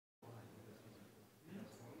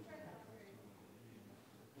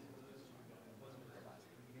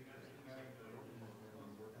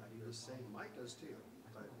does too.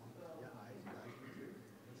 But yeah, I agree.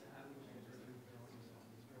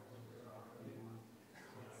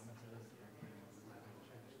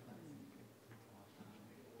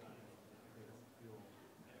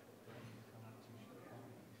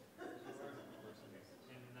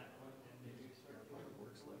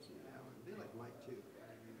 They like Mike too.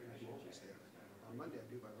 Just there. On Monday I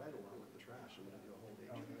do my ride along with the trash. I'm gonna do a whole day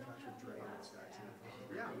trash with Dre and those guys. And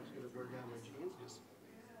yeah, I'm just gonna wear down my jeans, just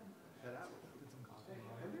head out with them.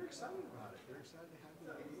 And they're excited about it. They're excited to have me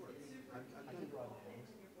on board. I've done.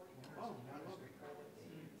 Oh, I love it.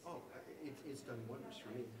 Oh, it's done wonders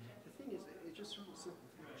for me. The thing is, it's just sort of simple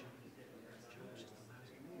thing. Joe's just a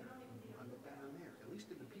lousy mayor. I'm a better mayor, at least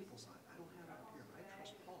in the people side. I don't have it up here. I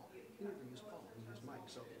trust Paul. He never used Paul. He used Mike.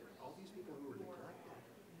 So all these people who were neglected,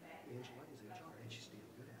 Angela is in charge, and she's damn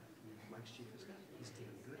good at it. Mike's chief of staff, he's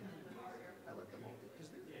damn good at it. I let them all do because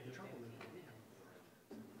they're the troublemaker.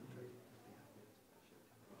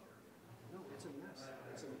 No, it's a mess.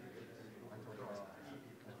 It's a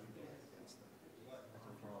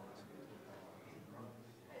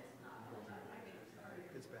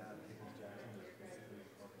It's bad.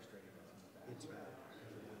 It's bad.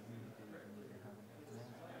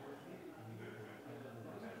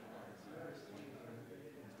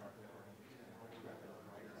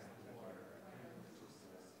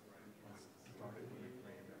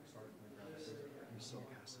 He's so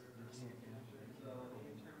passive. No,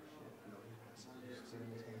 he's passive.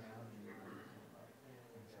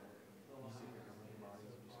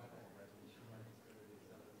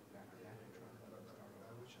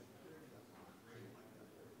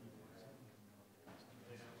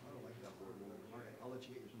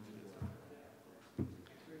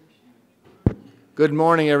 Good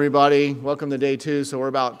morning, everybody. Welcome to day 2. So we're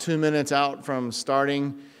about 2 minutes out from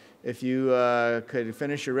starting. If you could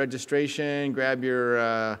finish your registration, grab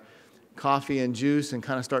your coffee and juice, and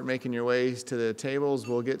kind of start making your ways to the tables,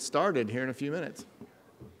 we'll get started here in a few minutes.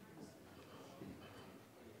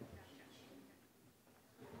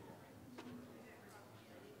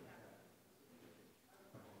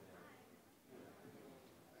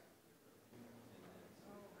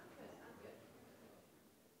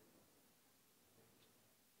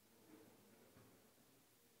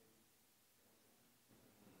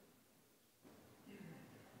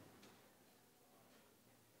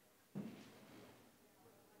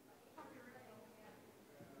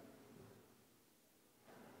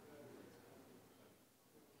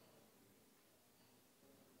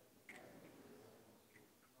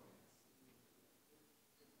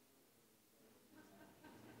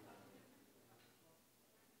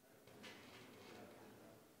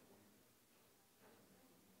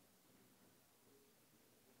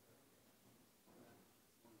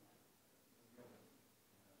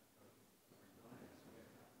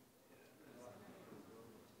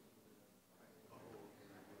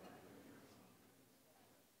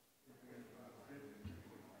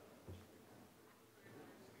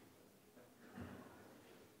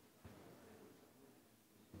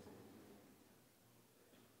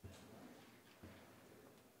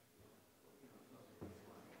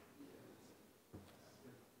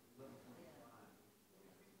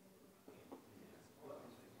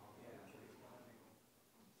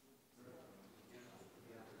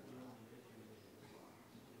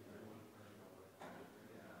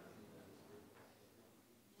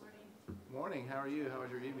 Morning. How are you? How was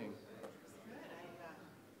your evening? Good. I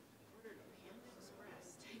ordered Panda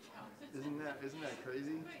Express takeout. Isn't that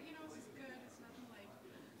crazy? But you know, it was good. It's nothing like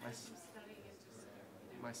some studying. It's just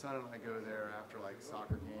My son and I go there after like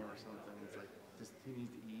soccer game or something. It's like just he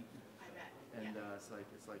needs to eat, I bet. and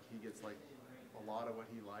it's like he gets like a lot of what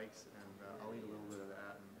he likes, and I'll eat a little bit of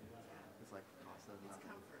that, and it's like cost us nothing.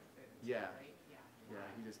 It's comfort food. Yeah. Right? Yeah.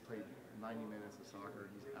 He just played 90 minutes of soccer.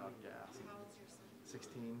 He's out of gas. How old's your son?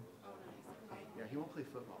 16. Oh, nice. Okay. Yeah, he won't play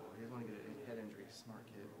football. He doesn't want to get a head injury. Smart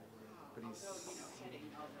kid. But he's Hitting.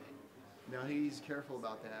 Oh, good. no, he's careful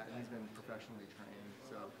about that. And he's been professionally trained.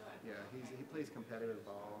 So yeah, he plays competitive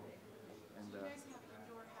ball. And You guys have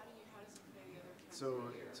indoor. How does he play the other kids?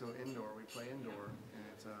 so indoor, we play indoor, and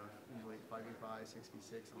it's usually 5v5,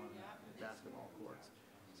 6v6 on basketball courts.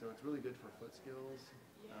 So it's really good for foot skills.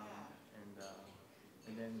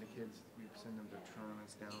 And then the kids, we send them to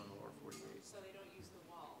tournaments down in the lower 48. So they don't use the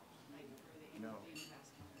wall like for the No.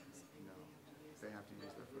 basketball games. No, they have to use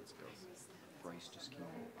their foot skills. Bryce just came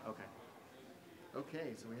in. Okay.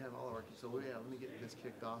 Okay, so we have all our, so yeah, let me get this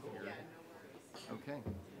kicked off here. Yeah, no worries. Okay.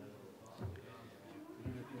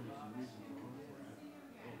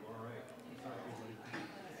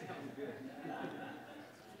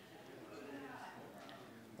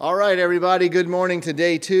 All right, everybody, good morning to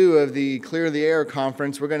day 2 of the Clear the Air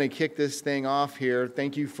conference. We're going to kick this thing off here.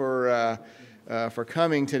 Thank you for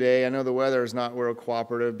coming today. I know the weather is not real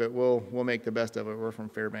cooperative, but we'll make the best of it. We're from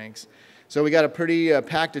Fairbanks. So we got a pretty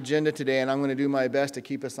packed agenda today, and I'm going to do my best to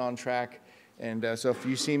keep us on track. And so if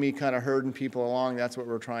you see me kind of herding people along, that's what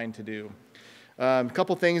we're trying to do. A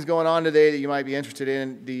couple things going on today that you might be interested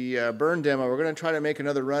in. The burn demo, we're going to try to make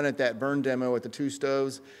another run at that burn demo with the 2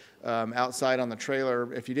 stoves. Outside on the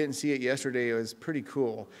trailer. If you didn't see it yesterday, it was pretty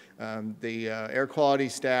cool. The air quality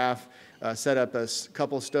staff set up a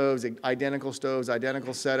couple stoves, identical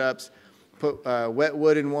setups, put wet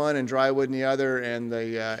wood in one and dry wood in the other, and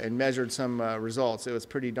measured some results. It was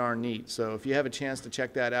pretty darn neat. So if you have a chance to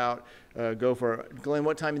check that out, go for it. Glenn,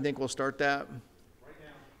 what time do you think we'll start that? Right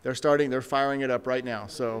now. They're firing it up right now.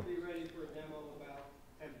 So.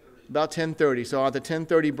 About 10:30. So at the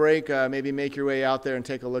 10:30 break, maybe make your way out there and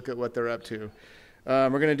take a look at what they're up to. We're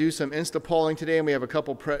going to do some Insta polling today, and we have a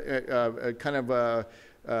couple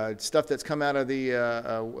stuff that's come out of the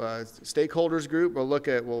stakeholders group.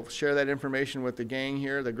 We'll share that information with the gang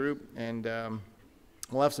here, the group, and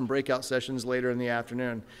we'll have some breakout sessions later in the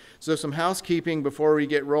afternoon. So some housekeeping before we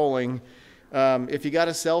get rolling. If you got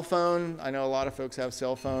a cell phone, I know a lot of folks have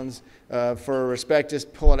cell phones. For respect,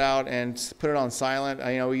 just pull it out and put it on silent.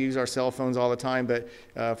 I know we use our cell phones all the time, but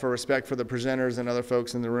for respect for the presenters and other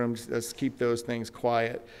folks in the room, let's keep those things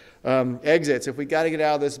quiet. Exits, if we got to get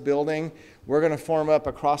out of this building, we're going to form up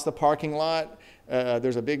across the parking lot.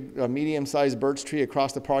 There's a medium-sized birch tree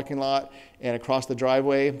across the parking lot and across the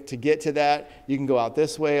driveway. To get to that, you can go out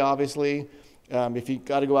this way, obviously. If you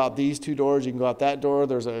got to go out these 2 doors, you can go out that door.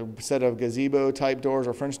 There's a set of gazebo-type doors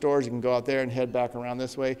or French doors. You can go out there and head back around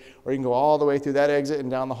this way. Or you can go all the way through that exit and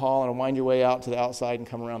down the hall and wind your way out to the outside and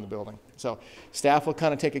come around the building. So staff will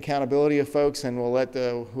kind of take accountability of folks, and we'll let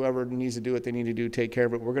whoever needs to do what they need to do take care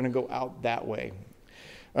of it. We're going to go out that way.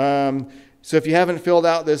 So if you haven't filled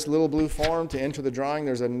out this little blue form to enter the drawing,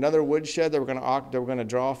 there's another woodshed that we're going to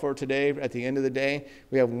draw for today. At the end of the day,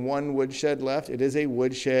 we have 1 woodshed left. It is a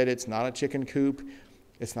woodshed. It's not a chicken coop.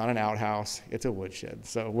 It's not an outhouse. It's a woodshed.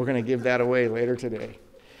 So we're going to give that away later today.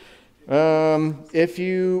 If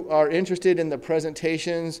you are interested in the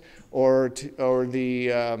presentations or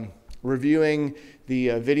the reviewing the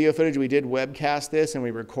video footage, we did webcast this and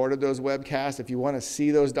we recorded those webcasts. If you want to see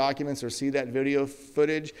those documents or see that video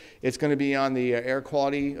footage, it's going to be on the air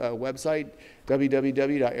quality website,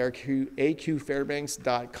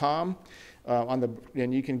 www.aqfairbanks.com.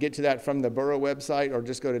 And you can get to that from the borough website or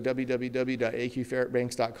just go to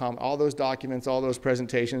www.aqfairbanks.com. All those documents, all those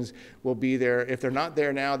presentations will be there. If they're not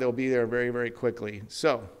there now, they'll be there very, very quickly.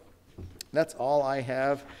 So that's all I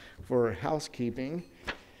have for housekeeping.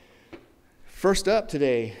 First up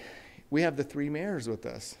today, we have the 3 mayors with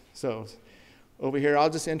us. So over here, I'll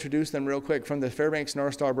just introduce them real quick. From the Fairbanks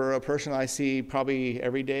North Star Borough, a person I see probably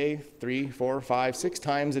every day, 3, 4, 5, 6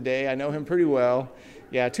 times a day. I know him pretty well.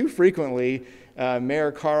 Yeah, too frequently.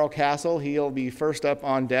 Mayor Carl Castle, he'll be first up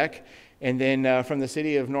on deck. And then from the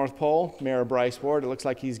city of North Pole, Mayor Bryce Ward. It looks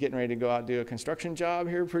like he's getting ready to go out and do a construction job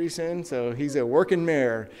here pretty soon. So he's a working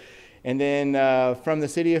mayor. And then from the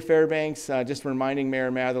city of Fairbanks, just reminding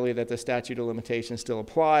Mayor Matherly that the statute of limitations still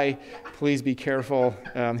apply. Please be careful.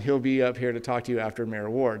 He'll be up here to talk to you after Mayor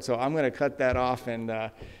Ward. So I'm going to cut that off and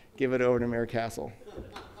give it over to Mayor Castle.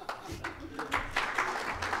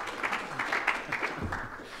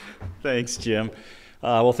 Thanks, Jim.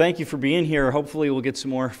 Well, thank you for being here. Hopefully we'll get some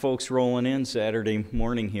more folks rolling in Saturday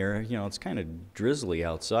morning here. You know, it's kind of drizzly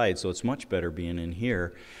outside, so it's much better being in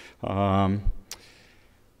here.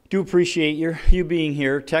 Do appreciate you being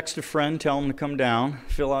here. Text a friend, tell them to come down,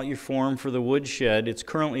 fill out your form for the woodshed. It's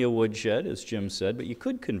currently a woodshed, as Jim said, but you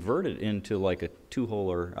could convert it into like a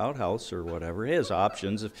 2-hole outhouse or whatever. It has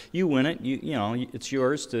options. If you win it, you know, it's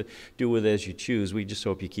yours to do with as you choose. We just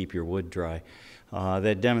hope you keep your wood dry.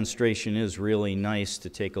 That demonstration is really nice to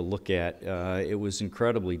take a look at. It was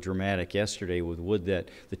incredibly dramatic yesterday with wood that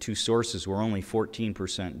the 2 sources were only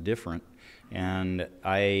 14% different. And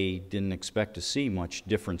I didn't expect to see much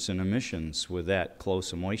difference in emissions with that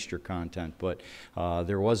close a moisture content, but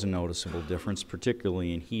there was a noticeable difference,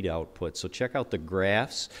 particularly in heat output. So check out the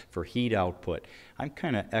graphs for heat output. I'm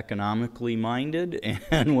kind of economically minded,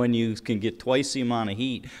 and when you can get twice the amount of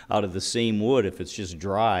heat out of the same wood if it's just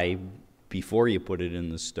dry before you put it in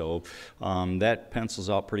the stove, that pencils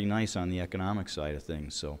out pretty nice on the economic side of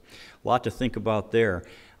things. So a lot to think about there.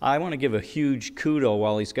 I want to give a huge kudo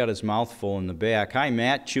while he's got his mouth full in the back. Hi,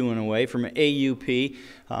 Matt, chewing away from AUP.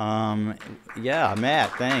 Yeah,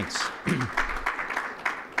 Matt, thanks.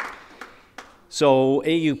 So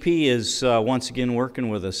AUP is once again working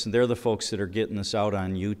with us. They're the folks that are getting this out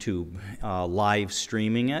on YouTube, live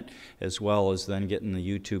streaming it, as well as then getting the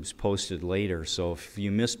YouTubes posted later. So if you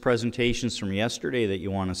missed presentations from yesterday that you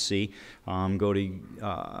want to see, go to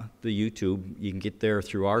the YouTube. You can get there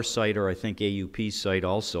through our site or I think AUP's site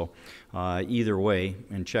also. Either way,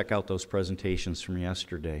 and check out those presentations from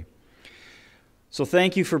yesterday. So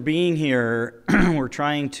thank you for being here. We're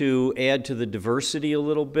trying to add to the diversity a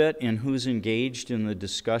little bit in who's engaged in the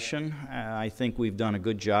discussion. I think we've done a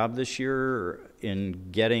good job this year in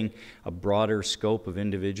getting a broader scope of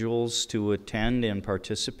individuals to attend and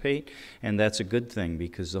participate, and that's a good thing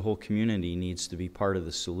because the whole community needs to be part of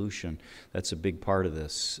the solution. That's a big part of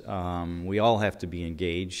this. We all have to be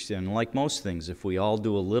engaged, and like most things, if we all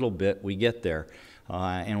do a little bit, we get there.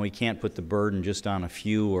 And we can't put the burden just on a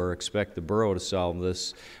few or expect the borough to solve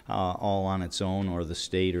this all on its own, or the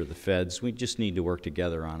state or the feds. We just need to work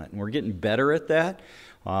together on it. And we're getting better at that.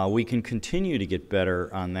 We can continue to get better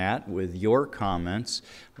on that with your comments.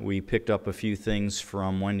 We picked up a few things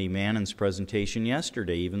from Wendy Mannon's presentation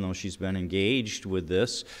yesterday. Even though she's been engaged with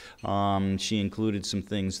this, she included some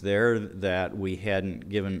things there that we hadn't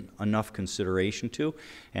given enough consideration to,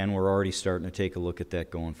 and we're already starting to take a look at that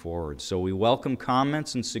going forward. So we welcome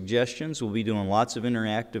comments and suggestions. We'll be doing lots of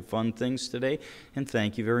interactive, fun things today, and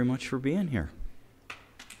thank you very much for being here.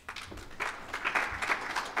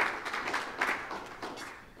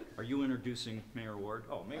 Are you introducing Mayor Ward?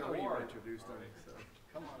 Oh, Mayor Ward. Introduced me, so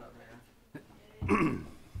come on up, Mayor.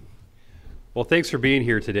 Well, thanks for being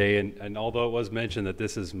here today. And although it was mentioned that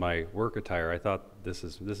this is my work attire, I thought this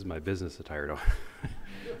is my business attire.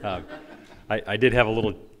 I did have a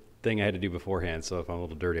little thing I had to do beforehand, so if I'm a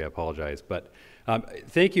little dirty, I apologize. But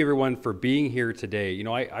thank you, everyone, for being here today. You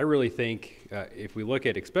know, I really think if we look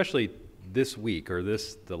at especially this week or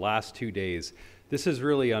the last 2 days, this is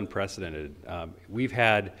really unprecedented. We've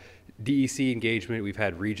had DEC engagement, we've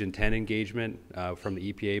had Region 10 engagement from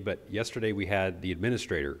the EPA, but yesterday we had the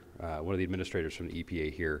administrator, one of the administrators from the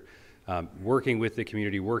EPA here, working with the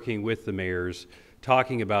community, working with the mayors,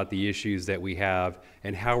 talking about the issues that we have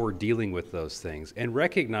and how we're dealing with those things, and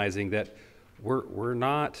recognizing that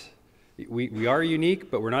we are unique,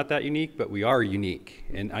 but we're not that unique, but we are unique.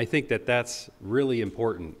 And I think that that's really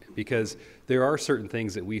important because there are certain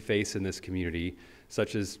things that we face in this community,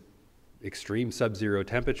 such as extreme sub-zero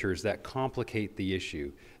temperatures, that complicate the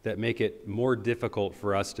issue, that make it more difficult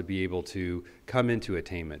for us to be able to come into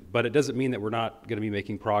attainment. But it doesn't mean that we're not going to be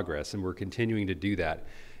making progress, and we're continuing to do that.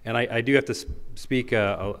 And I do have to speak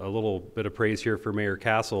a little bit of praise here for Mayor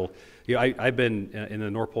Castle. You know, I've been in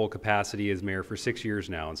the North Pole capacity as mayor for 6 years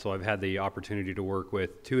now, and so I've had the opportunity to work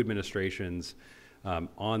with 2 administrations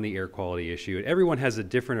on the air quality issue. And everyone has a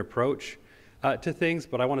different approach to things,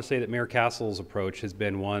 but I want to say that Mayor Castle's approach has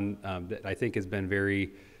been one that I think has been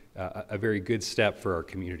a very good step for our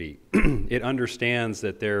community. It understands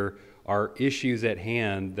that there are issues at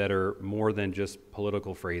hand that are more than just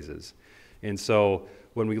political phrases. And so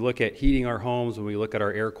when we look at heating our homes, when we look at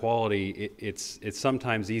our air quality, it's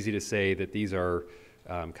sometimes easy to say that these are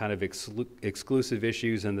kind of exclusive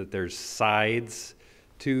issues and that there's sides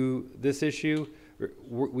to this issue.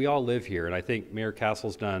 We all live here, and I think Mayor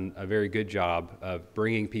Castle's done a very good job of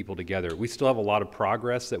bringing people together. We still have a lot of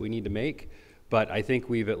progress that we need to make, but I think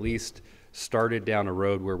we've at least started down a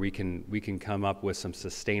road where we can come up with some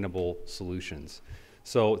sustainable solutions.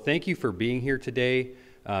 So thank you for being here today.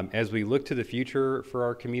 As we look to the future for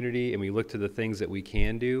our community and we look to the things that we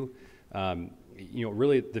can do, you know,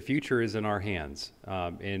 really the future is in our hands,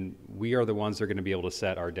 and we are the ones that are going to be able to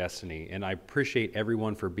set our destiny. And I appreciate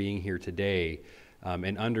everyone for being here today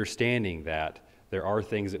and understanding that there are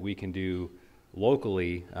things that we can do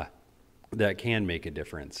locally that can make a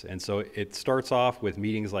difference. And so it starts off with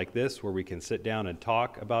meetings like this where we can sit down and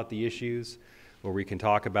talk about the issues, where we can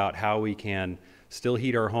talk about how we can still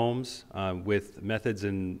heat our homes with methods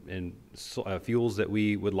and fuels that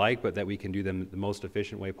we would like, but that we can do them the most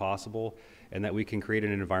efficient way possible, and that we can create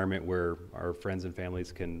an environment where our friends and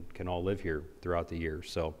families can all live here throughout the year.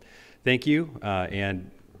 So thank you,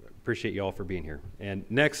 and appreciate you all for being here. And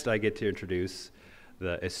next I get to introduce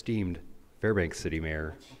the esteemed Fairbanks City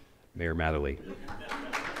Mayor, Mayor Matherly.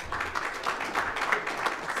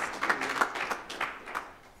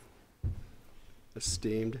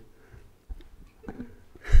 Esteemed.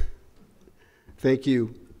 Thank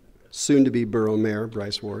you, soon-to-be Borough Mayor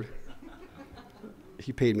Bryce Ward.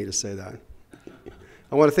 He paid me to say that.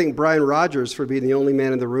 I want to thank Brian Rogers for being the only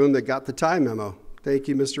man in the room that got the tie memo. Thank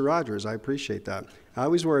you, Mr. Rogers. I appreciate that. I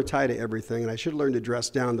always wear a tie to everything, and I should learn to dress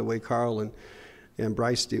down the way Carl and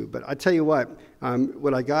Bryce do. But I tell you what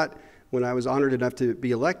I got when I was honored enough to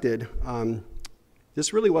be elected,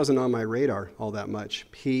 This really wasn't on my radar all that much.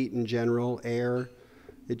 Heat in general, air,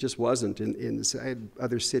 it just wasn't. I had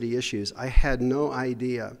other city issues. I had no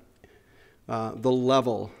idea the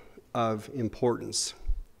level of importance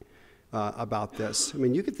about this. I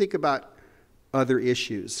mean, you could think about other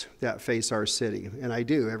issues that face our city, and I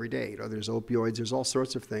do every day. You know, there's opioids, there's all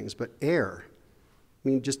sorts of things, but air, I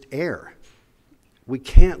mean, just air. We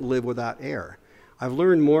can't live without air. I've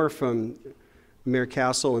learned more from Mayor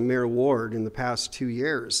Castle and Mayor Ward in the past 2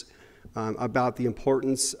 years about the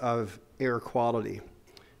importance of air quality.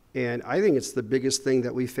 And I think it's the biggest thing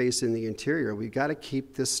that we face in the interior. We've got to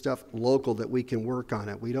keep this stuff local that we can work on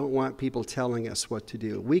it. We don't want people telling us what to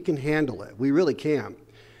do. We can handle it. We really can.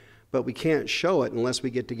 But we can't show it unless we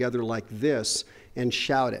get together like this and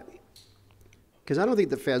shout it. Because I don't think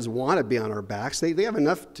the feds want to be on our backs. They have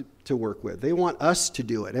enough to work with. They want us to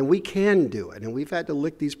do it, and we can do it. And we've had to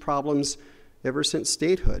lick these problems ever since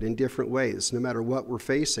statehood in different ways, no matter what we're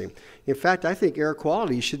facing. In fact, I think air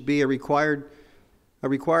quality should be a required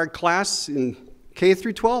class in K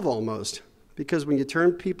through 12 almost. Because when you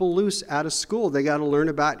turn people loose out of school, they got to learn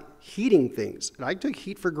about heating things. And I took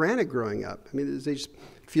heat for granted growing up. I mean,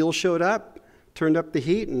 fuel showed up, turned up the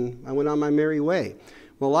heat, and I went on my merry way.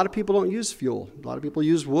 Well, a lot of people don't use fuel. A lot of people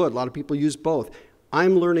use wood. A lot of people use both.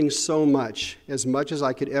 I'm learning so much as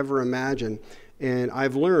I could ever imagine, and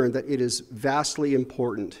I've learned that it is vastly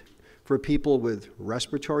important for people with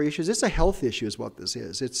respiratory issues. It's a health issue is what this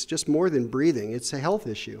is. It's just more than breathing. It's a health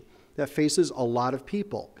issue that faces a lot of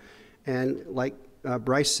people. And like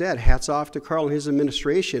Bryce said, hats off to Carl and his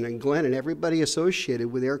administration and Glenn and everybody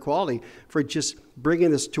associated with air quality for just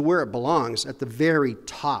bringing this to where it belongs, at the very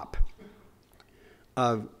top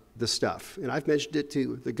of the stuff. And I've mentioned it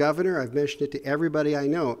to the governor, I've mentioned it to everybody I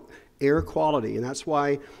know, air quality. And that's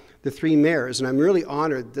why the three mayors, and I'm really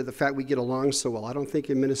honored that the fact we get along so well. I don't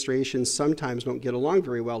think administrations sometimes don't get along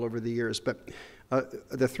very well over the years, but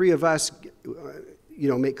the three of us,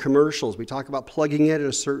 make commercials. We talk about plugging it at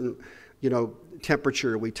a certain,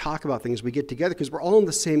 temperature. We talk about things. We get together because we're all in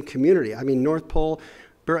the same community. I mean, North Pole,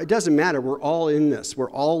 it doesn't matter. We're all in this. We're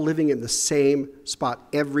all living in the same spot.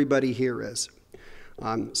 Everybody here is.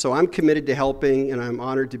 So I'm committed to helping, and I'm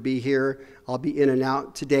honored to be here. I'll be in and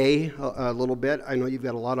out today a little bit. I know you've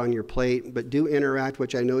got a lot on your plate, but do interact,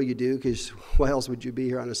 which I know you do, because why else would you be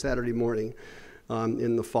here on a Saturday morning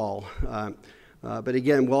in the fall? But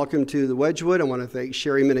again, welcome to the Wedgwood. I want to thank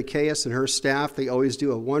Sherry Minikeas and her staff. They always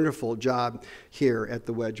do a wonderful job here at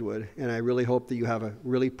the Wedgwood, and I really hope that you have a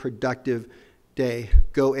really productive day.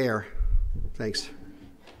 Go Air. Thanks.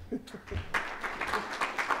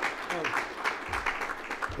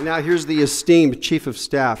 And now here's the esteemed Chief of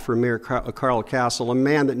Staff for Mayor Carl Castle, a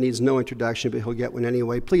man that needs no introduction, but he'll get one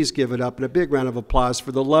anyway. Please give it up, and a big round of applause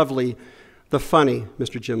for the lovely, the funny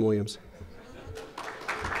Mr. Jim Williams.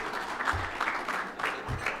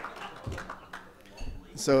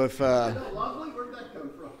 So if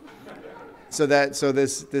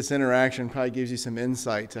this interaction probably gives you some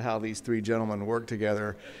insight to how these three gentlemen work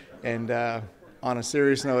together. And on a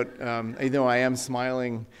serious note, even though I am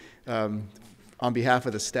smiling on behalf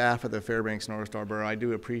of the staff of the Fairbanks North Star Borough, I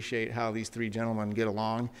do appreciate how these three gentlemen get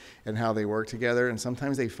along and how they work together. And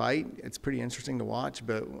sometimes they fight. It's pretty interesting to watch,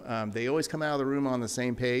 but they always come out of the room on the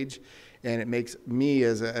same page, and it makes me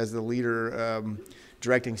as the leader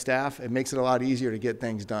directing staff, it makes it a lot easier to get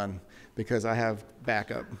things done because I have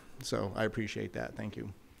backup. So I appreciate that. Thank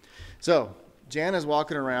you. So Jana's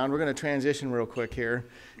walking around. We're going to transition real quick here.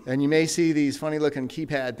 And you may see these funny looking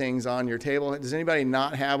keypad things on your table. Does anybody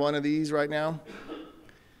not have one of these right now?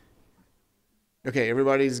 Okay,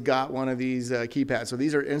 everybody's got one of these keypads. So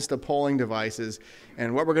these are Insta polling devices.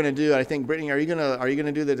 And what we're going to do, I think, Brittany, are you going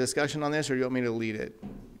to do the discussion on this, or do you want me to lead it?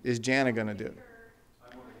 Is Jana going to do it?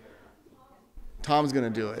 Tom's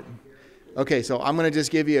going to do it. Okay, so I'm going to just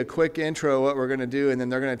give you a quick intro what we're going to do, and then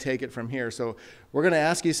they're going to take it from here. So we're going to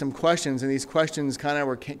ask you some questions, and these questions kind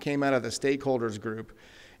of came out of the stakeholders group,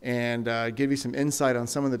 and give you some insight on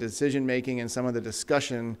some of the decision making and some of the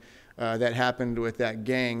discussion that happened with that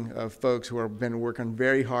gang of folks who have been working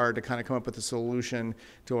very hard to kind of come up with a solution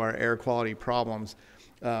to our air quality problems.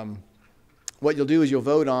 What you'll do is you'll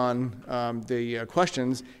vote on the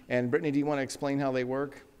questions, and Brittany, do you want to explain how they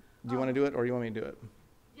work? Do you want to do it, or do you want me to do it?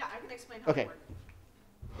 Yeah, I can explain how it works.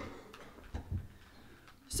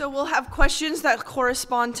 So we'll have questions that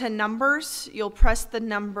correspond to numbers. You'll press the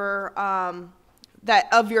number that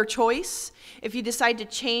of your choice. If you decide to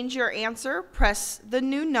change your answer, press the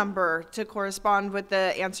new number to correspond with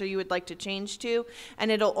the answer you would like to change to,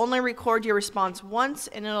 and it'll only record your response once,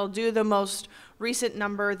 and it'll do the most recent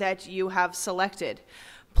number that you have selected.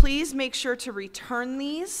 Please make sure to return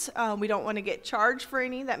these. We don't want to get charged for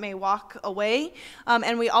any that may walk away.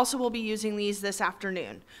 And we also will be using these this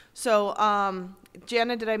afternoon. So,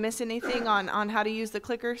 Jana, did I miss anything on how to use the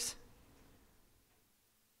clickers?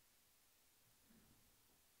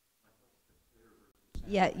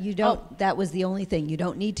 Yeah, you don't, that was the only thing. You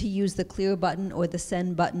don't need to use the clear button or the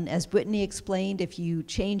send button. As Brittany explained, if you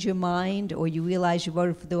change your mind or you realize you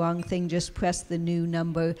voted for the wrong thing, just press the new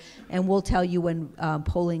number and we'll tell you when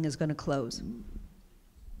polling is going to close.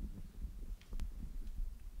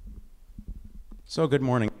 So good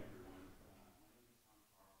morning.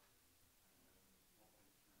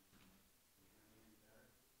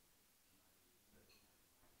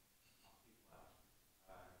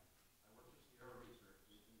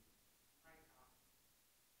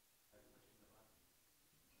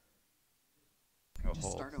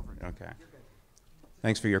 Just start over. Okay.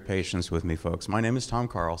 Thanks for your patience with me, folks. My name is Tom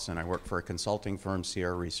Carlson. I work for a consulting firm,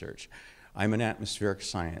 Sierra Research. I'm an atmospheric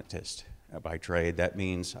scientist by trade. That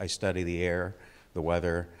means I study the air, the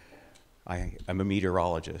weather. I'm a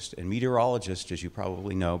meteorologist. And meteorologists, as you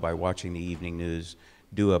probably know by watching the evening news,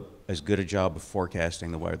 do as good a job of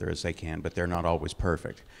forecasting the weather as they can, but they're not always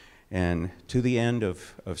perfect. And to the end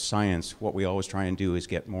of science, what we always try and do is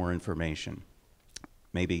get more information.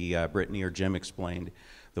 Maybe Brittany or Jim explained,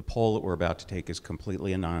 the poll that we're about to take is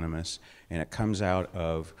completely anonymous, and it comes out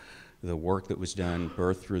of the work that was done,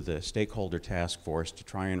 birthed through the stakeholder task force to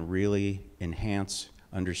try and really enhance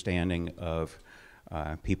understanding of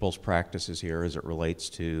people's practices here as it relates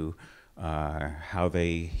to how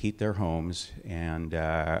they heat their homes and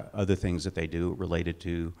other things that they do related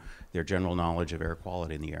to their general knowledge of air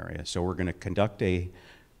quality in the area. So we're going to conduct an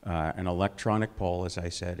electronic poll. As I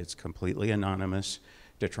said, it's completely anonymous,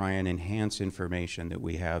 to try and enhance information that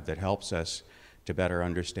we have that helps us to better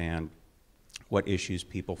understand what issues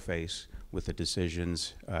people face with the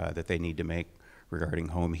decisions that they need to make regarding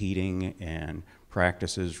home heating and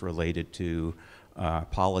practices related to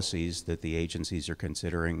policies that the agencies are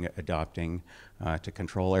considering adopting to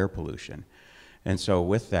control air pollution. And so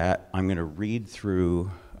with that, I'm going to read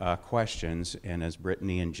through questions, and as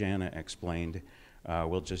Brittany and Jana explained,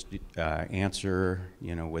 we'll just answer,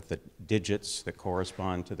 with the digits that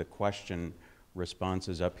correspond to the question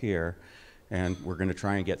responses up here. And we're going to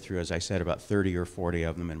try and get through, as I said, about 30 or 40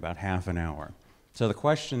 of them in about half an hour. So the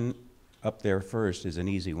question up there first is an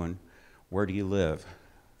easy one. Where do you live?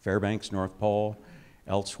 Fairbanks, North Pole,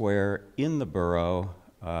 elsewhere in the borough,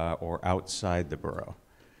 or outside the borough?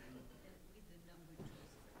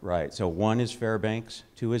 Right, so 1 is Fairbanks,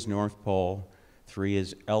 2 is North Pole, 3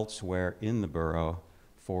 is elsewhere in the borough,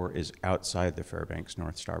 4 is outside the Fairbanks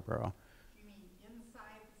North Star borough. You mean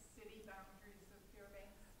inside the city boundaries of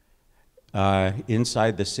Fairbanks?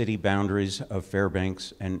 Inside the city boundaries of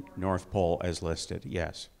Fairbanks and North Pole as listed,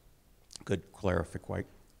 yes. Good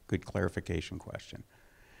clarification question.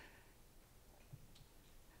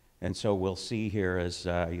 And so we'll see here as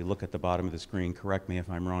you look at the bottom of the screen, correct me if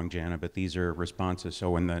I'm wrong, Jana, but these are responses.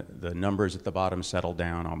 So when the numbers at the bottom settle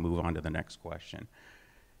down, I'll move on to the next question.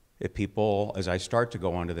 If people, as I start to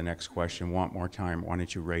go on to the next question, want more time, why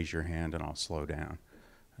don't you raise your hand and I'll slow down.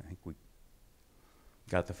 I think we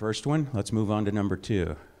got the first one. Let's move on to number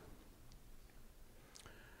 2.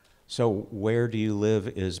 So where do you live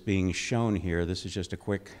is being shown here. This is just a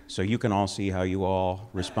quick, so you can all see how you all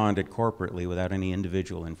responded corporately without any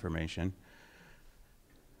individual information.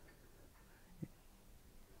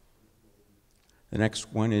 The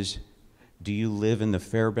next one is, do you live in the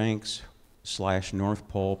Fairbanks/North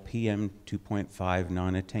Pole PM 2.5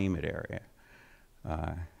 non-attainment area?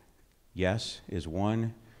 Yes is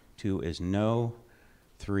 1, 2 is no,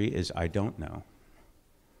 3 is I don't know.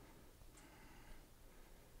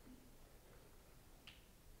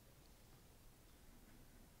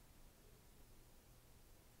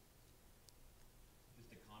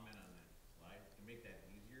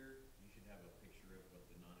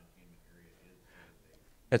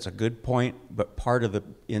 That's a good point, but part of the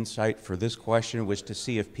insight for this question was to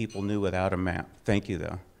see if people knew without a map. Thank you,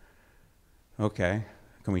 though. Okay,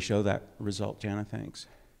 can we show that result, Jana? Thanks.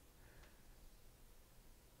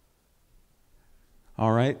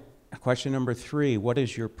 All right, question number 3. What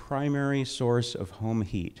is your primary source of home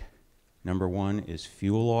heat? Number 1 is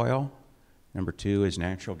fuel oil. Number 2 is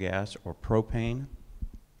natural gas or propane.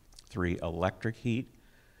 3, electric heat.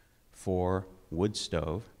 4, wood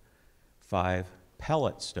stove. 5,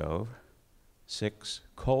 pellet stove. 6,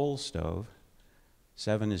 coal stove.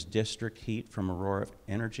 7 is district heat from Aurora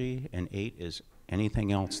Energy, and 8 is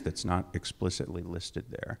anything else that's not explicitly listed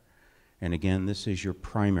there. And again, this is your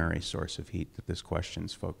primary source of heat that this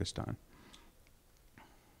question's focused on.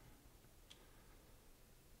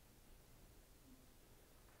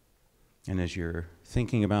 And as you're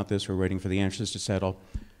thinking about this, we're waiting for the answers to settle.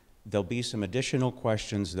 There'll be some additional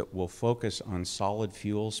questions that will focus on solid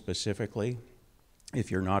fuel specifically.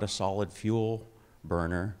 If you're not a solid fuel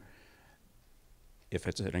burner, if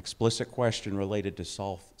it's an explicit question related to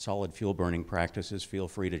solid fuel burning practices, feel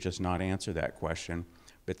free to just not answer that question.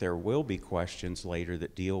 But there will be questions later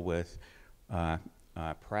that deal with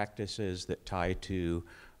practices that tie to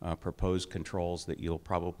proposed controls that you'll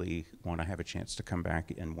probably want to have a chance to come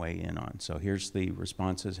back and weigh in on. So here's the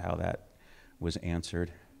responses, how that was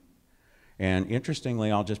answered. And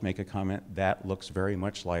interestingly, I'll just make a comment, that looks very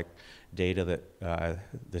much like data that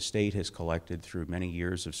the state has collected through many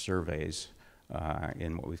years of surveys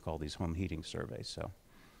in what we've called these home heating surveys. So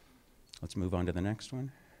let's move on to the next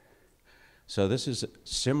one. So this is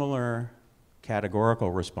similar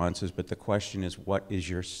categorical responses, but the question is, what is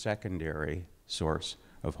your secondary source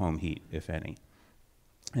of home heat, if any?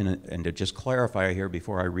 And to just clarify here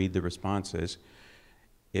before I read the responses,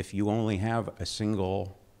 if you only have a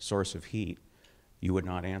single source of heat, you would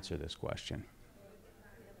not answer this question.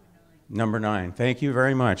 Number 9, thank you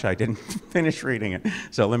very much. I didn't finish reading it.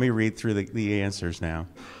 So let me read through the answers now.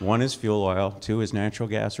 1 is fuel oil, 2 is natural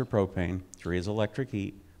gas or propane, 3 is electric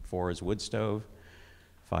heat, 4 is wood stove,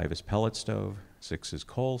 5 is pellet stove, 6 is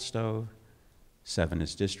coal stove, 7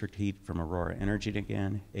 is district heat from Aurora Energy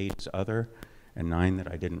again, 8 is other, and 9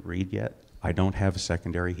 that I didn't read yet, I don't have a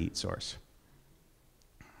secondary heat source.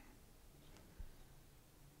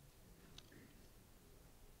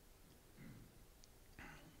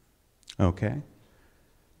 Okay.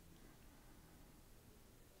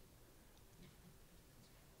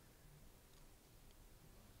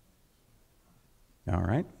 All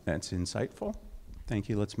right, that's insightful. Thank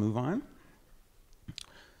you. Let's move on.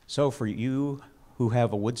 So for you who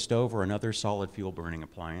have a wood stove or another solid fuel burning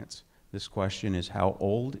appliance, this question is, how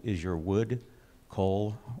old is your wood,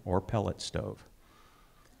 coal, or pellet stove?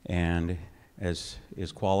 And as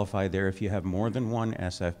is qualified there, if you have more than one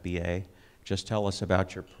SFBA, just tell us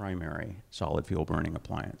about your primary solid fuel burning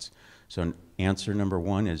appliance. So answer number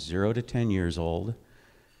 1 is 0 to 10 years old,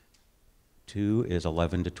 2 is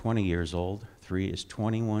 11 to 20 years old, 3 is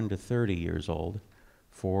 21 to 30 years old,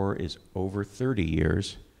 4 is over 30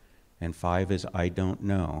 years, and 5 is I don't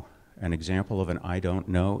know. An example of an I don't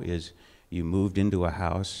know is you moved into a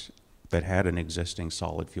house that had an existing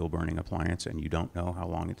solid fuel burning appliance and you don't know how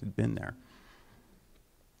long it had been there.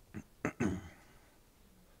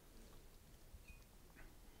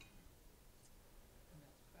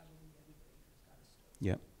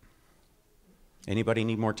 Yep. Anybody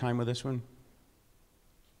need more time with this one?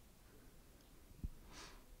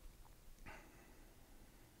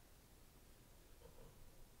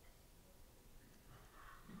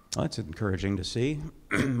 Well, that's encouraging to see.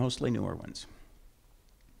 Mostly newer ones.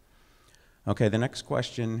 Okay, the next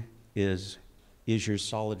question is your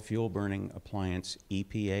solid fuel burning appliance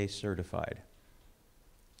EPA certified?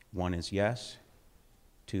 1 is yes,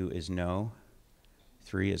 2 is no,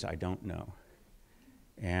 3 is I don't know.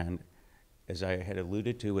 And as I had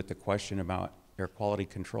alluded to with the question about air quality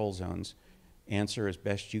control zones, answer as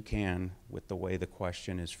best you can with the way the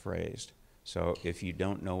question is phrased. So if you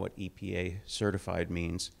don't know what EPA certified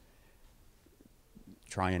means,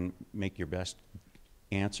 try and make your best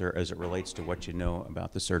answer as it relates to what you know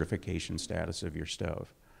about the certification status of your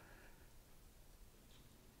stove.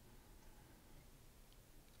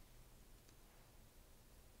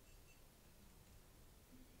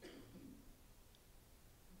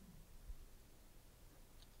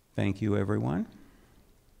 Thank you, everyone.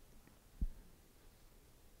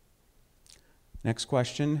 Next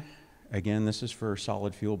question. Again, this is for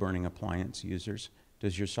solid fuel burning appliance users.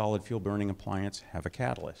 Does your solid fuel burning appliance have a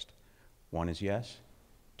catalyst? 1 is yes,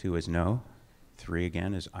 2 is no, 3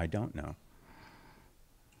 again is I don't know.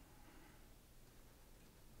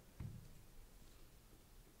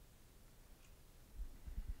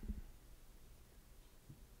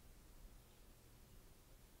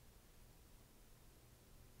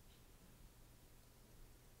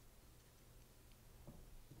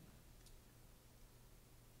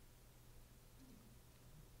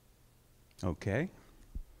 Okay,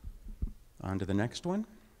 on to the next one.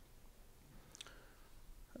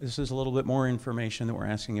 This is a little bit more information that we're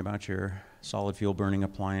asking about your solid fuel burning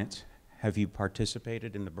appliance. Have you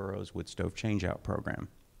participated in the borough's wood stove changeout program?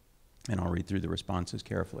 And I'll read through the responses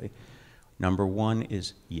carefully. Number 1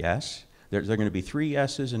 is yes. There are going to be 3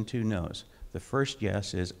 yeses and 2 nos. The first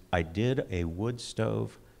yes is, I did a wood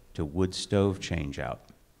stove to wood stove changeout.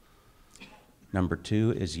 Number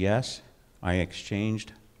 2 is yes, I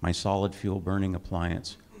exchanged my solid fuel burning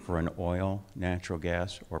appliance for an oil, natural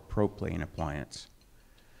gas, or propane appliance.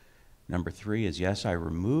 Number 3 is yes, I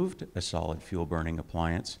removed a solid fuel burning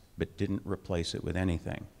appliance, but didn't replace it with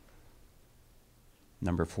anything.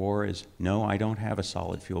 Number 4 is no, I don't have a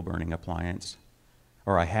solid fuel burning appliance,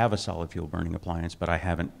 or I have a solid fuel burning appliance, but I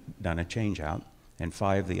haven't done a change out. And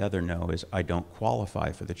 5, the other no, is I don't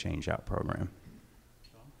qualify for the change out program.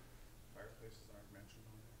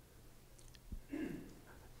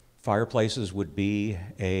 Fireplaces would be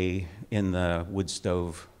in the wood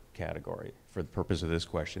stove category. For the purpose of this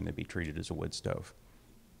question, they'd be treated as a wood stove.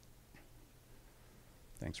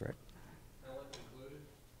 Thanks, Rick. Pellets included?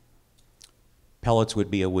 Pellets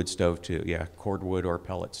would be a wood stove too, yeah, cordwood or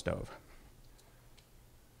pellet stove.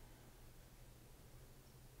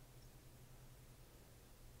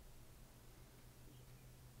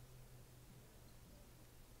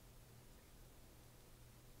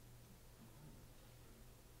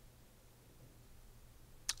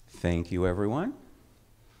 Thank you, everyone.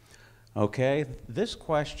 Okay, this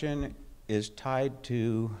question is tied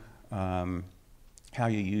to how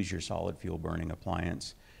you use your solid fuel burning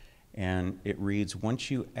appliance. And it reads,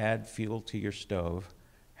 once you add fuel to your stove,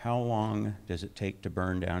 how long does it take to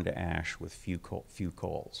burn down to ash with few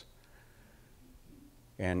coals?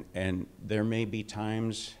 And there may be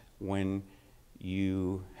times when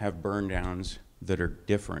you have burn downs that are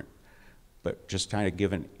different, but just kind of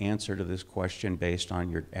give an answer to this question based on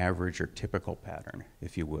your average or typical pattern,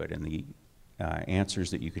 if you would. And the answers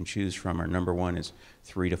that you can choose from are: number 1 is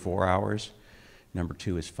 3 to 4 hours, number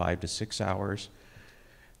 2 is 5 to 6 hours,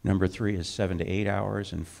 number 3 is 7 to 8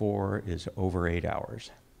 hours, and 4 is over 8 hours.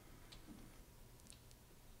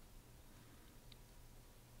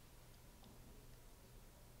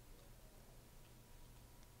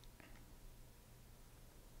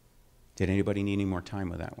 Did anybody need any more time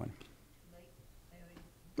with that one?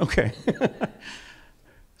 Okay.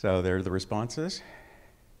 So there are the responses.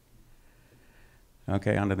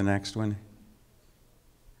 Okay, on to the next one.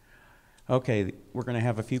 Okay, we're going to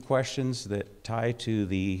have a few questions that tie to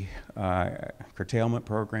the curtailment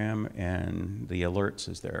program and the alerts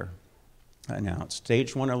as they're announced.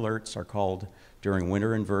 Stage 1 alerts are called during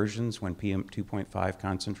winter inversions when PM 2.5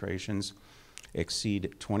 concentrations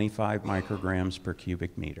exceed 25 micrograms per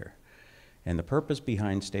cubic meter. And the purpose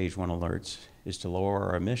behind Stage 1 alerts is to lower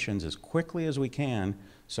our emissions as quickly as we can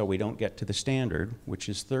so we don't get to the standard, which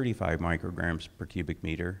is 35 micrograms per cubic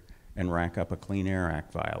meter, and rack up a Clean Air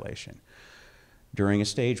Act violation. During a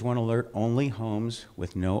Stage 1 alert, only homes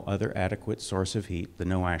with no other adequate source of heat, the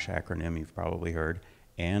NOASH acronym you've probably heard,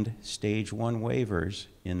 and Stage 1 waivers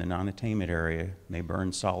in the non-attainment area may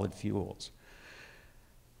burn solid fuels.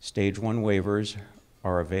 Stage 1 waivers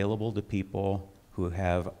are available to people who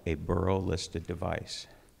have a borough-listed device.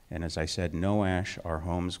 And as I said, NOASH are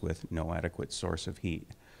homes with no adequate source of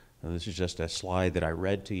heat. Now, this is just a slide that I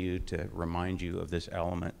read to you to remind you of this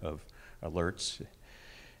element of alerts.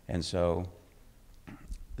 And so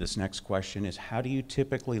this next question is, how do you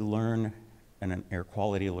typically learn an air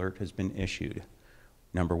quality alert has been issued?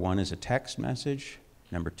 Number 1 is a text message.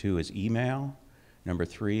 Number 2 is email. Number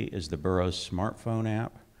 3 is the borough's smartphone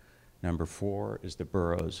app. Number 4 is the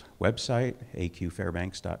borough's website,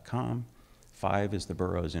 aqfairbanks.com. 5 is the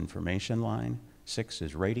borough's information line. 6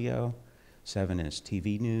 is radio. 7 is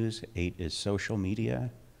TV news. 8 is social media.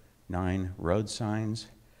 9, road signs.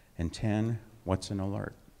 And 10, what's an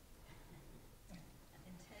alert? And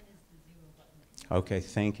 10 is the 0 button. Okay,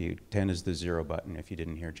 thank you. 10 is the 0 button, if you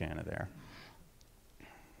didn't hear Jana there.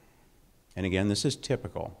 And again, this is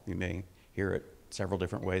typical. You may hear it several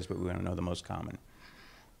different ways, but we want to know the most common.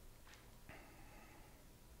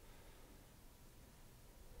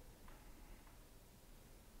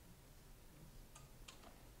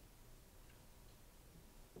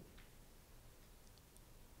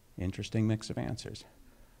 Interesting mix of answers.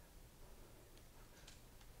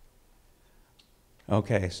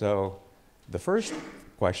 Okay, so the first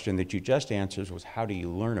question that you just answered was, how do you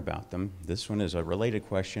learn about them? This one is a related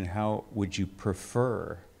question. How would you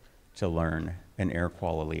prefer to learn an air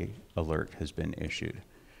quality alert has been issued?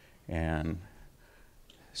 And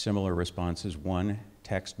similar responses: 1,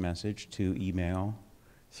 text message; 2, email;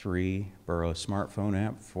 3, borough smartphone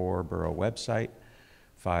app; 4, borough website;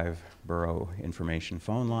 5, borough information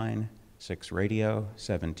phone line; 6, radio;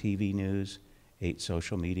 7, TV news; 8,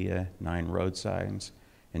 social media; 9, road signs;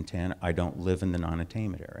 and 10, I don't live in the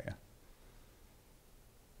non-attainment area.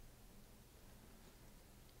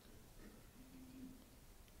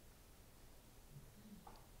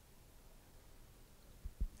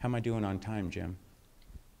 How am I doing on time, Jim?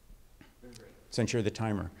 Since you're the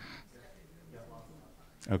timer.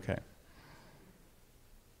 Okay.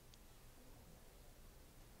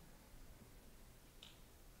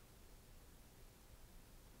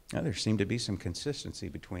 Now, there seemed to be some consistency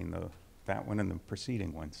between that one and the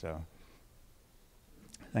preceding one, so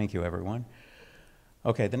thank you, everyone.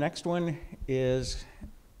 Okay, the next one is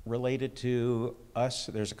related to us.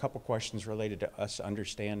 There's a couple questions related to us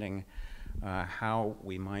understanding how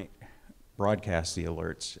we might broadcast the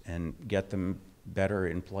alerts and get them better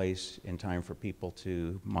in place in time for people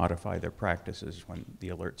to modify their practices when the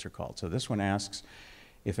alerts are called. So this one asks,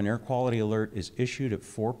 if an air quality alert is issued at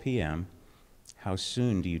 4 p.m., how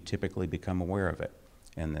soon do you typically become aware of it?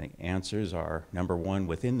 And the answers are, number 1,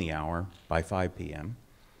 within the hour, by 5 p.m.,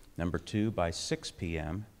 number 2, by 6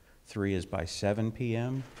 p.m., 3 is by 7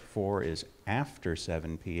 p.m., 4 is after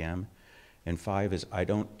 7 p.m., and 5 is I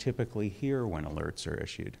don't typically hear when alerts are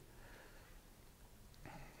issued.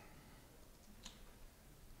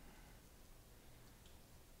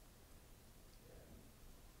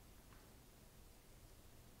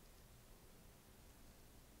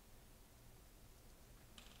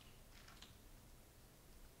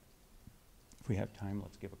 If we have time,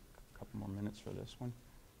 let's give a couple more minutes for this one.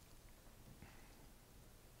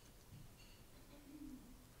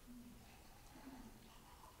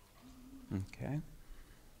 Okay.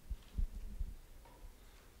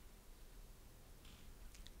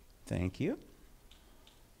 Thank you.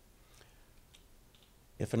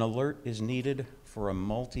 If an alert is needed for a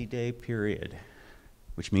multi-day period,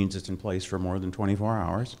 which means it's in place for more than 24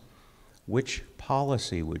 hours, which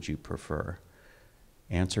policy would you prefer?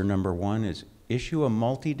 Answer number 1 is issue a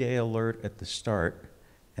multi-day alert at the start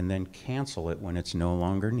and then cancel it when it's no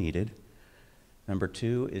longer needed. Number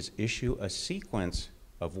 2 is issue a sequence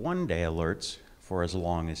of one-day alerts for as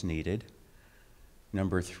long as needed.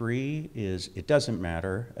 Number 3 is it doesn't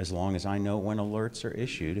matter as long as I know when alerts are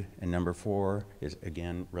issued. And number 4 is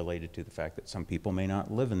again related to the fact that some people may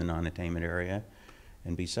not live in the non-attainment area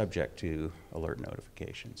and be subject to alert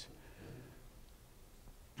notifications.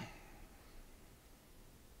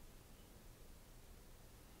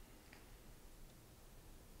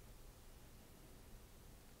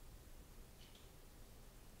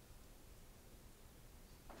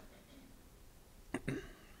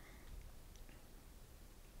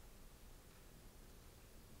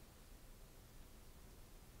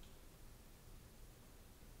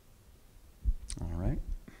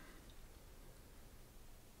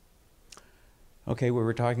 Okay, we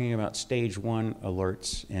were talking about stage 1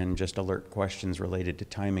 alerts and just alert questions related to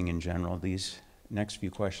timing in general. These next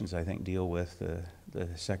few questions, I think, deal with the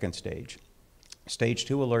second stage. Stage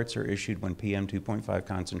 2 alerts are issued when PM 2.5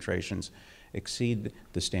 concentrations exceed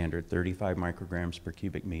the standard 35 micrograms per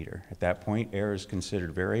cubic meter. At that point, air is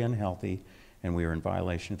considered very unhealthy and we are in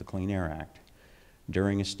violation of the Clean Air Act.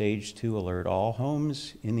 During a stage 2 alert, all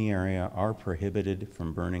homes in the area are prohibited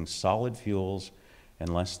from burning solid fuels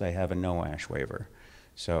unless they have a no ash waiver.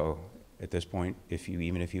 So at this point,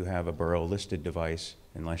 even if you have a borough listed device,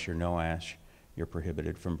 unless you're no ash, you're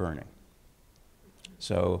prohibited from burning.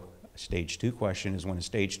 So stage 2 question is when a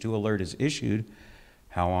stage 2 alert is issued,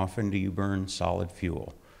 how often do you burn solid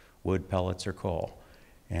fuel, wood, pellets, or coal?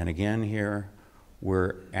 And again here,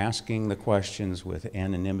 we're asking the questions with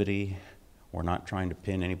anonymity. We're not trying to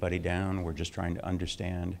pin anybody down. We're just trying to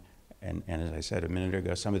understand. And as I said a minute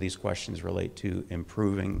ago, some of these questions relate to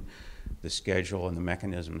improving the schedule and the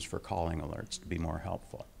mechanisms for calling alerts to be more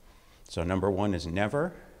helpful. So number 1 is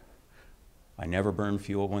never. I never burn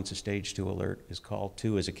fuel once a stage 2 alert is called.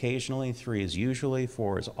 2 is occasionally. 3 is usually.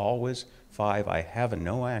 4 is always. 5, I have a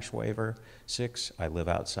no ash waiver. 6, I live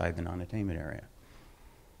outside the non-attainment area.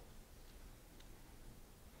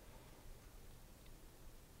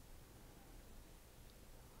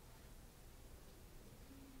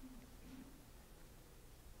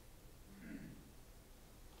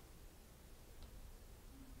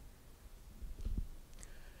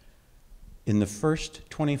 In the first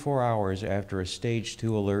 24 hours after a stage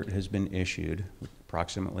 2 alert has been issued,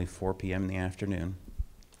 approximately 4 p.m. in the afternoon,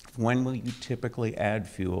 when will you typically add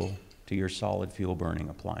fuel to your solid fuel burning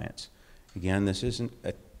appliance? Again, this isn't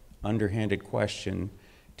an underhanded question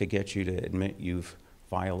to get you to admit you've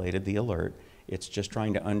violated the alert. It's just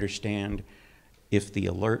trying to understand if the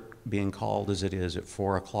alert being called as it is at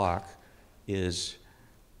 4 o'clock is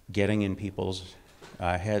getting in people's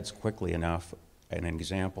heads quickly enough. An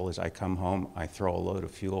example is I come home, I throw a load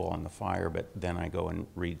of fuel on the fire, but then I go and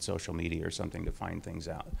read social media or something to find things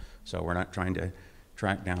out. So we're not trying to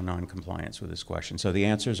track down non-compliance with this question. So the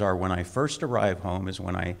answers are when I first arrive home is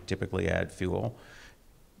when I typically add fuel.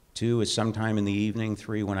 2 is sometime in the evening.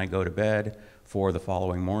 3, when I go to bed. 4, the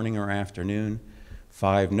following morning or afternoon.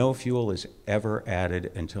 5, no fuel is ever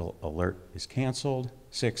added until alert is canceled.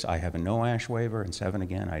 6, I have a no ash waiver. And 7,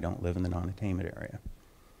 again, I don't live in the non-attainment area.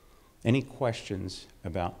 Any questions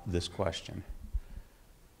about this question?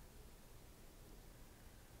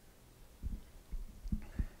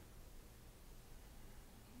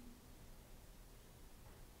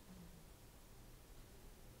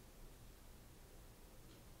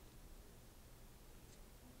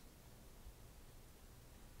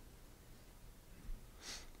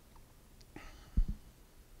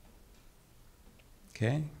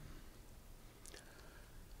 Okay.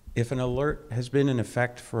 If an alert has been in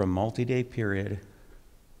effect for a multi-day period,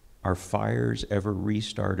 are fires ever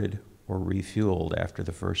restarted or refueled after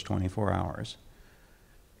the first 24 hours?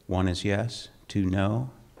 1 is yes, 2 no,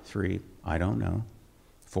 3 I don't know,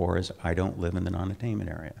 4 is I don't live in the non-attainment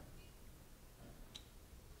area.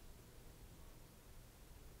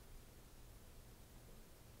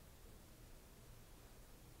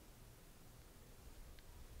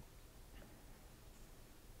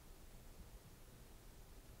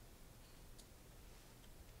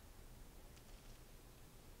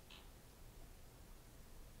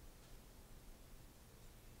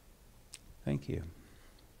 Thank you.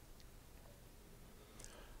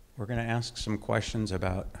 We're going to ask some questions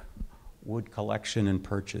about wood collection and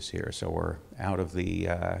purchase here, so we're out of the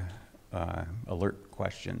alert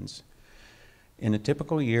questions. In a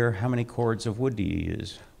typical year, how many cords of wood do you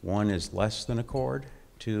use? 1 is less than a cord,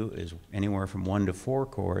 2 is anywhere from 1 to 4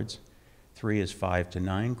 cords, 3 is 5 to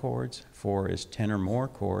 9 cords, 4 is 10 or more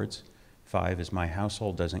cords, 5 is my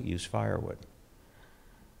household doesn't use firewood.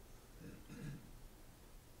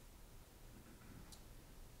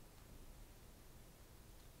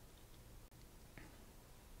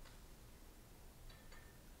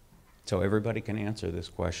 So everybody can answer this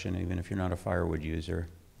question, even if you're not a firewood user,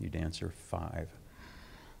 you'd answer 5.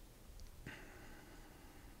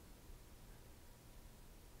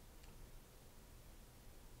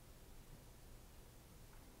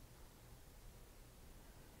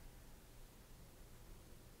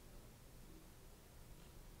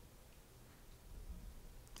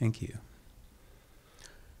 Thank you.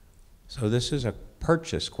 So this is a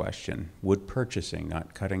purchase question, wood purchasing,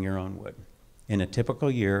 not cutting your own wood. In a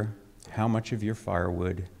typical year, how much of your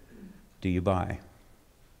firewood do you buy?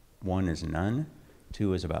 1 is none,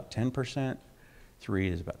 2 is about 10%, 3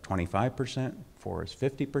 is about 25%, 4 is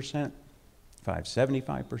 50%, 5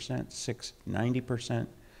 75%, 6 90%,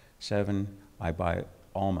 7 I buy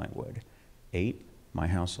all my wood, 8 my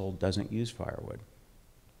household doesn't use firewood.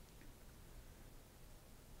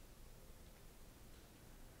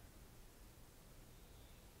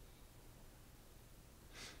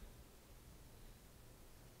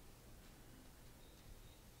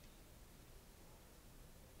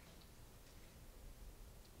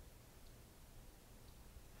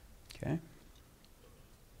 Okay.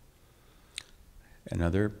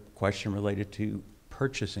 Another question related to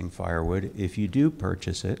purchasing firewood. If you do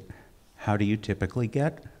purchase it, how do you typically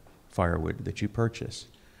get firewood that you purchase?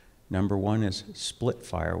 Number 1 is split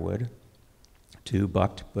firewood, 2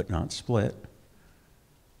 bucked but not split,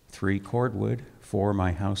 3 cordwood, 4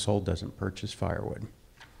 my household doesn't purchase firewood.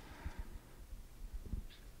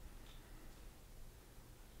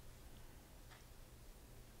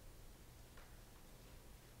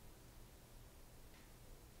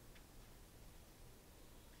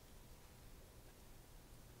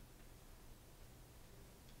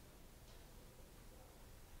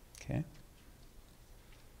 Okay.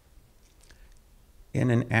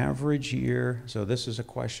 In an average year, so this is a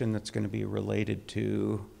question that's going to be related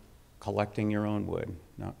to collecting your own wood,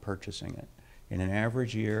 not purchasing it. In an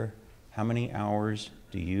average year, how many hours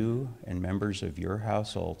do you and members of your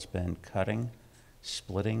household spend cutting,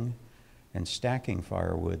 splitting, and stacking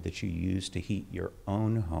firewood that you use to heat your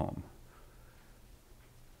own home?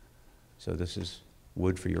 So this is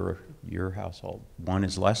wood for your household. 1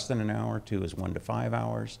 is less than an hour, 2 is 1 to 5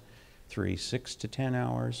 hours, 3 6 to 10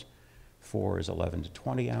 hours, 4 is 11 to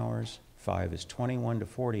 20 hours, 5 is 21 to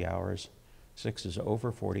 40 hours, 6 is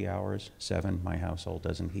over 40 hours, 7 my household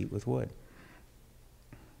doesn't heat with wood.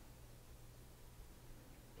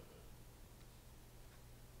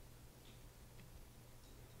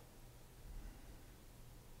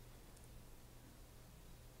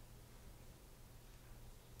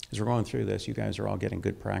 As we're going through this, you guys are all getting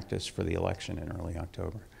good practice for the election in early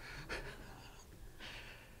October.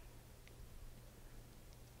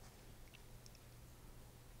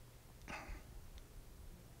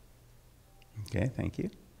 Okay, thank you.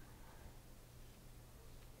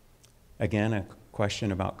 Again, a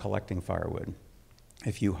question about collecting firewood.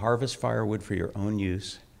 If you harvest firewood for your own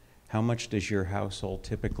use, how much does your household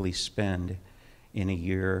typically spend in a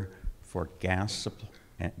year for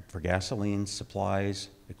gasoline, supplies,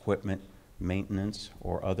 equipment, maintenance,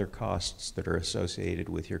 or other costs that are associated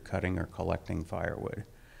with your cutting or collecting firewood.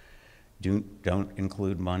 Don't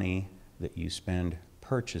include money that you spend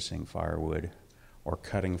purchasing firewood or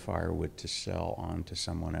cutting firewood to sell on to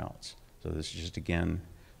someone else. So this is just, again,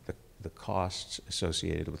 the costs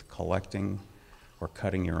associated with collecting or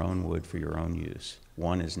cutting your own wood for your own use.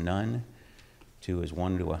 1 is none, 2 is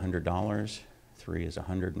 $1 to $100, 3 is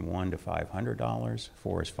 $101 to $500,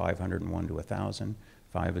 4 is $501 to $1,000,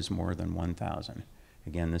 5 is more than $1,000.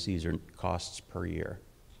 Again, these are costs per year.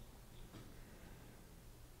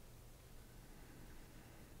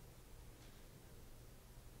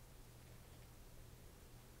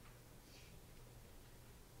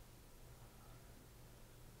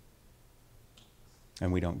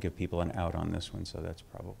 And we don't give people an out on this one, so that's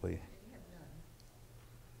probably...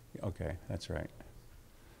 Okay, that's right.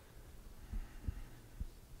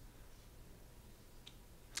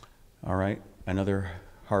 All right, another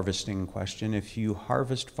harvesting question. If you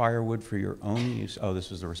harvest firewood for your own use... Oh, this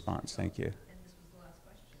was the response, thank you. And this was the last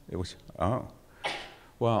question. It was, oh.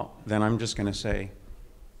 Well, then I'm just going to say,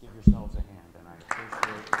 give yourselves a hand, and I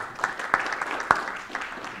appreciate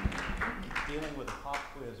dealing with a pop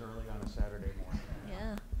quiz early on a Saturday morning.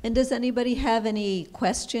 Yeah. And does anybody have any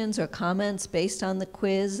questions or comments based on the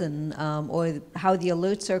quiz and or how the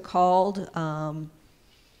alerts are called?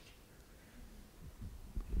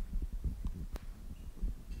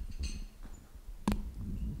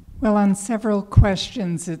 Well, on several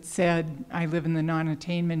questions it said, I live in the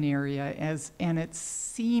non-attainment area, and it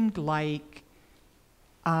seemed like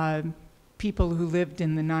people who lived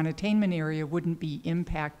in the non-attainment area wouldn't be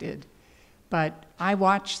impacted. But I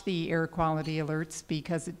watch the air quality alerts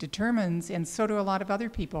because it determines, and so do a lot of other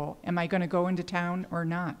people, am I going to go into town or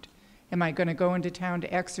not? Am I going to go into town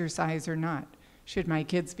to exercise or not? Should my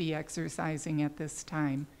kids be exercising at this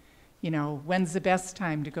time? You know, when's the best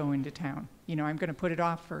time to go into town? You know, I'm going to put it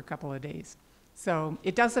off for a couple of days. So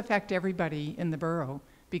it does affect everybody in the borough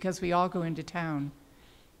because we all go into town.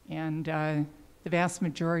 And the vast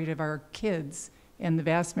majority of our kids and the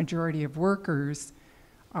vast majority of workers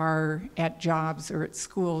are at jobs or at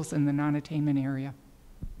schools in the non-attainment area.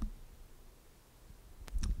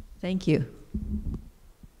 Thank you.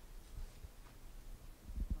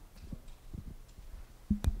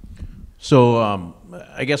 So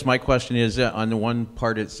I guess my question is, on the one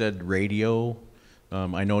part it said radio.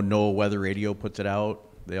 I know NOAA Weather Radio puts it out.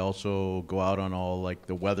 They also go out on all like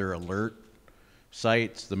the weather alert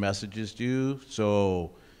sites, the messages do.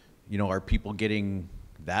 So, you know, are people getting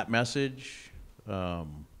that message? Are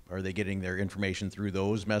they getting their information through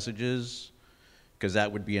those messages? Because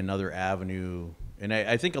that would be another avenue. And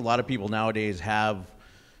I think a lot of people nowadays have,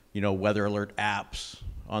 you know, weather alert apps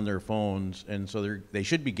on their phones, and so they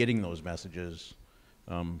should be getting those messages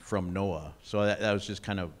from NOAA. So that was just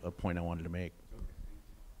kind of a point I wanted to make.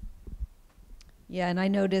 Yeah, and I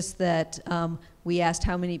noticed that we asked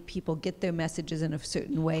how many people get their messages in a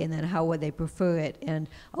certain way and then how would they prefer it. And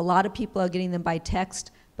a lot of people are getting them by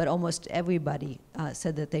text, but almost everybody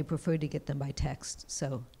said that they prefer to get them by text.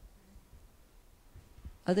 So,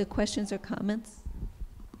 other questions or comments?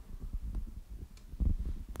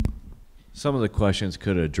 Some of the questions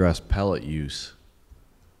could address pellet use.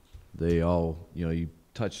 They all, you know, you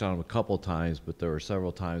touched on them a couple times, but there were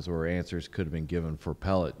several times where answers could have been given for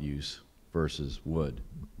pellet use versus wood.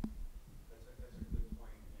 That's a good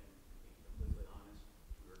point, and to be completely honest,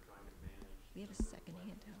 we were trying to manage. We have a second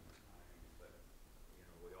handout. But, you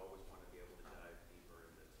know, we always want to be able to dive deeper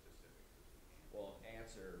into specifics as we can. Well,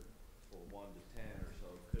 answer for 1 to 10 or so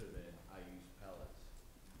could have been, I use pellets.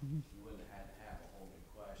 You wouldn't have had to have a whole new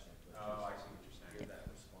question, but I see what you're saying. give that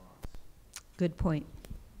response. Good point.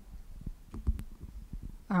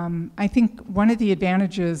 I think one of the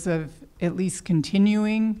advantages of at least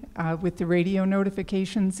continuing with the radio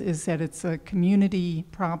notifications is that it's a community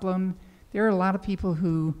problem. There are a lot of people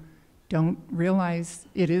who don't realize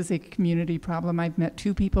it is a community problem. I've met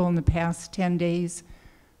 2 people in the past 10 days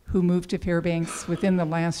who moved to Fairbanks within the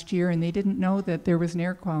last year, and they didn't know that there was an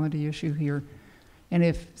air quality issue here. And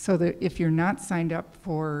if you're not signed up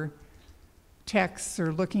for texts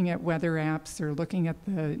or looking at weather apps or looking at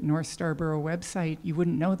the North Star Borough website, you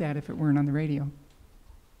wouldn't know that if it weren't on the radio.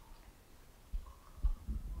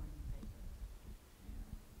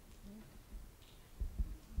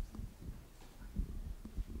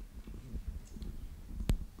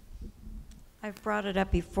 I've brought it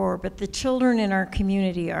up before, but the children in our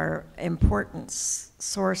community are an important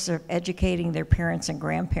source of educating their parents and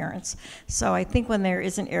grandparents. So I think when there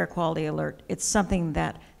is an air quality alert, it's something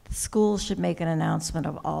that schools should make an announcement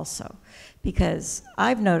of also. Because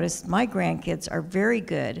I've noticed my grandkids are very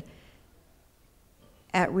good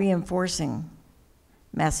at reinforcing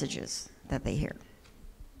messages that they hear.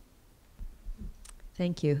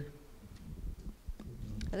 Thank you.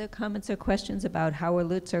 Other comments or questions about how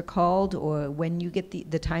alerts are called, or when you get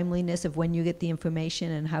the timeliness of when you get the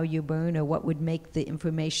information and how you burn, or what would make the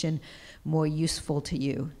information more useful to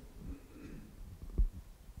you?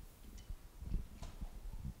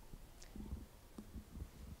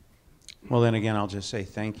 Well, then again, I'll just say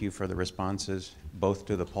thank you for the responses, both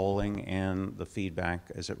to the polling and the feedback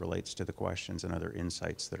as it relates to the questions and other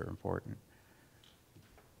insights that are important.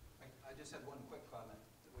 I just had one quick comment,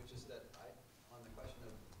 which is that on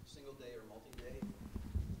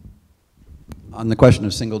the question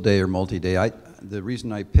of single day or multi-day, the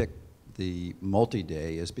reason I picked the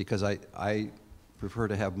multi-day is because I prefer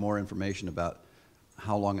to have more information about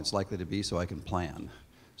how long it's likely to be so I can plan.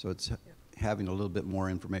 So it's having a little bit more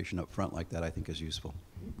information up front like that, I think, is useful.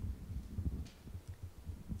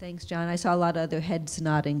 Thanks, John. I saw a lot of other heads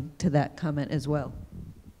nodding to that comment as well.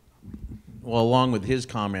 Well, along with his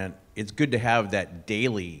comment, it's good to have that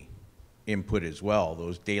daily input as well,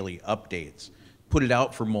 those daily updates. Put it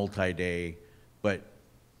out for multi-day, but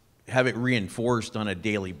have it reinforced on a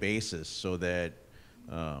daily basis so that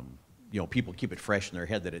people keep it fresh in their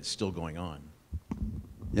head that it's still going on.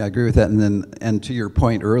 Yeah, I agree with that. And to your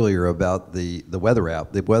point earlier about the weather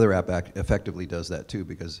app effectively does that too,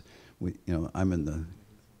 because I'm in the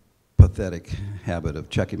pathetic habit of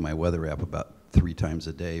checking my weather app about 3 times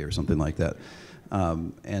a day or something like that.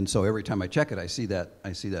 And so every time I check it, I see that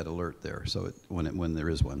alert there. So when there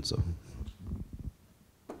is one. So.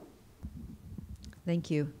 Thank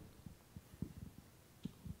you.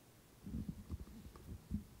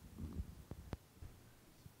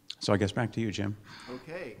 So I guess back to you, Jim.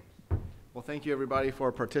 Okay. Well, thank you everybody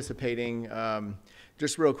for participating.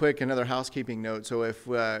 Just real quick, another housekeeping note. So if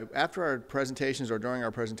after our presentations or during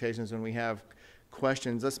our presentations when we have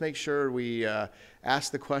questions, let's make sure we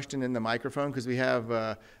ask the question in the microphone, because we have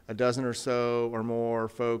a dozen or so or more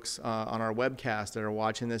folks on our webcast that are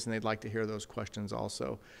watching this and they'd like to hear those questions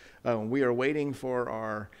also. We are waiting for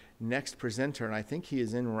our next presenter, and I think he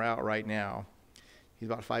is en route right now. He's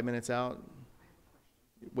about 5 minutes out.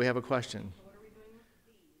 We have a question.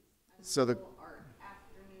 So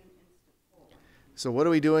what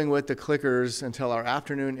are we doing with the clickers until our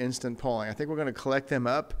afternoon instant polling? I think we're going to collect them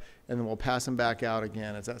up and then we'll pass them back out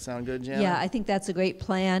again. Does that sound good, Janet? Yeah, I think that's a great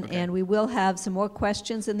plan. Okay. And we will have some more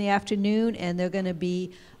questions in the afternoon, and they're going to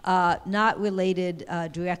be not related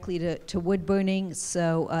directly to wood burning.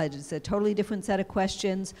 So it's a totally different set of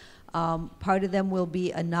questions. Part of them will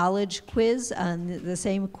be a knowledge quiz, the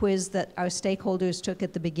same quiz that our stakeholders took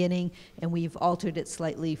at the beginning, and we've altered it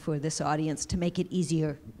slightly for this audience to make it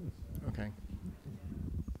easier. Okay.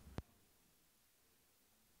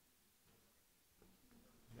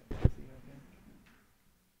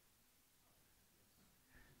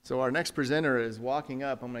 So our next presenter is walking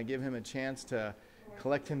up. I'm going to give him a chance to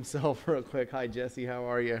collect himself real quick. Hi, Jesse. How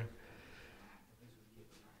are you?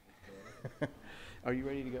 Are you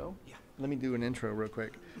ready to go? Yeah. Let me do an intro real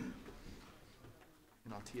quick,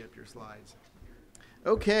 and I'll tee up your slides.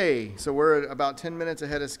 Okay, so we're about 10 minutes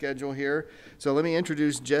ahead of schedule here. So let me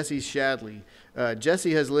introduce Jesse Shadley.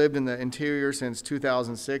 Jesse has lived in the interior since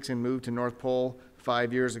 2006 and moved to North Pole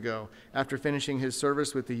 5 years ago. After finishing his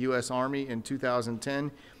service with the U.S. Army in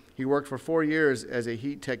 2010, he worked for 4 years as a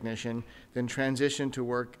heat technician, then transitioned to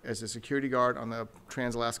work as a security guard on the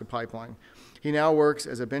Trans-Alaska Pipeline. He now works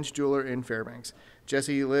as a bench jeweler in Fairbanks.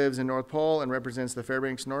 Jesse lives in North Pole and represents the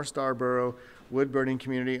Fairbanks North Star Borough wood burning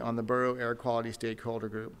community on the Borough Air Quality Stakeholder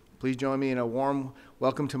Group. Please join me in a warm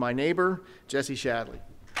welcome to my neighbor, Jesse Shadley.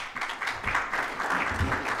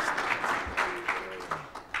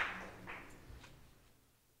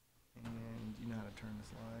 And you know how to turn the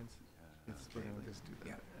slides? We're going to just do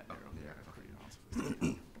that. Yeah. Pretty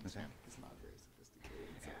awesome. It's not very sophisticated.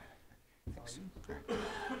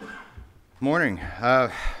 Morning.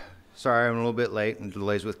 Sorry, I'm a little bit late and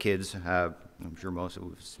delays with kids. I'm sure most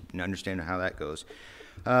of us understand how that goes.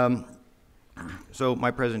 So my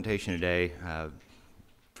presentation today,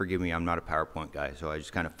 forgive me, I'm not a PowerPoint guy, so I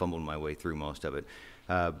just kind of fumbled my way through most of it.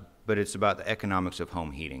 But it's about the economics of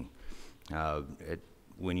home heating.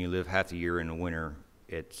 When you live half the year in the winter,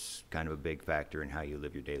 it's kind of a big factor in how you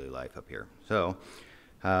live your daily life up here. So,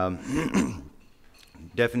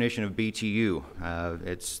 definition of BTU,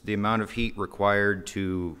 it's the amount of heat required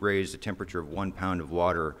to raise the temperature of 1 pound of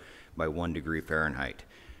water by 1 degree Fahrenheit.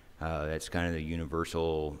 That's kind of the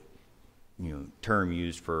universal, term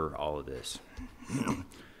used for all of this.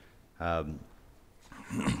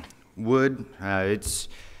 Wood,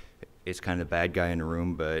 it's kind of the bad guy in the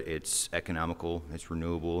room, but it's economical, it's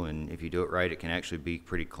renewable, and if you do it right, it can actually be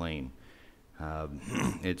pretty clean.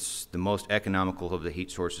 It's the most economical of the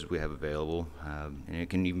heat sources we have available, and it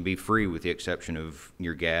can even be free with the exception of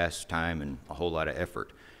your gas, time, and a whole lot of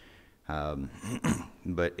effort.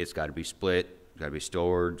 But it's got to be split, got to be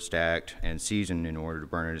stored, stacked, and seasoned in order to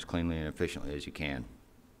burn it as cleanly and efficiently as you can.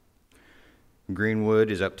 Green wood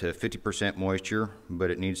is up to 50% moisture, but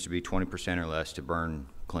it needs to be 20% or less to burn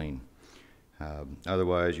clean.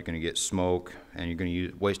 Otherwise, you're going to get smoke, and you're going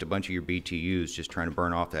to waste a bunch of your BTUs just trying to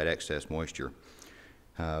burn off that excess moisture.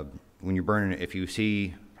 When you're burning it, if you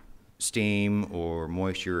see steam or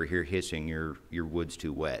moisture or hear hissing, your wood's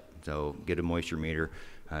too wet. So get a moisture meter.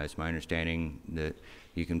 It's my understanding that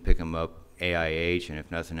you can pick them up AIH, and if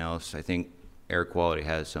nothing else, I think Air Quality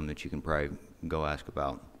has some that you can probably go ask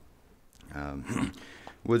about.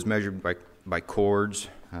 Wood's measured by cords.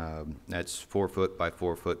 That's 4 foot by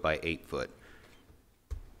 4 foot by 8 foot.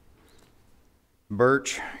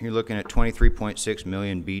 Birch, you're looking at 23.6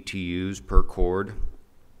 million BTUs per cord.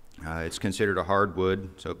 It's considered a hardwood,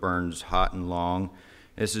 so it burns hot and long.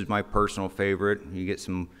 This is my personal favorite. You get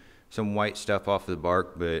some white stuff off of the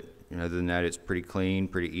bark, but other than that, it's pretty clean,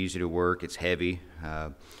 pretty easy to work. It's heavy,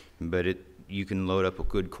 but you can load up a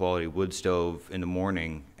good quality wood stove in the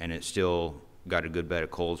morning, and it's still got a good bed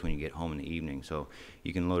of coals when you get home in the evening. So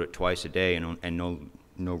you can load it twice a day, and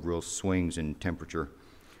no real swings in temperature.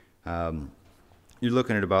 You're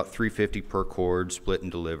looking at about $3.50 per cord, split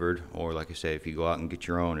and delivered, or like I say, if you go out and get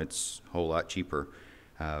your own, it's a whole lot cheaper.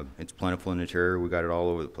 It's plentiful in the interior. We got it all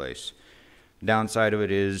over the place. Downside of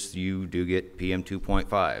it is you do get PM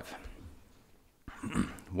 2.5.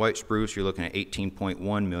 White spruce, you're looking at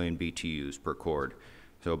 18.1 million BTUs per cord,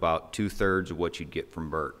 so about 2/3 of what you'd get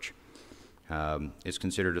from birch. It's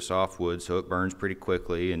considered a softwood, so it burns pretty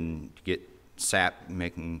quickly, and you get sap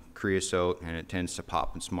making creosote, and it tends to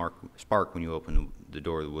pop and spark when you open the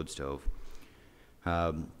door of the wood stove.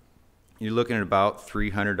 You're looking at about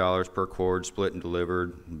 $300 per cord, split and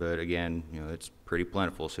delivered, but again, it's pretty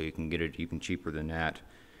plentiful, so you can get it even cheaper than that.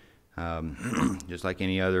 Just like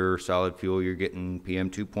any other solid fuel, you're getting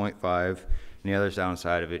PM 2.5, and the other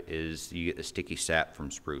downside of it is you get the sticky sap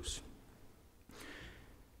from spruce.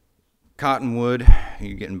 Cottonwood,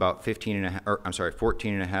 you're getting about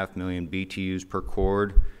 14.5 million BTUs per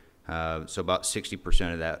cord, so about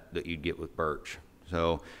 60% of that you'd get with birch.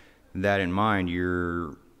 So that in mind,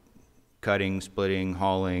 you're cutting, splitting,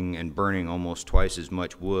 hauling, and burning almost twice as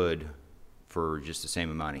much wood for just the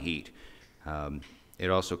same amount of heat. It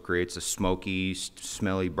also creates a smoky,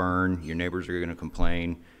 smelly burn. Your neighbors are going to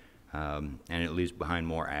complain, and it leaves behind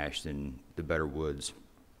more ash than the better woods.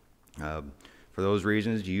 For those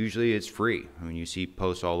reasons, usually it's free. I mean, you see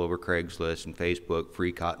posts all over Craigslist and Facebook,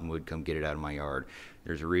 free cottonwood, come get it out of my yard.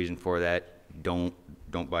 There's a reason for that. Don't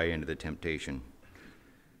buy into the temptation.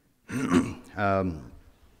 Then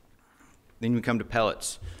we come to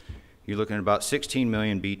pellets. You're looking at about 16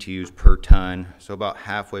 million BTUs per ton, so about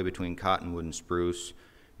halfway between cottonwood and spruce.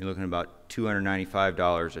 You're looking at about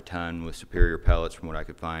 $295 a ton with superior pellets from what I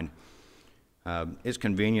could find. It's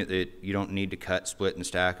convenient that you don't need to cut, split, and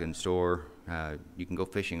stack and store. You can go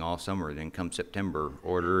fishing all summer, then come September,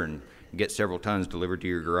 order and get several tons delivered to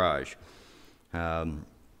your garage.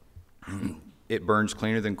 It burns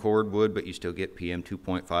cleaner than cordwood, but you still get PM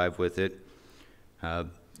 2.5 with it.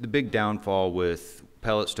 The big downfall with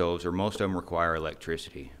pellet stoves are most of them require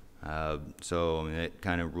electricity. So I mean, it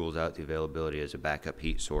kind of rules out the availability as a backup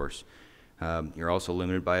heat source. You're also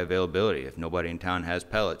limited by availability. If nobody in town has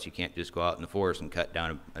pellets, you can't just go out in the forest and cut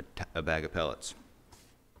down a bag of pellets.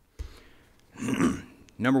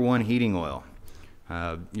 Number one, heating oil.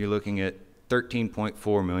 You're looking at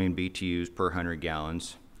 13.4 million BTUs per 100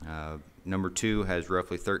 gallons. Number two has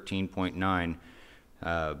roughly 13.9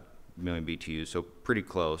 million BTUs, so pretty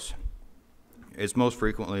close. It's most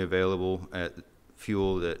frequently available at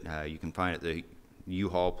fuel that you can find at the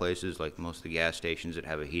U-Haul places, like most of the gas stations that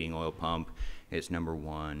have a heating oil pump. It's number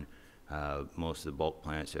one. Most of the bulk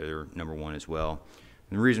plants are number one as well.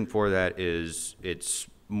 And the reason for that is it's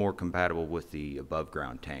more compatible with the above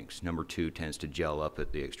ground tanks. Number two tends to gel up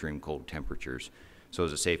at the extreme cold temperatures. So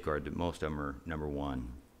as a safeguard, that most of them are number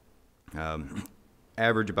one.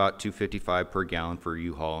 Average about $2.55 per gallon for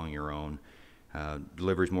U-Haul on your own.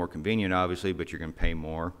 Delivery is more convenient, obviously, but you're going to pay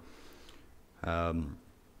more.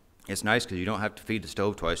 It's nice because you don't have to feed the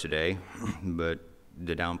stove twice a day, but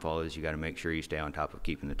the downfall is you got to make sure you stay on top of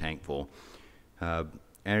keeping the tank full. And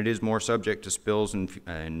it is more subject to spills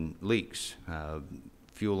and leaks.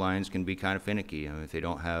 Fuel lines can be kind of finicky. I mean, if they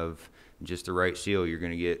don't have just the right seal, you're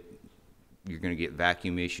going to get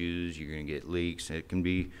vacuum issues. You're going to get leaks. It can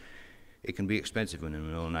be it can be expensive when in the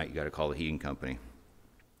middle of the night you got to call the heating company.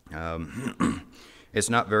 It's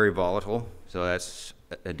not very volatile, so that's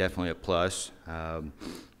definitely a plus.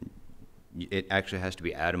 It actually has to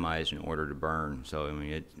be atomized in order to burn, so I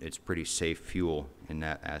mean it's pretty safe fuel in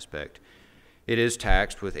that aspect. It is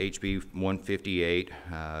taxed with HB 158,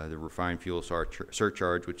 the refined fuel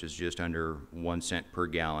surcharge, which is just under 1 cent per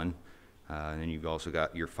gallon. And then you've also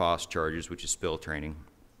got your FOS charges, which is spill training.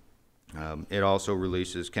 It also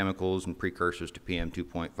releases chemicals and precursors to PM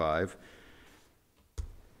 2.5.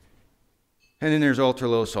 And then there's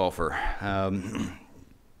ultra-low sulfur.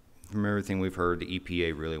 From everything we've heard, the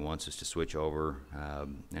EPA really wants us to switch over,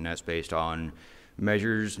 and that's based on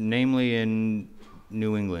measures, namely in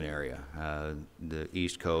New England area, the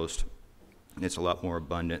East Coast. It's a lot more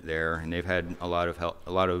abundant there, and they've had a lot of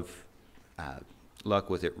luck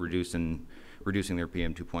with it reducing their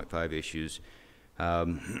PM 2.5 issues.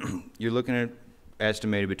 You're looking at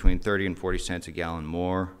estimated between 30 and 40 cents a gallon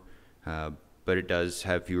more, but it does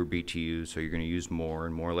have fewer BTUs, so you're going to use more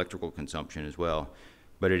and more electrical consumption as well.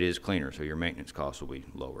 But it is cleaner, so your maintenance costs will be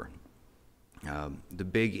lower. The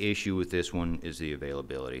big issue with this one is the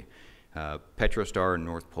availability. Petrostar and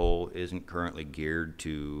North Pole isn't currently geared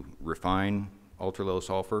to refine ultra-low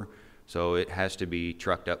sulfur, so it has to be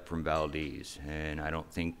trucked up from Valdez. And I don't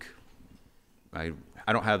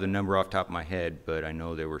have the number off the top of my head, but I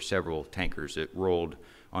know there were several tankers that rolled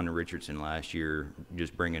on the Richardson last year,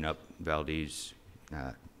 just bringing up Valdez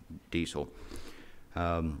diesel.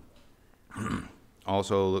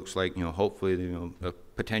 Also, looks like hopefully a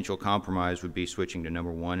potential compromise would be switching to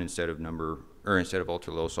number 1 instead of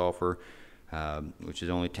ultra low sulfur, which is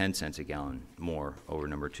only 10 cents a gallon more over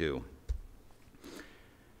number 2.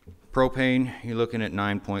 Propane, you're looking at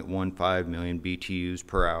 9.15 million BTUs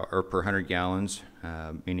per hour or per 100 gallons,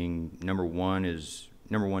 meaning number one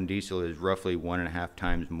diesel is roughly 1.5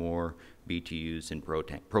 times more BTUs than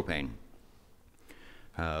propane.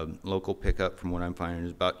 Local pickup, from what I'm finding,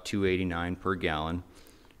 is about $2.89 per gallon.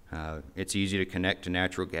 It's easy to connect to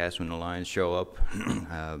natural gas when the lines show up.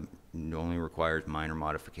 It only requires minor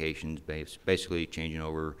modifications, basically changing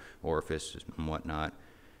over orifices and whatnot.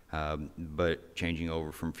 But changing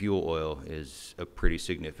over from fuel oil is a pretty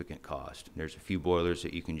significant cost. There's a few boilers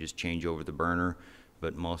that you can just change over the burner,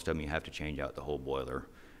 but most of them you have to change out the whole boiler.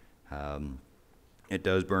 It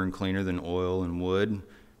does burn cleaner than oil and wood,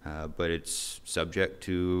 but it's subject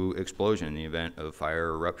to explosion in the event of fire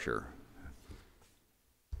or rupture.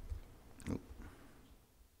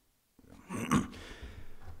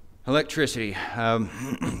 Electricity.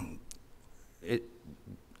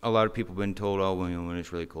 A lot of people have been told, oh, when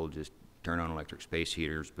it's really cold, just turn on electric space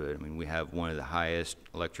heaters. But I mean, we have one of the highest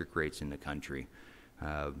electric rates in the country.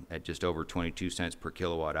 At just over 22 cents per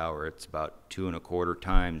kilowatt hour, it's about 2.25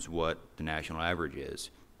 times what the national average is.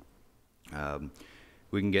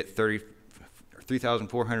 We can get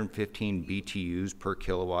 3,415 BTUs per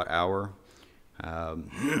kilowatt hour.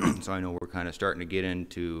 So I know we're kind of starting to get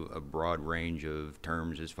into a broad range of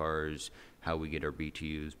terms as far as how we get our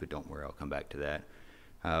BTUs, but don't worry, I'll come back to that.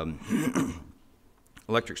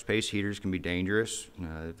 Electric space heaters can be dangerous.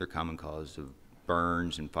 They're common cause of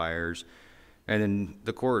burns and fires. And then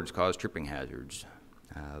the cords cause tripping hazards.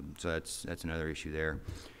 So that's another issue there.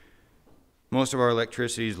 Most of our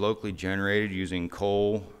electricity is locally generated using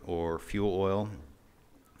coal or fuel oil.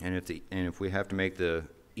 And if we have to make the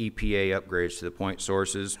EPA upgrades to the point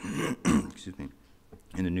sources, excuse me,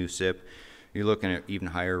 in the new SIP, you're looking at even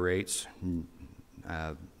higher rates.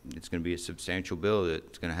 It's going to be a substantial bill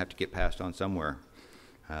that's going to have to get passed on somewhere.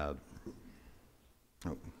 Oh,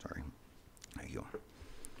 sorry. There you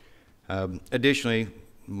go. Additionally,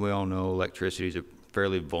 we all know electricity is a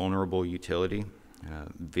fairly vulnerable utility.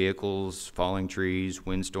 Vehicles, falling trees,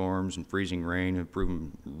 windstorms, and freezing rain have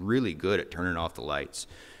proven really good at turning off the lights.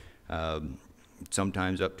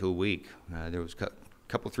 Sometimes up to a week. There was a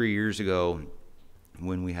couple, 3 years ago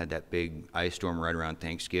when we had that big ice storm right around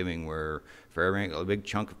Thanksgiving where a big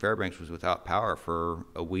chunk of Fairbanks was without power for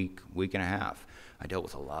a week and a half. I dealt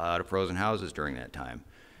with a lot of frozen houses during that time.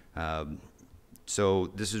 So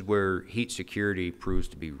this is where heat security proves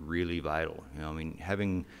to be really vital. I mean,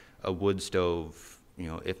 having a wood stove,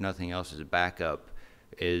 if nothing else as a backup,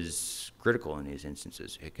 is critical in these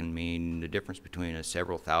instances. It can mean the difference between a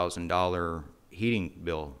several $1,000 heating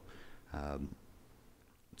bill.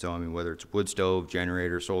 So I mean, whether it's wood stove,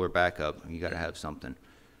 generator, solar backup, you got to have something.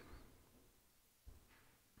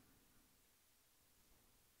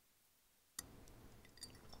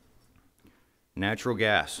 Natural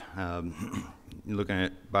gas. You're looking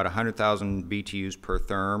at about 100,000 BTUs per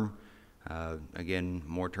therm. Again,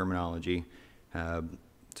 more terminology.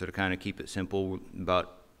 So to kind of keep it simple,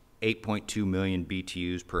 about 8.2 million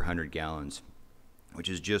BTUs per 100 gallons, which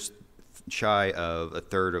is just shy of a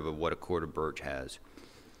third of what a quart of birch has.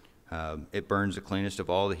 It burns the cleanest of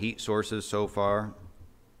all the heat sources so far,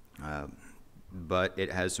 but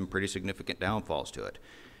it has some pretty significant downfalls to it.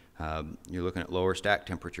 You're looking at lower stack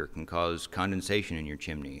temperature can cause condensation in your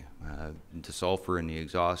chimney. The sulfur in the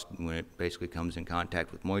exhaust, when it basically comes in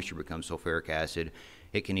contact with moisture, becomes sulfuric acid.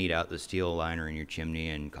 It can eat out the steel liner in your chimney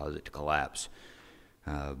and cause it to collapse.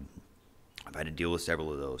 I've had to deal with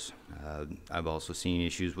several of those. I've also seen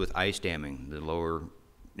issues with ice damming. The lower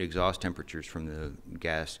exhaust temperatures from the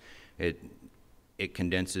gas, it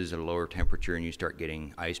condenses at a lower temperature and you start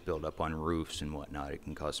getting ice buildup on roofs and whatnot. It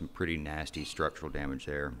can cause some pretty nasty structural damage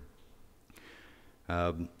there.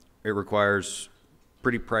 It requires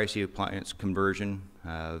pretty pricey appliance conversion.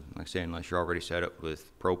 Like I say, unless you're already set up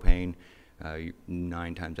with propane,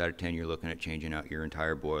 9 times out of 10 you're looking at changing out your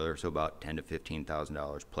entire boiler, so about $10,000 to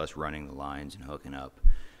 $15,000 plus running the lines and hooking up.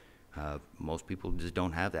 Most people just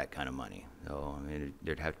don't have that kind of money, so I mean,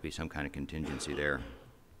 there'd have to be some kind of contingency there.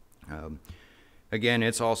 Again,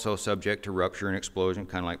 it's also subject to rupture and explosion,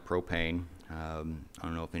 kind of like propane. I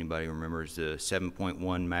don't know if anybody remembers the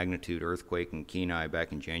 7.1 magnitude earthquake in Kenai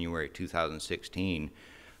back in January 2016.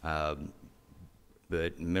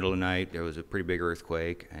 But middle of the night, there was a pretty big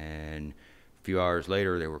earthquake, and a few hours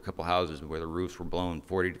later, there were a couple houses where the roofs were blown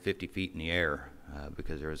 40 to 50 feet in the air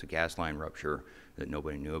because there was a gas line rupture that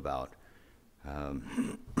nobody knew about.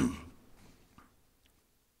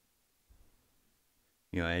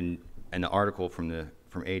 You know, and the article from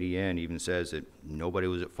ADN even says that nobody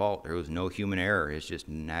was at fault. There was no human error. It's just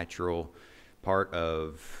natural part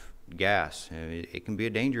of gas. It can be a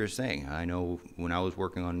dangerous thing. I know when I was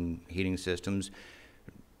working on heating systems,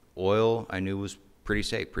 oil I knew was pretty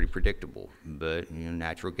safe, pretty predictable. But you know,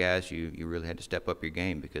 natural gas, you really had to step up your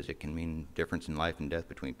game because it can mean difference in life and death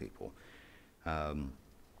between people.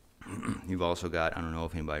 You've also got, I don't know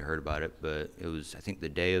if anybody heard about it, but it was, I think, the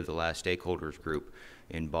day of the last stakeholders group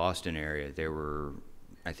in Boston area. There were,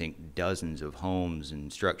 I think, dozens of homes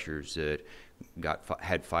and structures that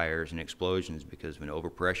had fires and explosions because of an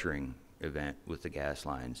overpressuring event with the gas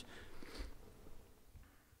lines.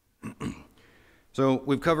 So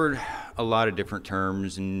we've covered a lot of different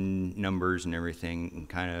terms and numbers and everything, and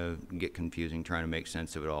kind of get confusing trying to make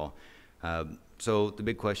sense of it all. So the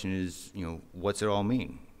big question is, you know, what's it all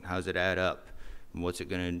mean? How does it add up? How's it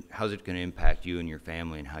going to impact you and your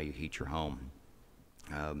family and how you heat your home?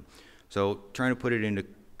 So trying to put it into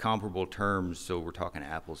comparable terms, so we're talking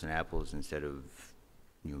apples and apples instead of,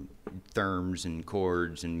 you know, therms and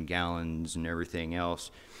quarts and gallons and everything else.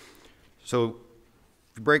 So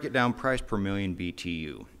if you break it down, price per million BTU.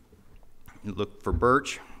 You look for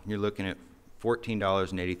birch, you're looking at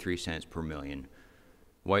 $14.83 per million.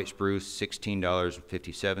 White spruce,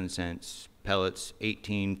 $16.57. Pellets,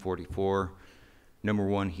 $18.44. Number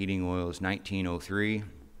one heating oil is $19.03.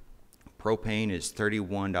 Propane is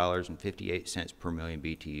 $31.58 per million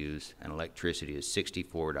BTUs, and electricity is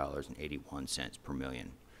 $64.81 per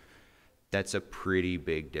million. That's a pretty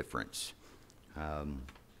big difference.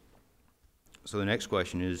 So the next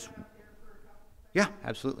question is, yeah,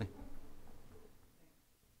 absolutely.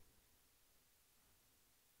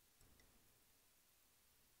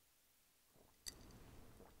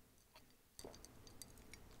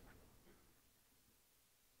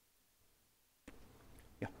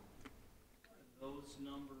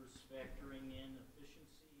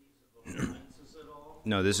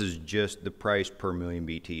 No, this is just the price per million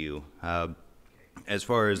BTU. As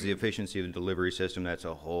far as the efficiency of the delivery system, that's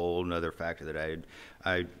a whole nother factor that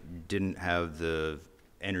I didn't have the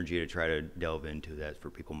energy to try to delve into. That for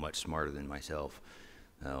people much smarter than myself.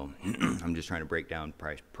 I'm just trying to break down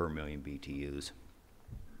price per million BTUs.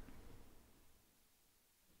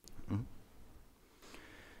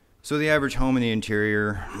 So the average home in the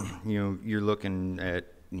interior, you know, you're looking at,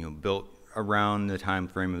 you know, built around the time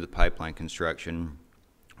frame of the pipeline construction.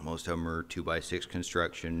 Most of them are 2x6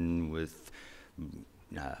 construction with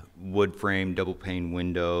wood frame, double pane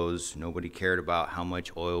windows. Nobody cared about how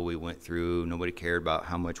much oil we went through. Nobody cared about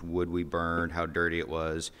how much wood we burned, how dirty it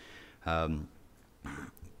was.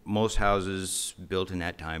 Most houses built in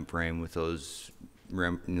that time frame with those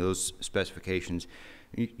specifications,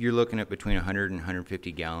 you're looking at between 100 and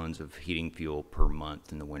 150 gallons of heating fuel per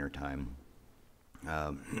month in the wintertime.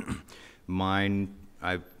 Mine,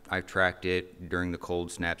 I've tracked it during the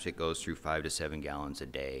cold snaps. It goes through 5 to 7 gallons a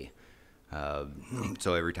day.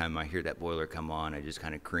 So every time I hear that boiler come on, I just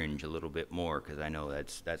kind of cringe a little bit more because I know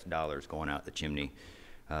that's dollars going out the chimney.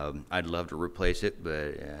 I'd love to replace it,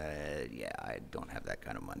 but yeah, I don't have that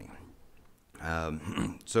kind of money.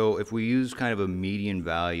 So if we use kind of a median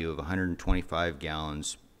value of 125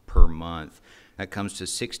 gallons per month, that comes to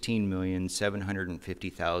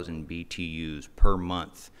 16,750,000 BTUs per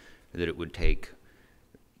month that it would take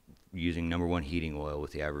using #1 heating oil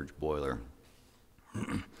with the average boiler.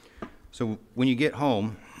 So when you get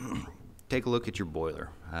home, take a look at your boiler.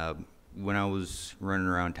 When I was running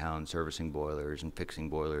around town servicing boilers and fixing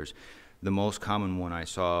boilers, the most common one I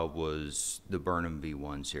saw was the Burnham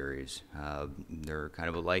V1 series. They're kind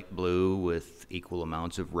of a light blue with equal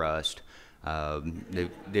amounts of rust.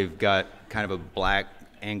 They've got kind of a black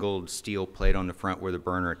angled steel plate on the front where the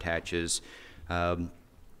burner attaches.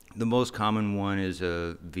 The most common one is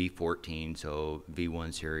a V14, so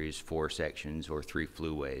V1 series, 4 sections or 3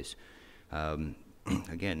 flueways.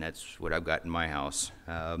 Again, that's what I've got in my house.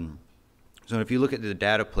 So if you look at the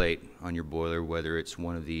data plate on your boiler, whether it's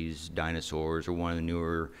one of these dinosaurs or one of the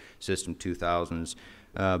newer System 2000s,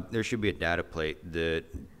 there should be a data plate that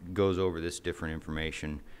goes over this different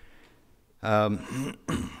information.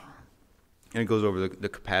 And it goes over the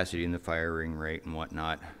capacity and the firing rate and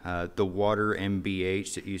whatnot. The water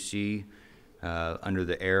MBH that you see under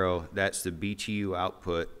the arrow, that's the BTU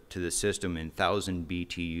output to the system in 1,000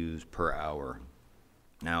 BTUs per hour.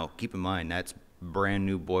 Now, keep in mind, that's brand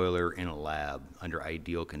new boiler in a lab under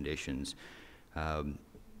ideal conditions.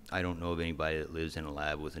 I don't know of anybody that lives in a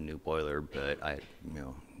lab with a new boiler, but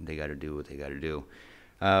they got to do what they got to do.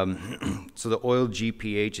 So the oil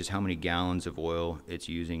GPH is how many gallons of oil it's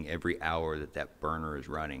using every hour that burner is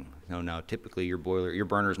running. Now typically your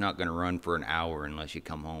burner is not going to run for an hour unless you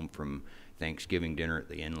come home from Thanksgiving dinner at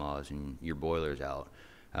the in-laws and your boiler's out.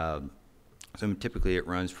 So typically it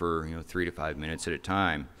runs for 3 to 5 minutes at a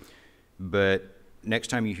time. But next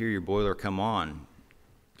time you hear your boiler come on,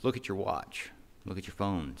 look at your watch, look at your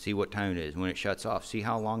phone, see what time it is. When it shuts off, see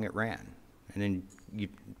how long it ran. And then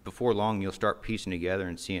before long, you'll start piecing together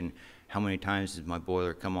and seeing how many times does my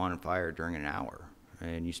boiler come on and fire during an hour.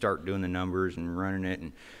 And you start doing the numbers and running it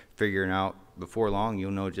and figuring out, before long,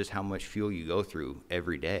 you'll know just how much fuel you go through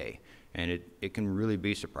every day. And it can really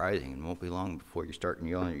be surprising. It won't be long before you start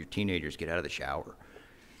yelling at your teenagers, get out of the shower.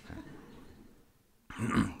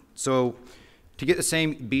 So to get the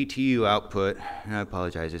same BTU output, and I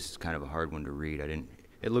apologize, this is kind of a hard one to read.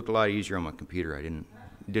 It looked a lot easier on my computer. I didn't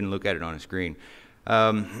look at it on a screen.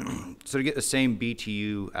 So to get the same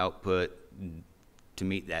BTU output to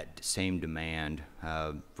meet that same demand,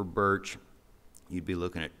 for birch, you'd be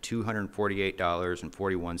looking at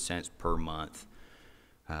 $248.41 per month.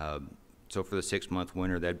 So for the 6-month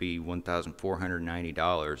winter, that'd be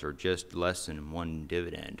 $1,490, or just less than 1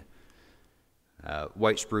 dividend.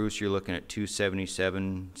 White spruce, you're looking at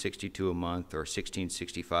 $277.62 a month, or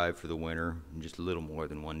 $16.65 for the winter, and just a little more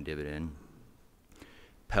than 1 dividend.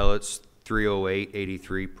 Pellets,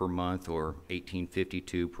 $308.83 per month, or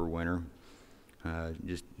 $18.52 per winter,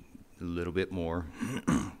 just a little bit more.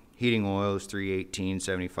 Heating oil is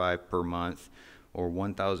 $318.75 per month, or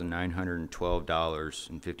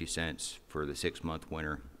 $1,912.50 for the 6-month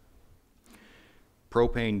winter.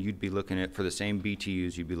 Propane, you'd be looking at, for the same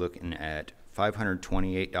BTUs, you'd be looking at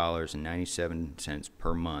 $528.97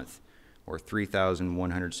 per month, or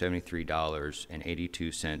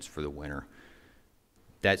 $3,173.82 for the winter.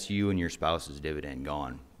 That's you and your spouse's dividend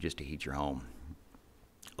gone just to heat your home.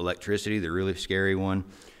 Electricity, the really scary one,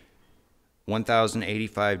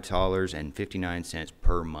 $1,085.59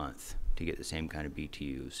 per month to get the same kind of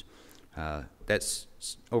BTUs. That's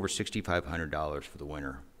over $6,500 for the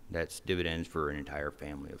winter. That's dividends for an entire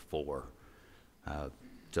family of 4.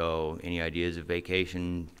 So any ideas of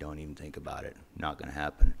vacation, don't even think about it. Not going to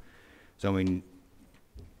happen. So, I mean,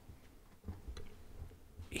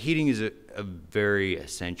 heating is a very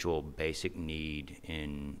essential, basic need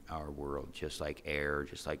in our world, just like air,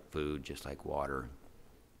 just like food, just like water.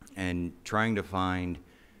 And trying to find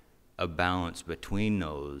a balance between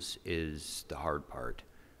those is the hard part.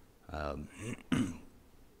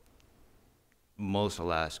 Most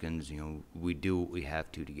Alaskans, we do what we have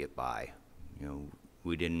to get by.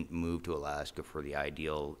 We didn't move to Alaska for the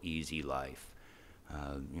ideal, easy life.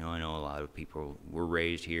 I know a lot of people were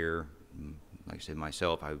raised here. Like I said,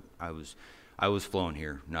 myself, I was flown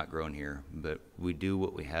here, not grown here, but we do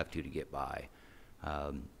what we have to get by.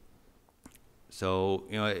 So,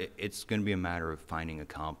 it's going to be a matter of finding a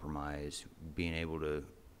compromise, being able to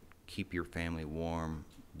keep your family warm,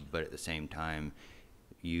 but at the same time,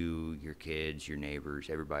 you, your kids, your neighbors,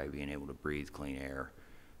 everybody being able to breathe clean air.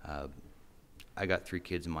 I got 3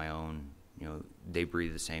 kids of my own. They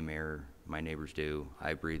breathe the same air my neighbors do.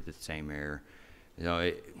 I breathe the same air.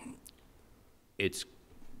 It's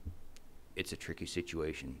a tricky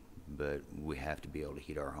situation, but we have to be able to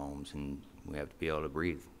heat our homes, and we have to be able to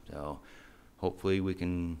breathe. So hopefully we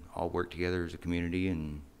can all work together as a community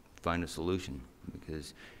and find a solution,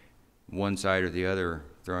 because one side or the other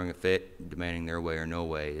throwing a fit, demanding their way or no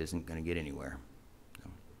way isn't going to get anywhere. So,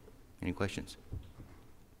 any questions?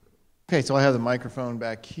 Okay, so I have the microphone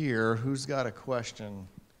back here. Who's got a question?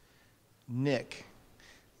 Nick.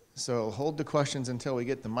 So hold the questions until we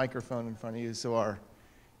get the microphone in front of you. So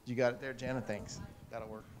you got it there, Jana? Thanks. That'll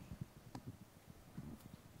work.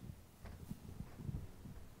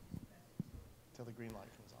 Till the green light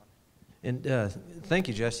comes on. And thank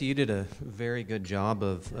you, Jesse. You did a very good job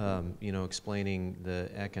of, explaining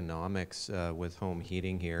the economics with home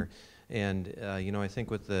heating here. And, I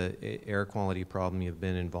think with the air quality problem, you've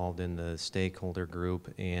been involved in the stakeholder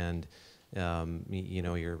group, and,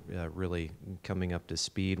 you're really coming up to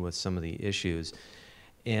speed with some of the issues.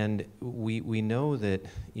 And we know that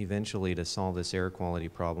eventually, to solve this air quality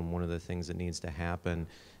problem, one of the things that needs to happen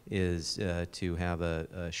is to have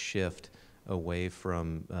a shift away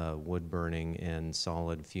from wood burning and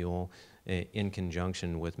solid fuel, in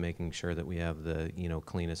conjunction with making sure that we have the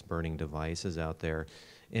cleanest burning devices out there.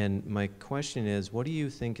 And my question is, what do you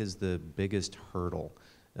think is the biggest hurdle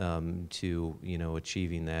to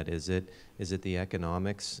achieving that? Is it the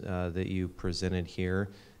economics that you presented here?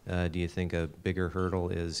 Do you think a bigger hurdle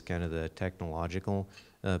is kind of the technological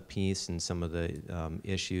piece and some of the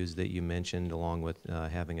issues that you mentioned, along with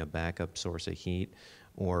having a backup source of heat?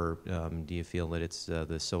 Or do you feel that it's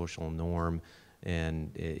the social norm,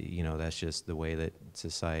 and that's just the way that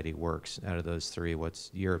society works? Out of those three,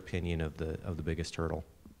 what's your opinion of the biggest hurdle?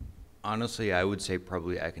 Honestly, I would say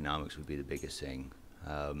probably economics would be the biggest thing.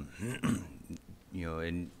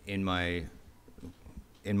 In my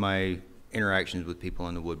interactions with people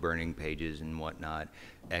on the wood burning pages and whatnot,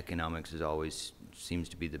 economics is always seems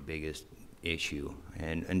to be the biggest issue.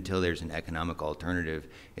 And until there's an economic alternative,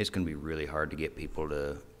 it's going to be really hard to get people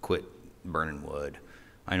to quit burning wood.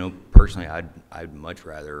 I know personally, I'd much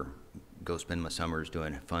rather go spend my summers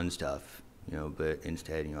doing fun stuff, but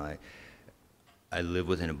instead, I live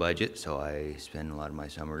within a budget, so I spend a lot of my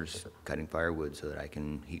summers cutting firewood so that I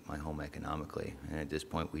can heat my home economically. And at this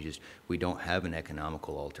point, we don't have an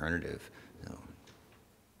economical alternative. So.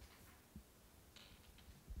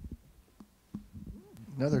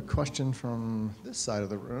 Another question from this side of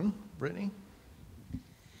the room. Brittany?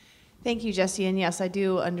 Thank you, Jesse. And yes, I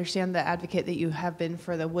do understand the advocate that you have been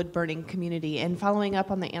for the wood burning community. And following up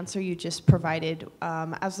on the answer you just provided,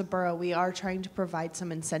 as the borough, we are trying to provide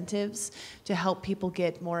some incentives to help people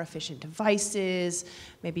get more efficient devices,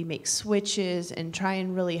 maybe make switches, and try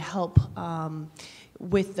and really help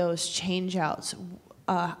with those change outs.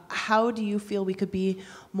 How do you feel we could be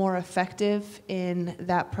more effective in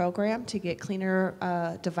that program to get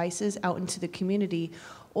cleaner devices out into the community?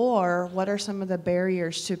 Or what are some of the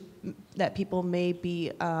barriers that people may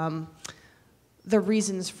be, the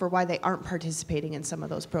reasons for why they aren't participating in some of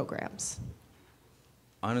those programs?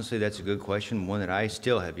 Honestly, that's a good question, one that I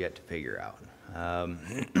still have yet to figure out.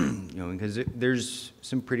 Because there's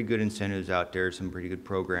some pretty good incentives out there, some pretty good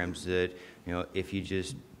programs that, if you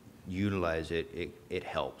just utilize it, it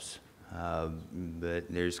helps. But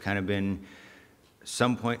there's kind of been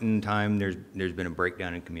some point in time, there's been a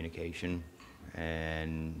breakdown in communication,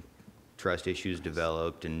 and trust issues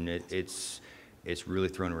developed, and it's really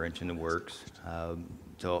thrown a wrench in the works.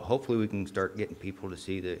 So hopefully we can start getting people to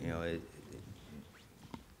see that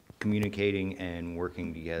communicating and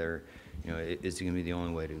working together is going to be the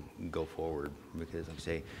only way to go forward, because like I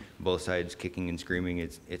say, both sides kicking and screaming,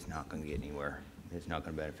 it's not going to get anywhere. It's not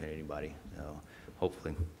going to benefit anybody. So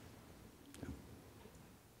hopefully.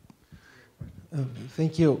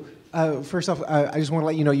 Thank you. First off, I just want to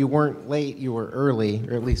let you know you weren't late, you were early,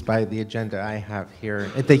 or at least by the agenda I have here.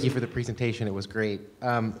 And thank you for the presentation, it was great.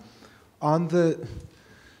 I've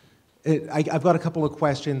got a couple of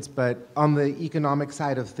questions, but on the economic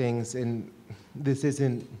side of things, and this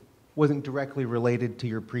wasn't directly related to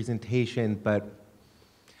your presentation, but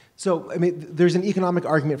so, there's an economic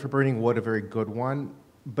argument for burning wood, a very good one,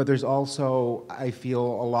 but there's also, I feel,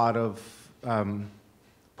 a lot of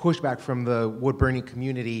pushback from the wood burning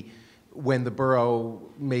community when the borough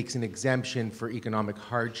makes an exemption for economic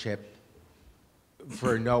hardship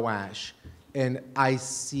for no ash. And I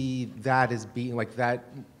see that as being, like, that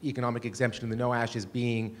economic exemption in the no ash as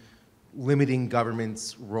being limiting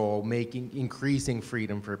government's role, increasing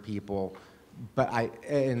freedom for people. But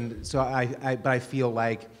I feel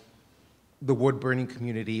like the wood burning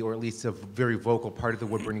community, or at least a very vocal part of the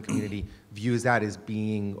wood burning community, views that as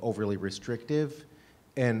being overly restrictive.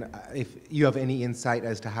 And if you have any insight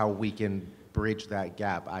as to how we can bridge that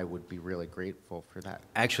gap, I would be really grateful for that.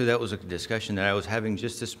 Actually, that was a discussion that I was having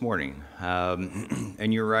just this morning.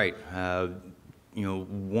 And you're right. You know,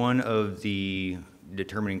 one of the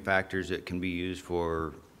determining factors that can be used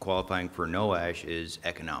for qualifying for no ash is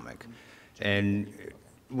economic. And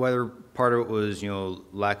whether part of it was, you know,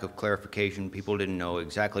 lack of clarification, people didn't know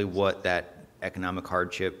exactly what that economic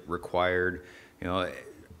hardship required. You know,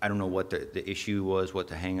 I don't know what the issue was, what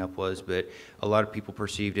the hang-up was, but a lot of people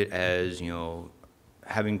perceived it as, you know,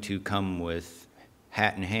 having to come with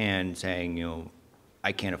hat in hand saying, you know,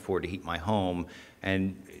 I can't afford to heat my home.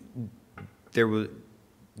 And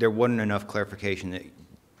there wasn't enough clarification that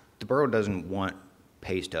the borough doesn't want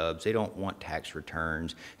pay stubs. They don't want tax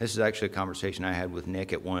returns. This is actually a conversation I had with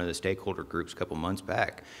Nick at one of the stakeholder groups a couple months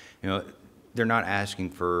back. You know, they're not asking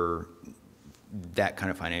for that kind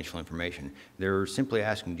of financial information. They're simply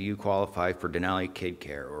asking, do you qualify for Denali Kid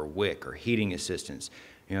Care or WIC or heating assistance?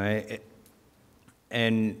 You know,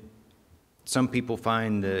 and some people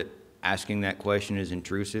find that asking that question is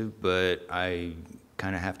intrusive, but I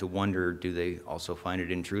kind of have to wonder, do they also find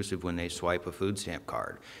it intrusive when they swipe a food stamp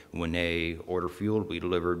card, when they order fuel to be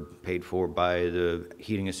delivered, paid for by the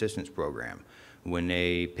heating assistance program, when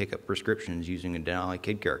they pick up prescriptions using a Denali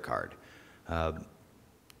Kid Care card?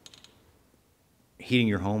 Heating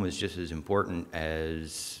your home is just as important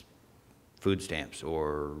as food stamps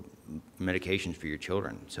or medications for your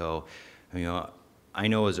children. So, you know, I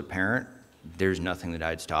know as a parent, there's nothing that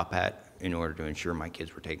I'd stop at in order to ensure my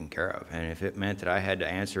kids were taken care of. And if it meant that I had to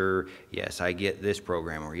answer, yes, I get this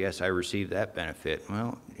program, or yes, I receive that benefit,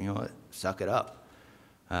 well, you know what, suck it up.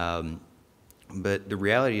 But the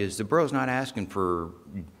reality is the borough's not asking for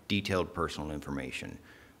detailed personal information.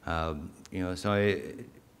 You know, so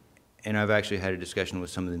and I've actually had a discussion with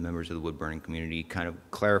some of the members of the wood burning community, kind of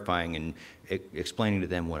clarifying and explaining to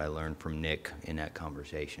them what I learned from Nick in that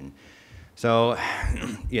conversation. So,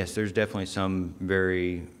 yes, there's definitely some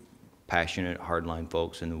very passionate, hardline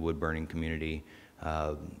folks in the wood burning community.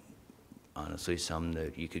 Honestly, some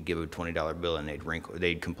that you could give a $20 bill and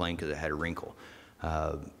they'd complain because it had a wrinkle.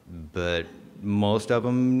 But most of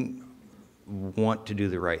them want to do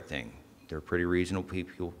the right thing. They're pretty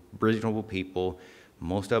reasonable people.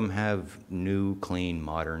 Most of them have new, clean,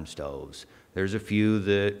 modern stoves. There's a few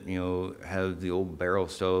that, you know, have the old barrel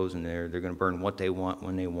stoves and they're going to burn what they want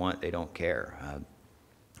when they want. They don't care.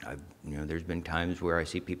 You know, there's been times where I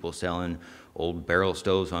see people selling old barrel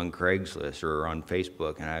stoves on Craigslist or on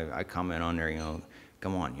Facebook, and I comment on there, you know,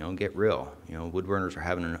 come on, you know, get real. You know, wood burners are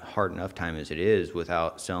having a hard enough time as it is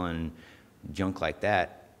without selling junk like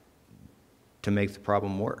that to make the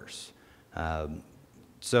problem worse.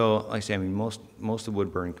 So, like I say, I mean, most of the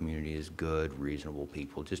wood burning community is good, reasonable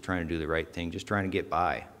people, just trying to do the right thing, just trying to get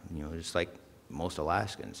by, you know, just like most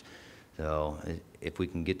Alaskans. So if we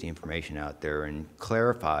can get the information out there and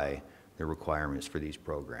clarify the requirements for these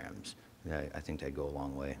programs, I think that'd go a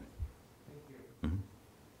long way. Thank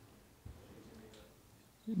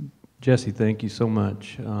you. Jesse, thank you so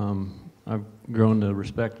much. I've grown to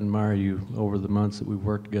respect and admire you over the months that we've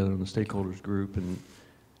worked together in the stakeholders group, and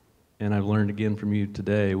I've learned again from you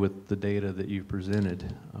today with the data that you've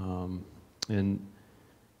presented. And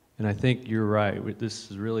I think you're right.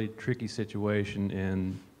 This is a really tricky situation,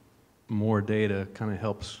 and more data kind of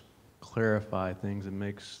helps clarify things and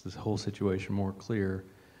makes this whole situation more clear.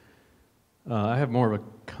 I have more of a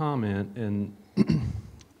comment, and you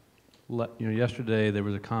know, yesterday there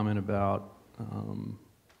was a comment about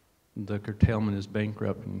the curtailment is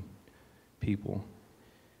bankrupting people,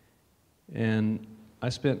 and I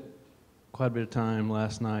spent quite a bit of time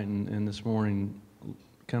last night and this morning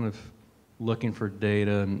kind of looking for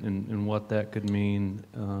data and what that could mean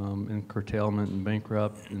in curtailment and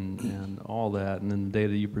bankrupt and all that, and then the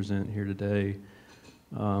data you present here today.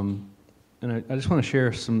 And I just want to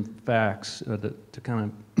share some facts to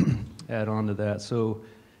kind of add on to that. So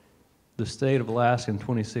the state of Alaska in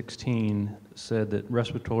 2016 said that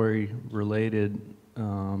respiratory-related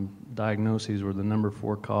diagnoses were the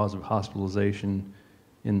 #4 cause of hospitalization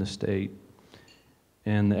in the state.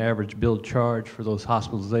 And the average billed charge for those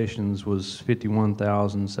hospitalizations was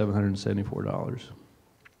 $51,774.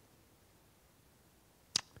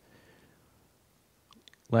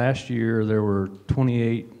 Last year, there were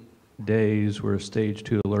 28 days where a stage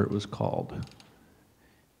 2 alert was called.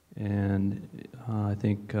 And I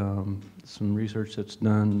think some research that's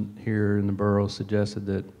done here in the borough suggested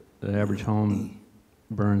that the average home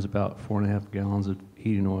burns about 4.5 gallons of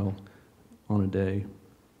heating oil on a day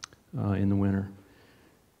in the winter.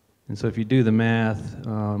 And so if you do the math,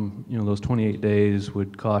 you know, those 28 days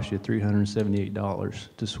would cost you $378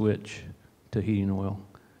 to switch to heating oil,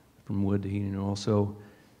 from wood to heating oil. So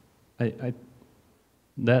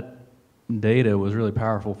that data was really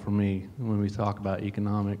powerful for me when we talk about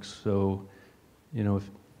economics. So, you know,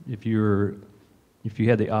 if you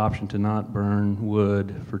had the option to not burn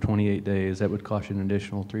wood for 28 days, that would cost you an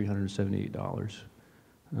additional $378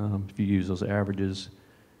 if you use those averages.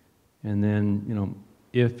 And then, you know,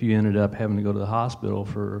 if you ended up having to go to the hospital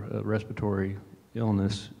for a respiratory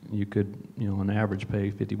illness, you could, you know, on average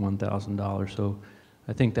pay $51,000. So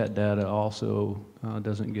I think that data also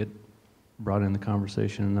doesn't get brought in the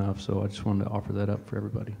conversation enough. So I just wanted to offer that up for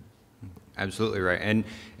everybody. Absolutely right.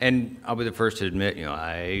 And I'll be the first to admit, you know,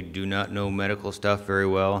 I do not know medical stuff very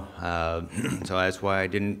well. So that's why I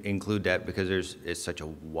didn't include that, because it's such a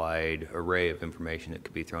wide array of information that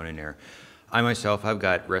could be thrown in there. I myself, I've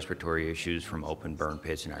got respiratory issues from open burn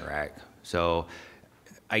pits in Iraq. So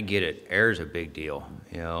I get it. Air is a big deal.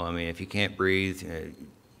 You know, I mean, if you can't breathe,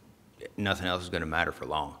 nothing else is going to matter for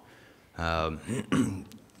long.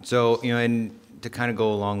 So, you know, and to kind of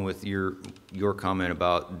go along with your comment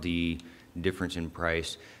about the difference in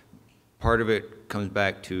price, part of it comes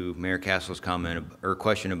back to Mayor Castle's comment or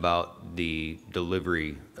question about the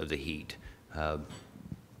delivery of the heat.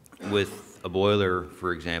 With a boiler,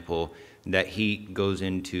 for example, that heat goes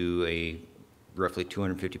into a roughly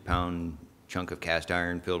 250-pound chunk of cast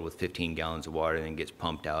iron filled with 15 gallons of water and then gets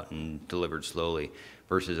pumped out and delivered slowly,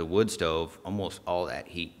 versus a wood stove, almost all that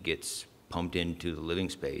heat gets pumped into the living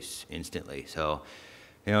space instantly. So,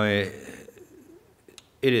 you know,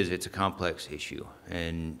 it's a complex issue,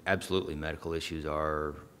 and absolutely medical issues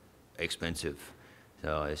are expensive.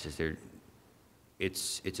 So it's just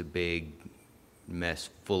it's a big mess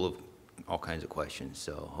full of all kinds of questions.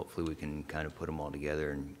 So hopefully we can kind of put them all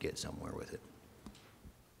together and get somewhere with it.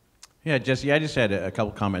 Yeah, Jesse, I just had a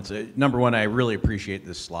couple comments. Number one, I really appreciate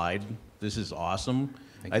this slide. This is awesome.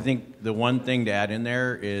 I think the one thing to add in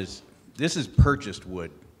there is this is purchased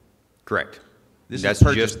wood. Correct. That's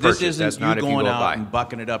purchased. Just purchased. This isn't That's not you if you going go out buy. and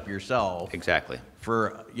bucking it up yourself. Exactly.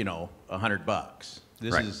 For, you know, $100.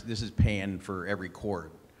 This is paying for every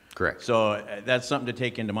cord. Correct. So that's something to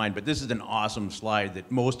take into mind. But this is an awesome slide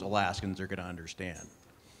that most Alaskans are going to understand.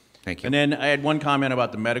 Thank you. And then I had one comment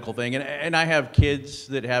about the medical thing. And I have kids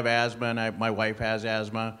that have asthma, and my wife has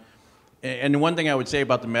asthma. And the one thing I would say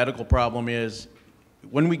about the medical problem is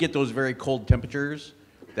when we get those very cold temperatures,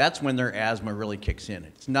 that's when their asthma really kicks in.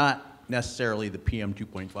 It's not necessarily the PM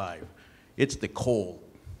 2.5. It's the cold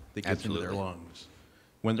that gets into their lungs.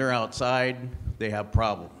 When they're outside, they have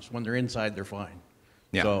problems. When they're inside, they're fine.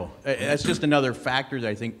 Yeah. So that's just another factor that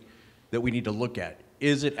I think that we need to look at.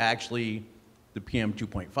 Is it actually the PM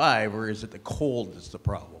 2.5, or is it the cold that's the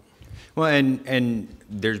problem? Well, and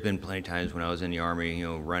there's been plenty of times when I was in the Army, you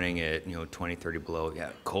know, running at, you know, 20, 30 below, yeah,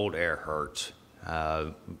 cold air hurts.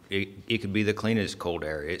 It could be the cleanest cold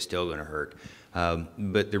air, it's still going to hurt.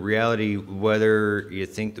 But the reality, whether you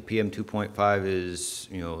think the PM 2.5 is,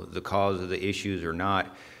 you know, the cause of the issues or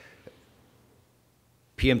not,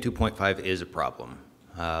 PM 2.5 is a problem,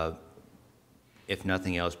 if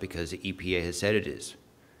nothing else because the EPA has said it is.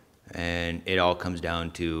 And it all comes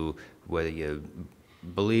down to whether you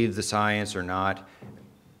believe the science or not.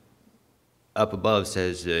 Up above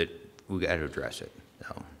says that we got to address it.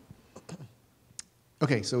 So.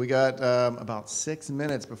 Okay, so we got about 6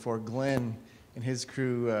 minutes before Glenn and his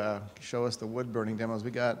crew show us the wood burning demos.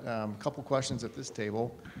 We got a couple questions at this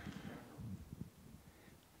table.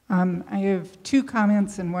 I have 2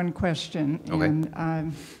 comments and 1 question. Okay.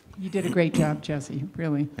 And you did a great job, Jesse,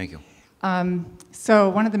 really. Thank you. So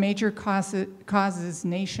one of the major causes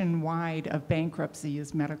nationwide of bankruptcy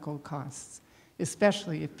is medical costs,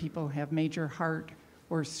 especially if people have major heart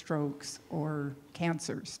or strokes or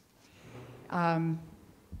cancers.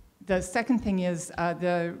 The second thing is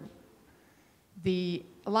a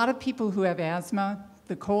lot of people who have asthma,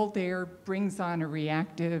 the cold air brings on a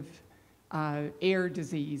reactive air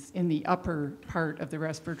disease in the upper part of the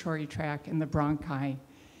respiratory tract in the bronchi.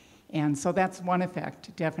 And so that's one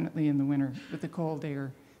effect, definitely in the winter with the cold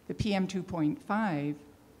air. The PM 2.5,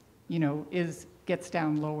 you know, gets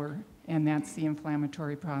down lower, and that's the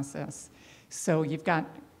inflammatory process. So you've got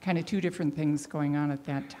kind of 2 different things going on at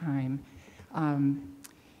that time.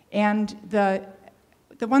 And the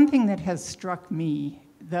one thing that has struck me,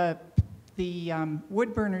 the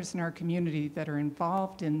wood burners in our community that are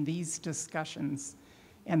involved in these discussions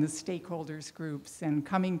and the stakeholders groups and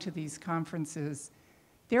coming to these conferences,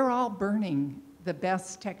 they're all burning the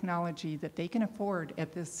best technology that they can afford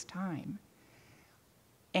at this time.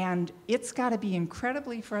 And it's got to be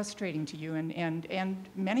incredibly frustrating to you, and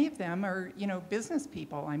many of them are, you know, business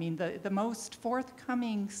people. I mean, the most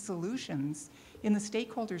forthcoming solutions in the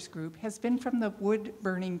stakeholders group has been from the wood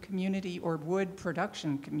burning community or wood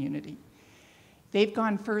production community. They've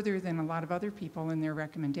gone further than a lot of other people in their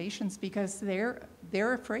recommendations because they're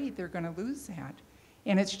afraid they're going to lose that.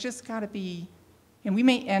 And it's just got to be,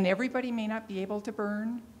 and everybody may not be able to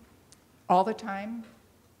burn all the time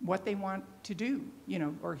what they want to do, you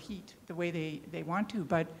know, or heat the way they want to,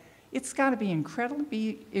 but it's got to be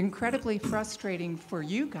incredibly frustrating for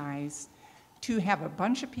you guys to have a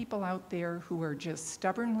bunch of people out there who are just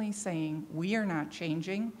stubbornly saying, we are not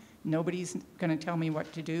changing, nobody's going to tell me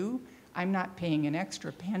what to do, I'm not paying an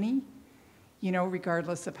extra penny, you know,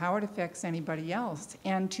 regardless of how it affects anybody else,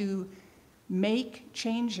 and to make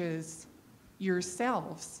changes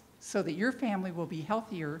yourselves so that your family will be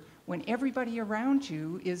healthier when everybody around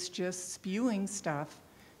you is just spewing stuff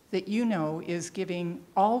that you know is giving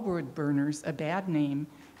all wood burners a bad name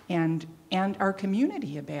and our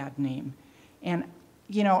community a bad name. And,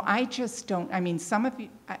 you know, I just don't, I mean, some of you,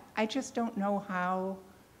 I just don't know how,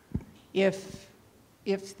 if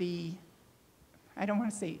the, I don't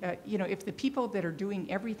want to say, you know, if the people that are doing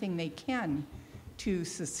everything they can to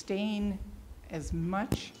sustain as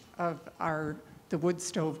much of the wood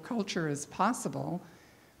stove culture as possible,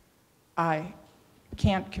 I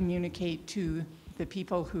can't communicate to the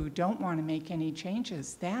people who don't want to make any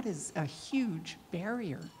changes. That is a huge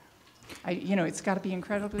barrier. You know, it's got to be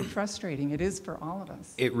incredibly frustrating. It is for all of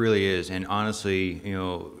us. It really is. And honestly, you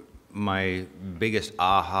know, my biggest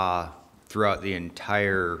aha throughout the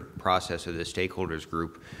entire process of the stakeholders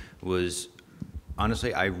group was,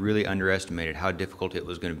 honestly, I really underestimated how difficult it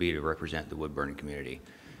was going to be to represent the wood burning community.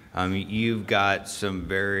 You've got some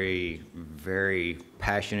very, very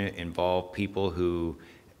passionate, involved people who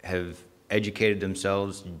have educated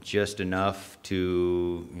themselves just enough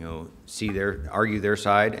to, you know, argue their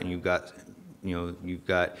side, and you've got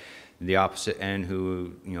the opposite end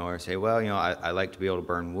who, you know, say, well, you know, I like to be able to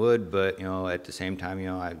burn wood, but, you know, at the same time, you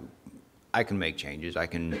know, I can make changes, I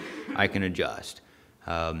can adjust.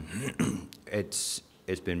 It's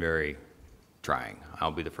been very trying.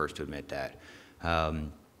 I'll be the first to admit that.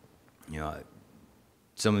 You know,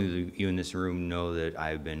 some of you in this room know that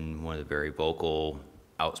I've been one of the very vocal,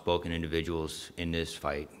 outspoken individuals in this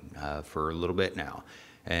fight for a little bit now.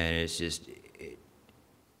 And it's just,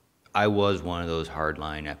 I was one of those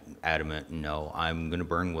hardline, adamant, no, I'm going to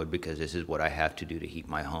burn wood because this is what I have to do to heat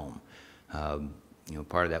my home. You know,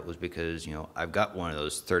 part of that was because, you know, I've got one of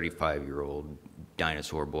those 35-year-old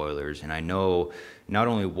dinosaur boilers, and I know not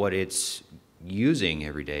only what it's using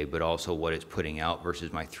every day, but also what it's putting out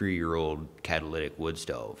versus my 3-year-old catalytic wood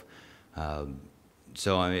stove.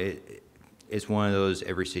 So I mean, it's one of those,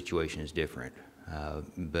 every situation is different,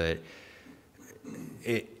 but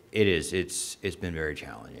it's been very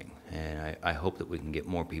challenging, and I hope that we can get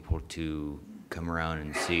more people to come around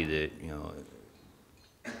and see that, you know,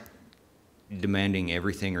 demanding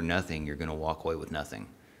everything or nothing, you're going to walk away with nothing.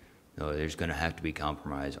 So there's going to have to be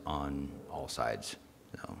compromise on all sides.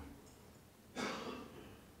 So.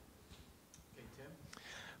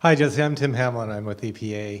 Hi, Jesse. I'm Tim Hamlin. I'm with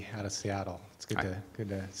EPA out of Seattle. It's good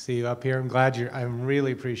to see you up here. I'm glad I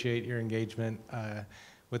really appreciate your engagement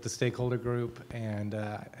with the stakeholder group and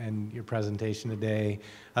your presentation today.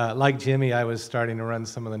 Like Jimmy, I was starting to run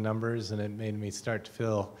some of the numbers, and it made me start to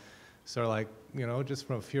feel sort of like, you know, just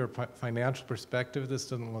from a pure financial perspective, this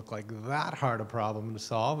doesn't look like that hard a problem to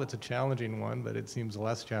solve. It's a challenging one, but it seems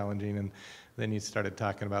less challenging. And then you started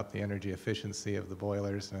talking about the energy efficiency of the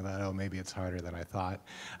boilers, and I thought, oh, maybe it's harder than I thought.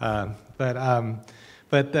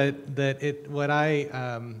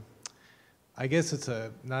 I guess it's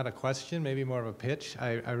not a question, maybe more of a pitch.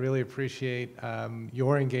 I really appreciate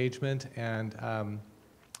your engagement, and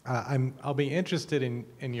I'll be interested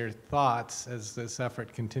in your thoughts as this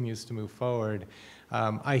effort continues to move forward.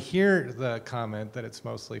 I hear the comment that it's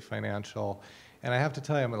mostly financial, and I have to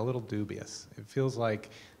tell you, I'm a little dubious. It feels like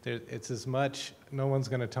it's as much, no one's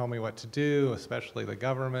going to tell me what to do, especially the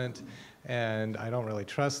government, and I don't really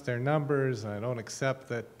trust their numbers, and I don't accept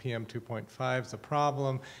that PM 2.5 is a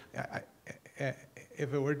problem.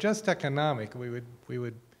 If it were just economic, we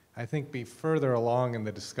would, I think, be further along in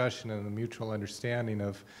the discussion and the mutual understanding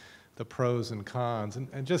of the pros and cons.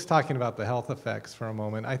 And just talking about the health effects for a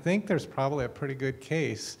moment, I think there's probably a pretty good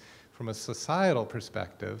case from a societal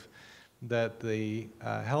perspective that the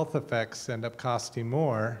health effects end up costing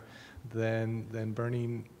more than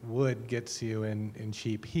burning wood gets you in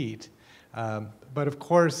cheap heat. But of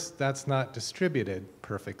course, that's not distributed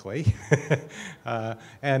perfectly,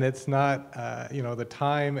 and it's not, you know, the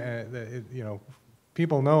time, you know,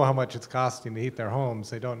 people know how much it's costing to heat their homes.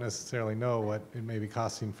 They don't necessarily know what it may be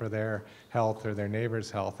costing for their health or their neighbor's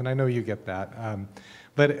health, and I know you get that.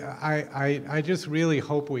 But I just really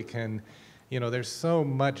hope we can, there's so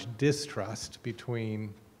much distrust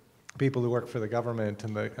between people who work for the government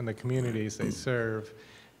and the communities they serve,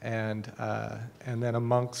 and then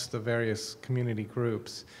amongst the various community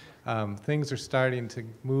groups. Things are starting to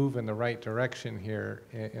move in the right direction here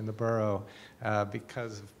in the borough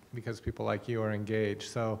because people like you are engaged.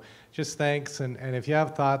 So just thanks, and if you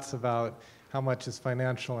have thoughts about how much is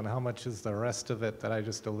financial and how much is the rest of it that I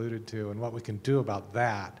just alluded to and what we can do about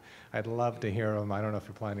that, I'd love to hear them. I don't know if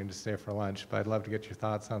you're planning to stay for lunch, but I'd love to get your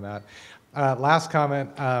thoughts on that. Last comment,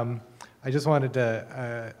 I just wanted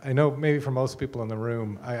to, I know maybe for most people in the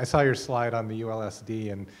room, I saw your slide on the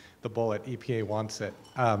ULSD and the bullet, EPA wants it.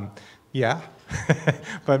 Yeah,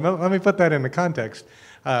 but let me put that into context.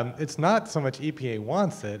 It's not so much EPA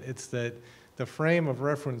wants it, it's that the frame of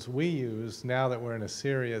reference we use now that we're in a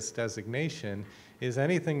serious designation is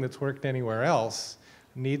anything that's worked anywhere else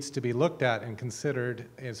needs to be looked at and considered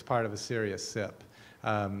as part of a serious SIP.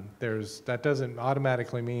 That doesn't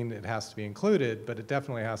automatically mean it has to be included, but it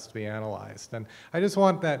definitely has to be analyzed. And I just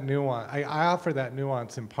want that nuance. I offer that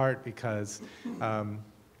nuance in part because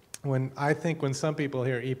when some people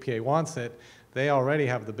hear EPA wants it, they already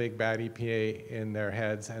have the big bad EPA in their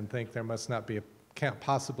heads and think there can't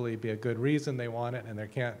possibly be a good reason they want it, and there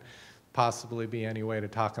can't possibly be any way to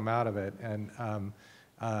talk them out of it. And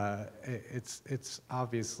it's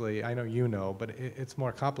obviously, I know you know, but it's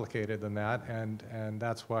more complicated than that, and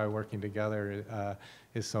that's why working together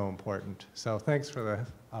is so important. So thanks for the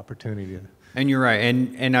opportunity. And you're right,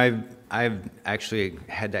 and I've actually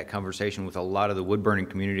had that conversation with a lot of the wood burning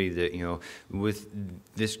community that, with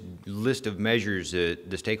this list of measures that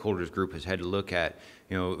the stakeholders group has had to look at,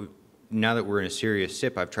 now that we're in a serious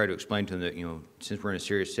SIP, I've tried to explain to them that, since we're in a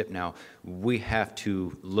serious SIP now, we have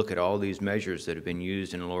to look at all these measures that have been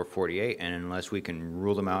used in the lower 48, and unless we can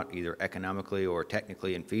rule them out either economically or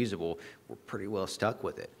technically infeasible, we're pretty well stuck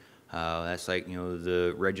with it. That's like,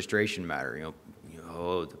 the registration matter,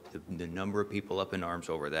 the number of people up in arms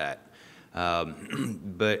over that.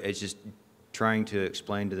 But it's just trying to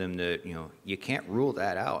explain to them that, you can't rule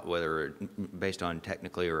that out, whether based on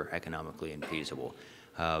technically or economically infeasible.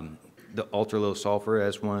 The ultra-low sulfur,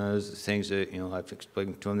 that's one of those things that, I've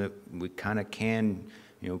explained to them that we kind of can,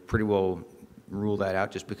 pretty well rule that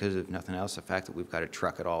out just because, if nothing else, the fact that we've got to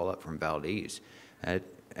truck it all up from Valdez.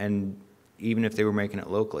 And even if they were making it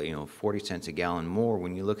locally, 40 cents a gallon more,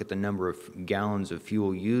 when you look at the number of gallons of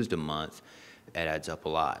fuel used a month, it adds up a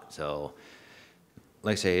lot. So,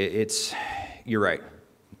 like I say, you're right.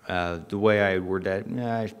 The way I word that,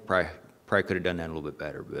 I probably could have done that a little bit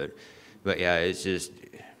better, but yeah, it's just,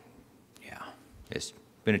 it's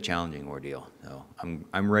been a challenging ordeal. So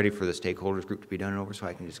I'm ready for the stakeholders group to be done over so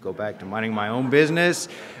I can just go back to minding my own business.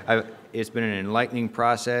 It's been an enlightening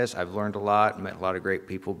process. I've learned a lot, met a lot of great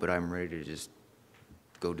people, but I'm ready to just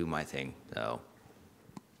go do my thing. So.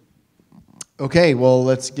 Okay, well,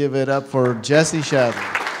 let's give it up for Jesse Shadley.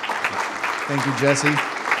 Thank you, Jesse.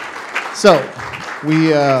 So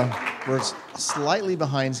we're slightly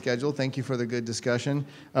behind schedule. Thank you for the good discussion.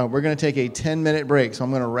 We're going to take a 10-minute break, so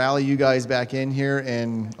I'm going to rally you guys back in here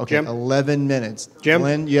in 11 minutes. Jim?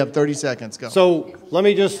 Glenn, you have 30 seconds. Go. So let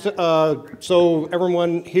me just, so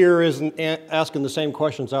everyone here isn't asking the same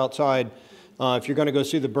questions outside. If you're going to go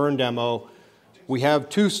see the burn demo, we have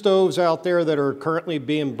 2 stoves out there that are currently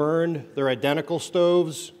being burned. They're identical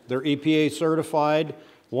stoves. They're EPA certified.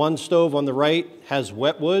 One stove on the right has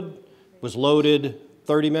wet wood, was loaded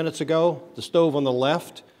 30 minutes ago. The stove on the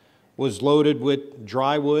left was loaded with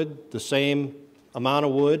dry wood, the same amount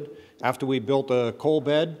of wood, after we built a coal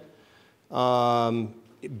bed.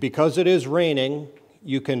 Because it is raining,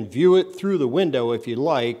 you can view it through the window if you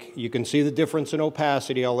like. You can see the difference in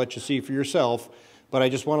opacity. I'll let you see for yourself. But I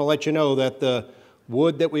just want to let you know that the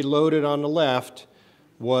wood that we loaded on the left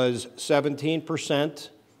was 17%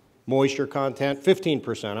 moisture content,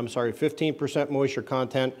 15%, I'm sorry, 15% moisture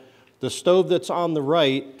content. The stove that's on the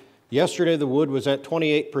right, yesterday the wood was at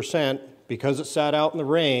 28%. Because it sat out in the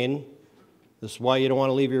rain, this is why you don't want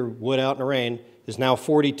to leave your wood out in the rain, is now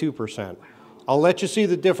 42%. I'll let you see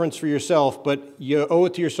the difference for yourself, but you owe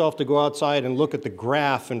it to yourself to go outside and look at the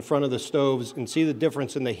graph in front of the stoves and see the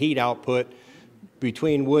difference in the heat output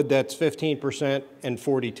between wood that's 15% and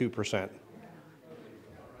 42%.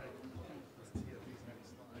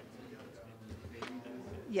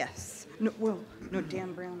 Yes. No, well, no,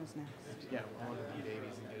 Dan Brown is next. Yeah, I want to beat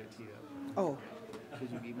Davies and get it teed up. Oh. Did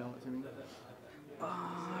you email it to me?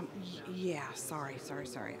 Yeah, sorry.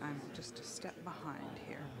 I'm just a step behind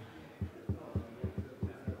here.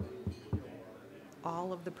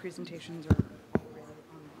 all of the presentations are already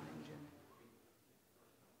online, Jim.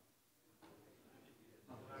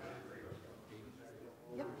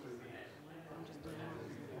 Yep. I'm just doing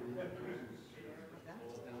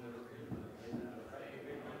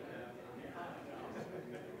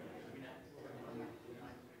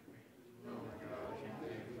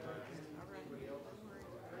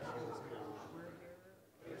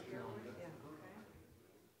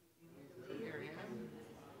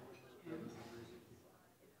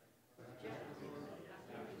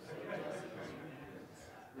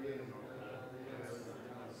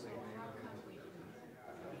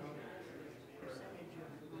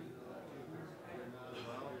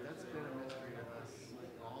That's been a mystery to us.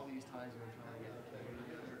 All these times we're trying to get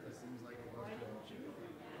together, it seems like it goes to June.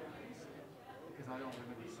 Because I don't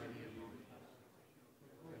remember seeing it.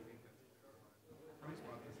 I think that's, Bruce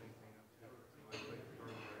brought the same thing up too. So I think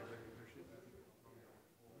there should be.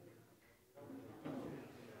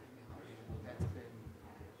 That's been.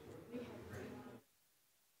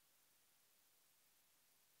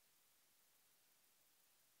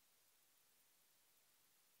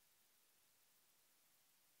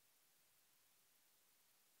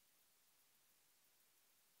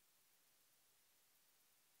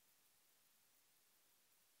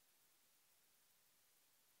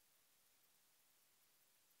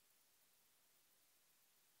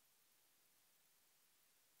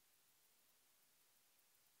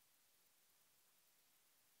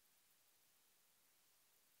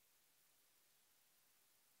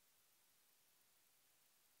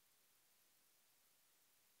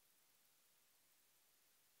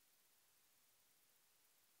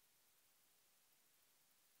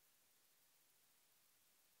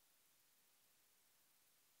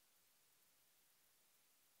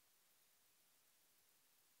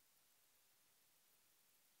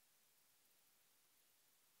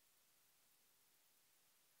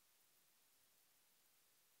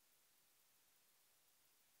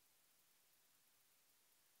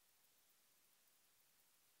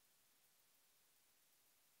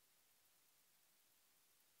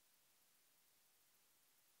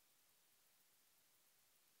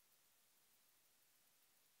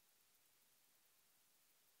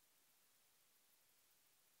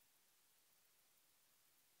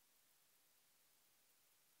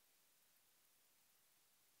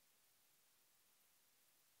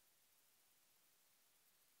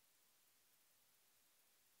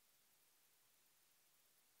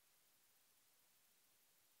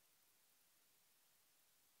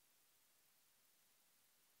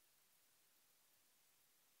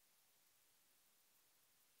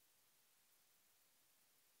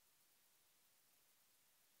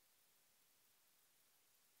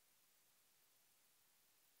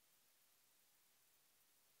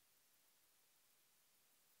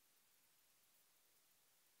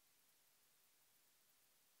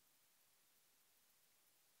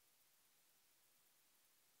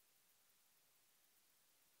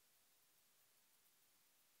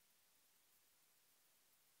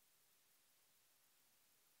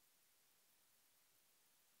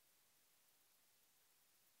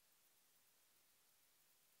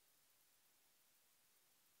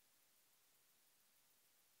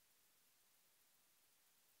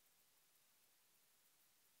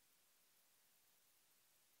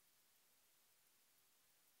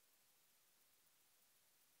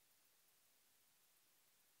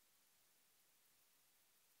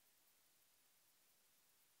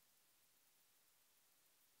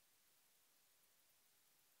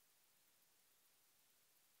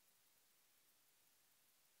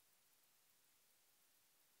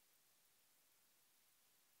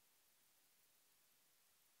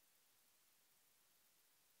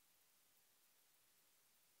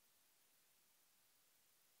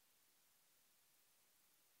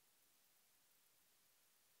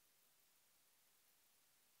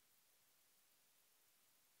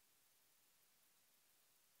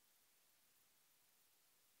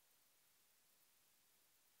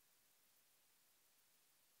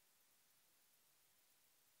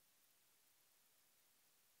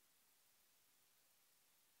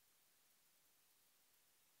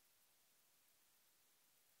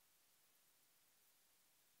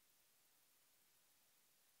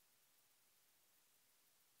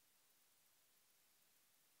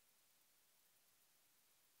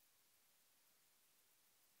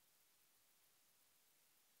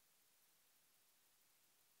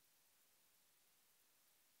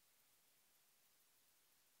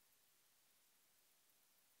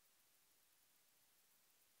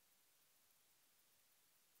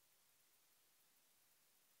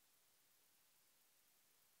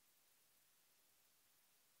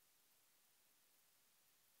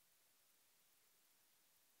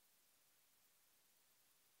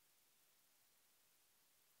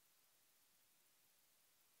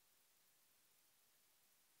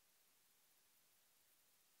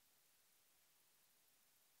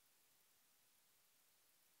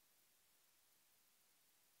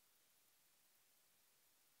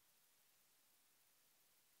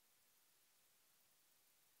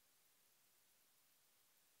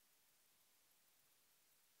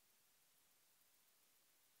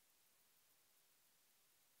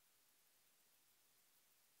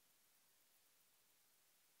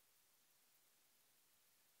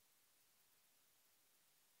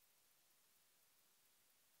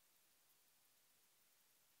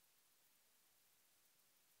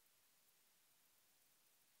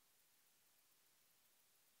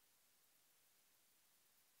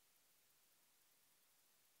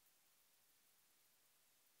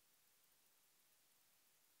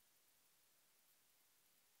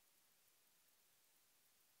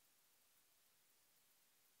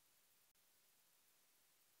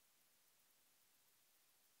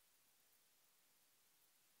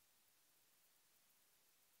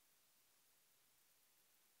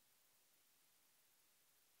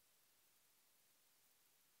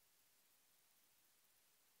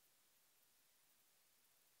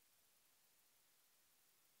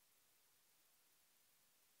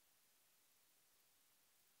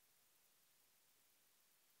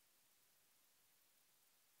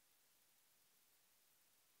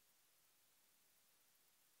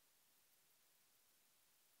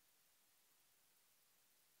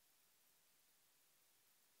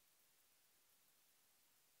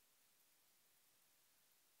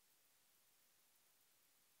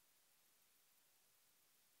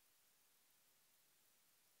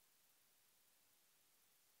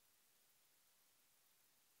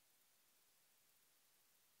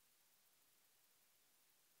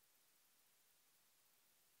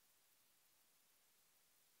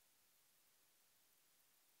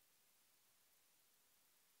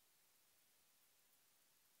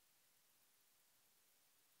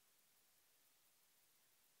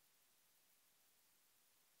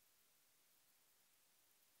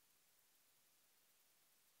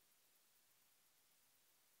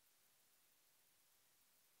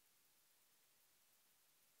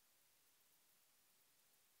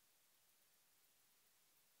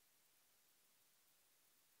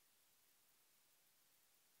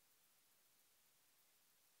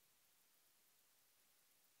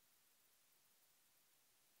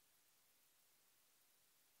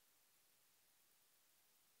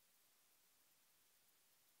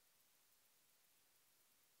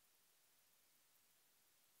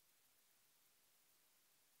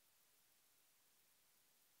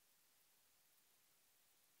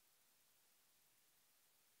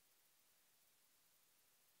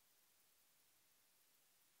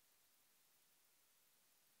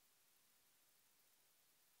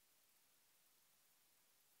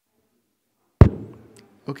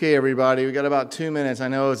 Okay, everybody, we got about 2 minutes. I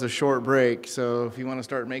know it's a short break, so if you want to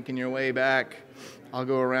start making your way back, I'll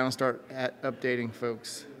go around and start updating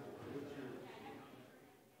folks.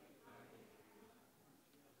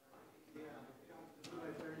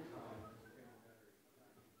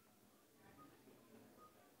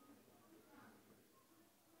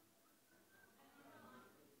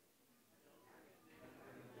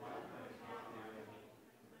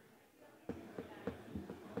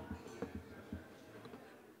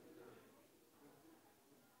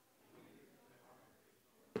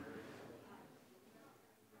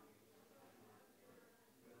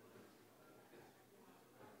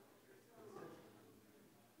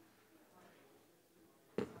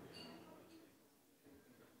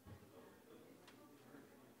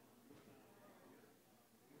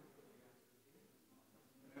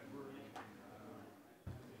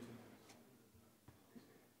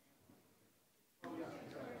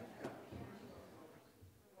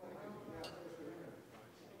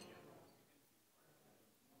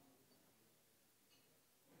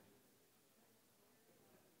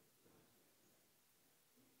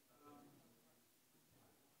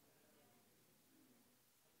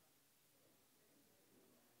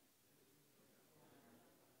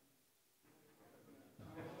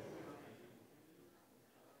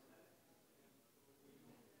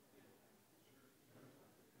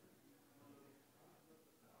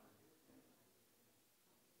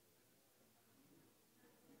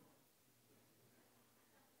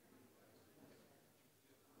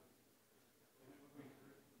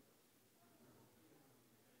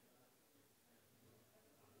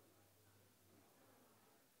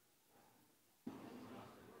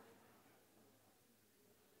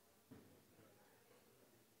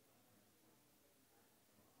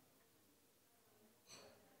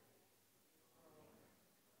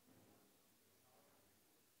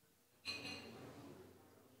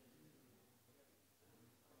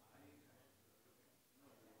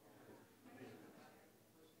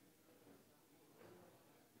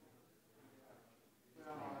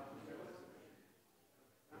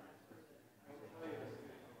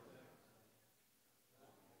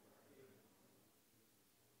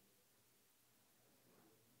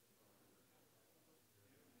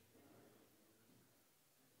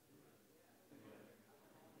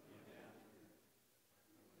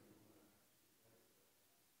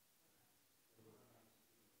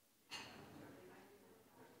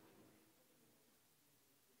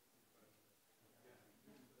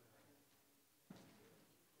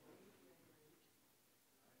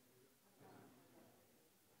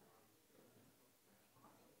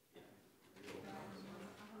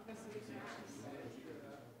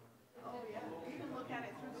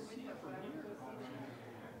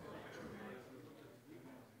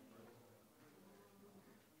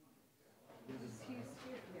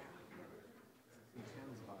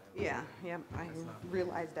 Yeah, yep, I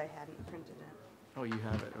realized I hadn't printed it. Oh, you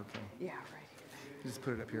have it, okay. Yeah, right here. Just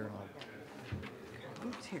put it up here and I'll...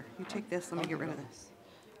 Oops, here, you take this, let me get rid of this.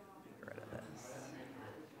 Get rid of this.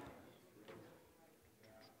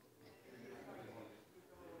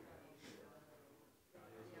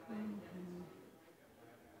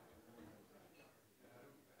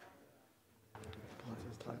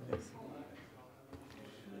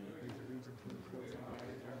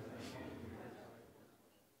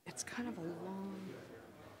 It's kind of a long...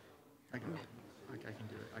 I can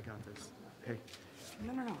do it. I got this. Hey.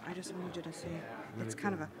 No, I just wanted you to see. It's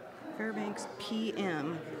kind of a Fairbanks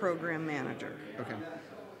PM program manager. Okay.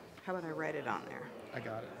 How about I write it on there? I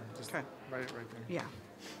got it. Just Okay. write it right there. Yeah.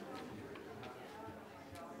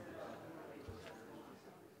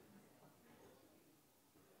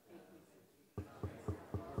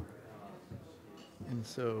 And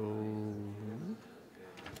so...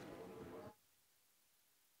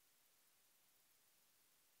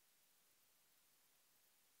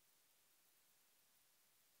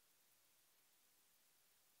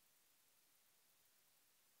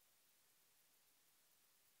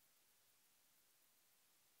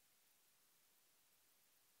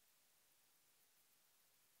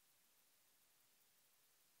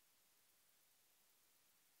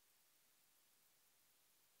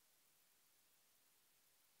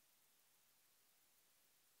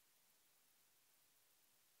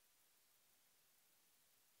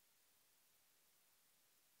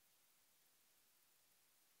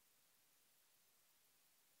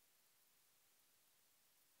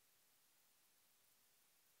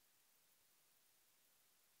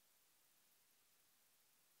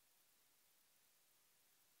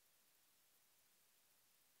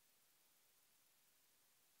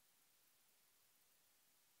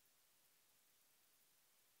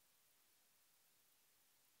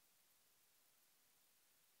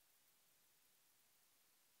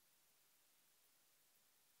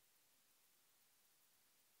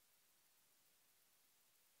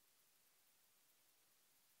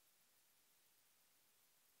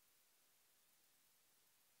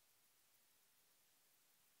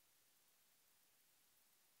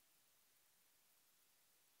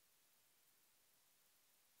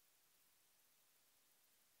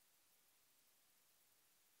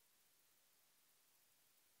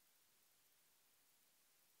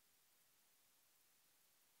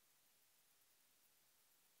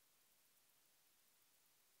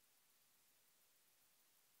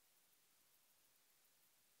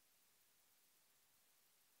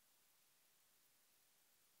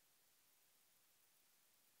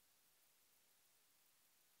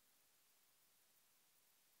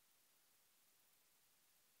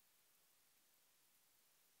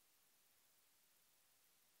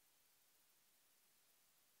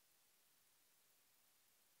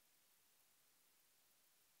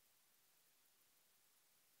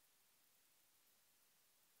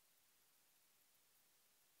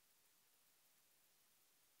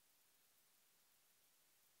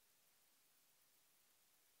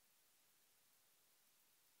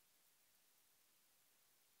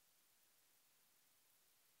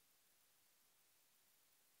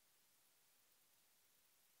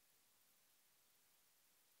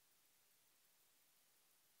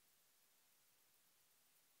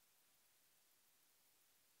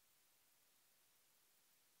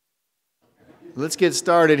 Let's get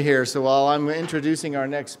started here. So while I'm introducing our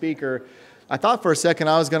next speaker, I thought for a second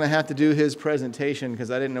I was going to have to do his presentation because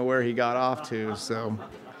I didn't know where he got off to. So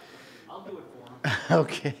I'll do it for him.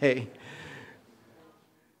 Okay.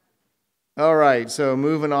 All right, so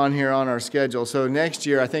moving on here on our schedule. So next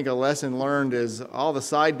year, I think a lesson learned is all the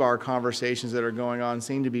sidebar conversations that are going on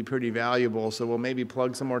seem to be pretty valuable. So we'll maybe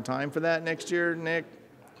plug some more time for that next year, Nick?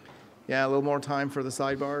 Yeah, a little more time for the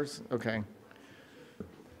sidebars? Okay.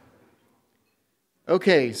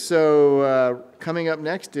 Okay, so coming up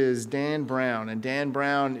next is Dan Brown. And Dan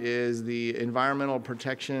Brown is the Environmental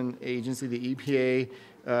Protection Agency, the EPA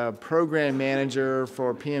program manager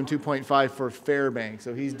for PM 2.5 for Fairbanks.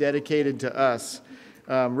 So he's dedicated to us.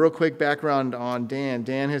 Real quick background on Dan.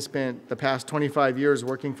 Dan has spent the past 25 years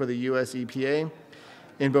working for the U.S. EPA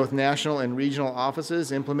in both national and regional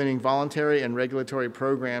offices, implementing voluntary and regulatory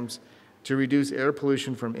programs to reduce air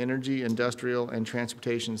pollution from energy, industrial, and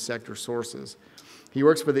transportation sector sources. He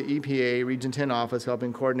works for the EPA Region 10 office,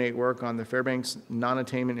 helping coordinate work on the Fairbanks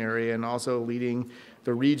non-attainment area and also leading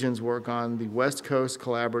the region's work on the West Coast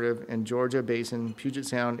Collaborative and Georgia Basin Puget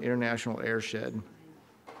Sound International Airshed.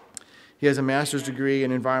 He has a master's degree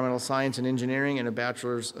in environmental science and engineering and a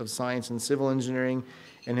bachelor's of science in civil engineering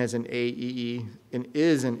and has an AEE and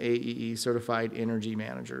is an AEE certified energy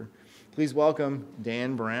manager. Please welcome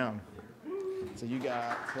Dan Brown. So you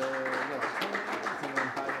got 10 minutes and then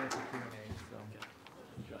 5 minutes of Q&A.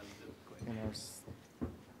 So. And our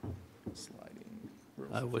sliding.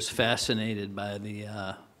 I was fascinated by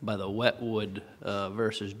the wet wood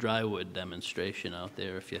versus dry wood demonstration out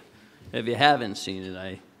there. If you haven't seen it,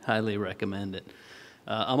 I highly recommend it.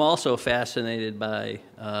 I'm also fascinated by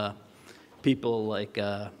people like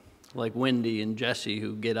Wendy and Jesse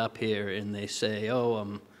who get up here and they say,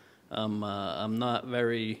 "Oh, I'm not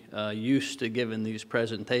very used to giving these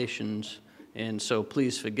presentations, and so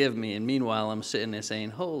please forgive me." And meanwhile, I'm sitting there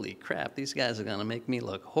saying, "Holy crap, these guys are going to make me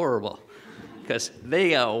look horrible," because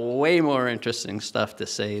they got way more interesting stuff to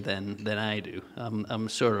say than I do. I'm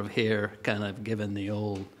sort of here kind of giving the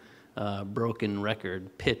old broken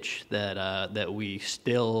record pitch that we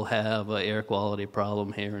still have an air quality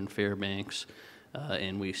problem here in Fairbanks,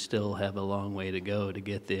 and we still have a long way to go to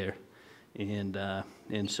get there.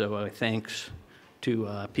 And so thanks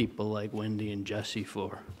to people like Wendy and Jesse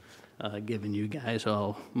for giving you guys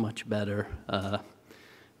all much better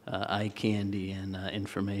eye candy and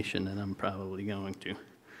information than I'm probably going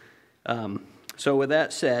to. So with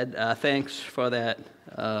that said, thanks for that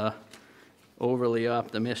overly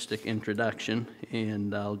optimistic introduction,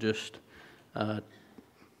 and I'll just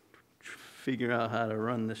figure out how to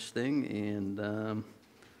run this thing, and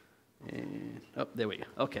oh, there we go.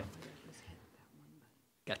 Okay.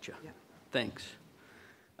 Gotcha. Yep. Thanks.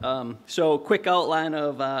 So quick outline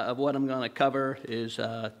of what I'm going to cover is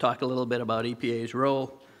talk a little bit about EPA's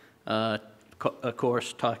role, of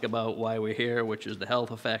course talk about why we're here, which is the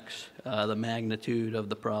health effects, the magnitude of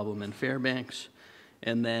the problem in Fairbanks,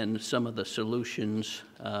 and then some of the solutions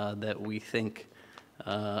that we think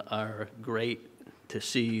are great to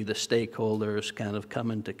see the stakeholders kind of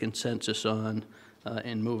coming to consensus on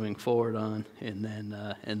and moving forward on, and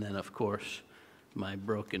then of course my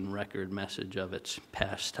broken record message of it's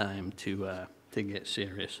past time to get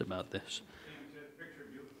serious about this.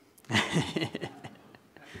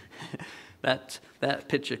 That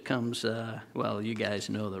picture comes, well, you guys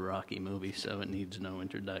know the Rocky movie, so it needs no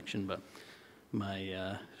introduction, but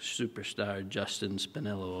my superstar Justin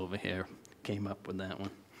Spinello over here came up with that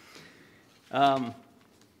one.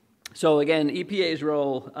 So again, EPA's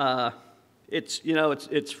role,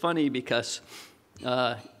 it's funny because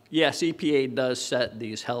yes, EPA does set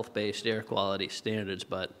these health-based air quality standards,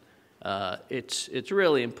 but it's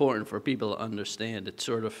really important for people to understand it's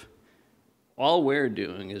sort of all we're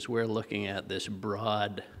doing is we're looking at this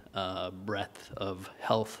broad breadth of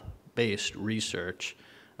health-based research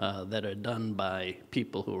that are done by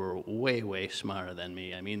people who are way, way smarter than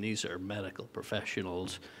me. I mean, these are medical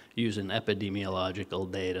professionals using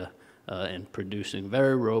epidemiological data and producing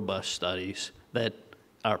very robust studies that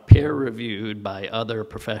are peer-reviewed by other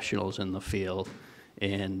professionals in the field,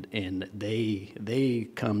 and they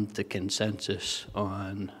come to consensus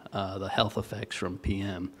on the health effects from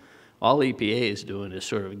PM. All EPA is doing is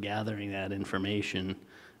sort of gathering that information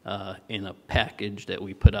in a package that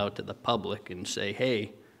we put out to the public and say,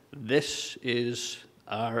 hey, this is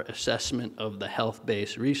our assessment of the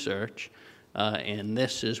health-based research, and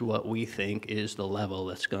this is what we think is the level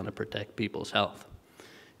that's going to protect people's health.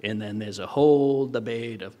 And then there's a whole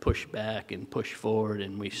debate of push back and push forward,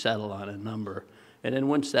 and we settle on a number. And then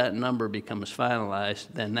once that number becomes finalized,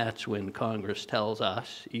 then that's when Congress tells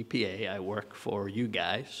us, EPA, I work for you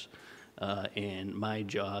guys, and my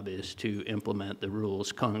job is to implement the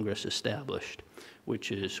rules Congress established,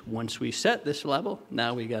 which is once we set this level,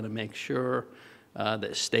 now we got to make sure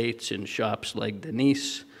that states and shops like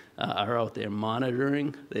Denise are out there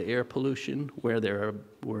monitoring the air pollution where there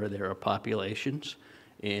are populations,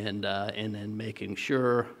 and then making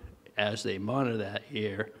sure as they monitor that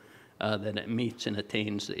air that it meets and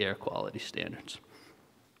attains the air quality standards.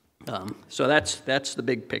 So that's the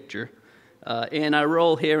big picture. And our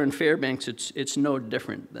role here in Fairbanks, it's no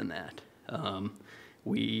different than that.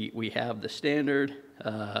 We have the standard,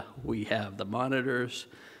 we have the monitors,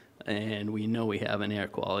 and we know we have an air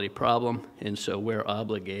quality problem, and so we're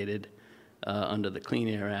obligated under the Clean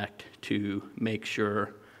Air Act to make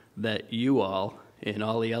sure that you all and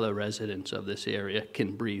all the other residents of this area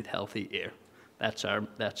can breathe healthy air. That's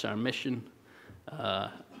our mission.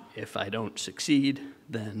 If I don't succeed,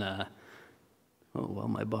 then oh, well,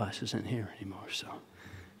 my boss isn't here anymore, so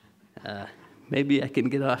maybe I can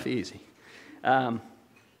get off easy. You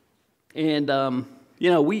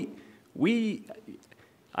know,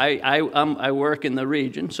 I work in the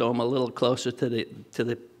region, so I'm a little closer to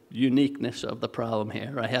the uniqueness of the problem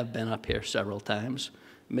here. I have been up here several times.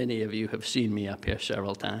 Many of you have seen me up here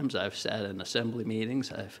several times. I've sat in assembly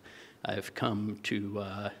meetings. I've come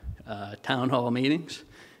to town hall meetings,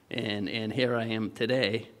 and here I am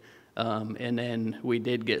today. And then we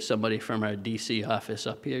did get somebody from our DC office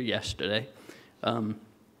up here yesterday.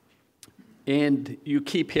 And you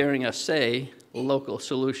keep hearing us say local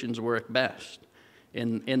solutions work best,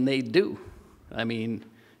 and they do. I mean,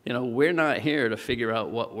 you know, we're not here to figure out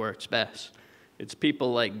what works best. It's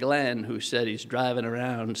people like Glenn who said he's driving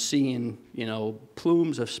around seeing, you know,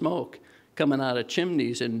 plumes of smoke coming out of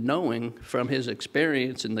chimneys and knowing from his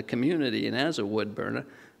experience in the community and as a wood burner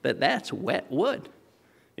that that's wet wood.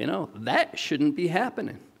 You know, that shouldn't be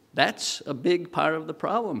happening. That's a big part of the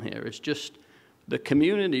problem here. It's just the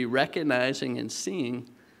community recognizing and seeing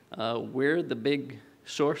where the big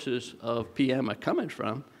sources of PM are coming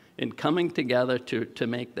from and coming together to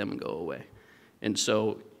make them go away. And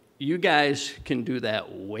so you guys can do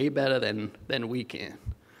that way better than we can.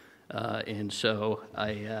 And so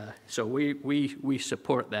we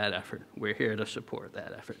support that effort. We're here to support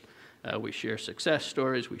that effort. We share success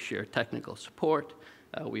stories. We share technical support.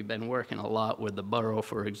 We've been working a lot with the borough,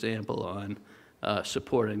 for example, on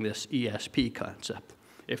supporting this ESP concept.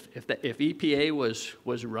 If EPA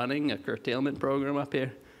was running a curtailment program up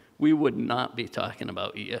here, we would not be talking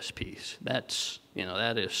about ESPs.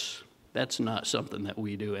 That's not something that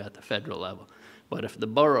we do at the federal level. But if the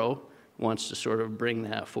borough wants to sort of bring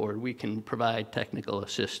that forward, we can provide technical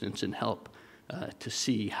assistance and help to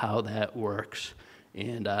see how that works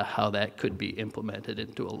and how that could be implemented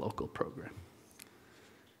into a local program.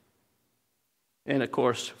 And of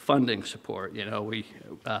course, funding support. You know,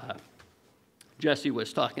 Jesse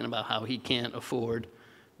was talking about how he can't afford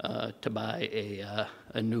to buy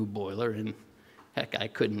a new boiler, and heck, I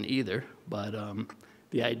couldn't either. But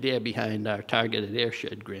the idea behind our targeted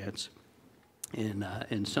airshed grants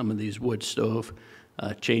and some of these wood stove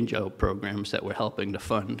change-out programs that we're helping to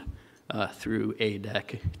fund through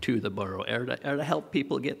ADEC to the borough are to help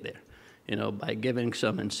people get there. You know, by giving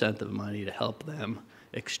some incentive money to help them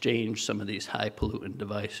exchange some of these high pollutant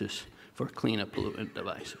devices for cleaner pollutant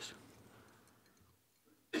devices.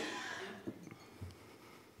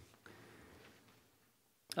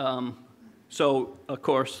 So, of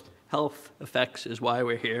course, health effects is why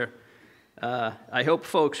we're here. I hope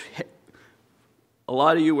folks, a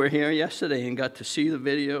lot of you were here yesterday and got to see the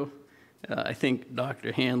video. I think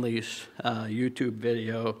Dr. Hanley's YouTube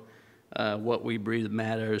video, What We Breathe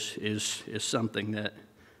Matters, is something that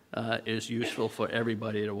is useful for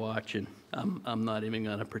everybody to watch, and I'm not even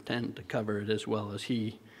going to pretend to cover it as well as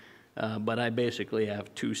he. But I basically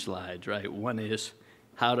have two slides, right? One is,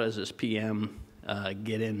 how does this PM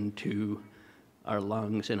get into our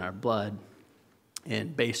lungs and our blood?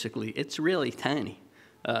 And basically, it's really tiny.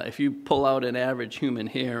 If you pull out an average human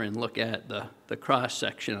hair and look at the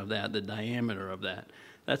cross-section of that, the diameter of that,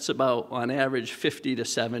 that's about, on average, 50 to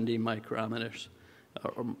 70 micrometers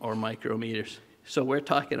or micrometers. So we're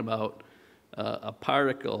talking about a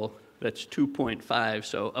particle that's 2.5,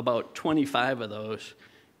 so about 25 of those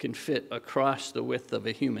can fit across the width of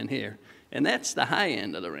a human hair. And that's the high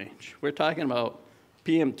end of the range. We're talking about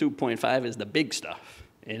PM 2.5 is the big stuff,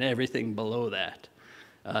 and everything below that.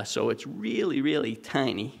 So it's really, really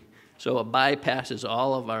tiny. So it bypasses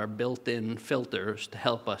all of our built-in filters to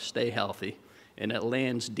help us stay healthy, and it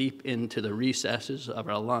lands deep into the recesses of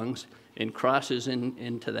our lungs and crosses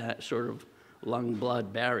into that sort of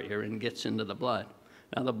lung-blood barrier and gets into the blood.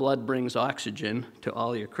 Now, the blood brings oxygen to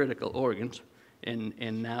all your critical organs,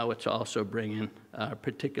 and now it's also bringing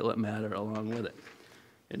particulate matter along with it.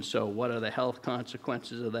 And so what are the health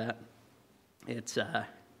consequences of that? It's,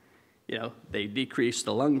 you know, they decrease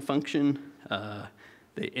the lung function,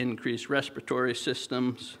 they increase respiratory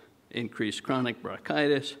systems, increase chronic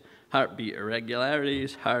bronchitis, heartbeat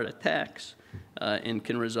irregularities, heart attacks, and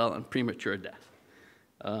can result in premature death.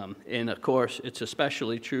 And of course, it's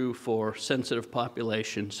especially true for sensitive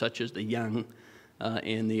populations such as the young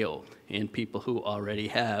and the old, and people who already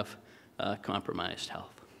have compromised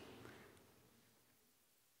health.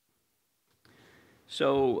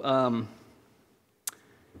 So,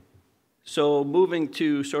 so moving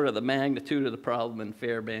to sort of the magnitude of the problem in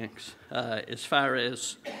Fairbanks, as far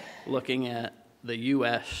as looking at the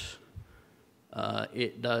U.S.,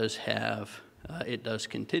 it does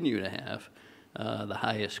continue to have the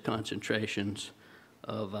highest concentrations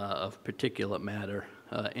of particulate matter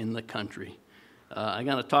in the country. I'm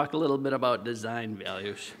going to talk a little bit about design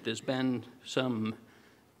values. There's been some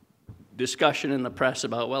discussion in the press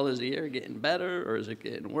about, well, is the air getting better or is it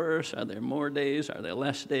getting worse? Are there more days? Are there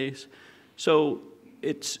less days? So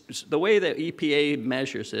it's the way that EPA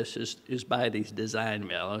measures this is by these design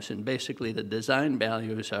values, and basically the design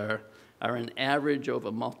values are an average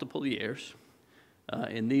over multiple years,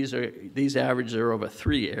 and these averages are over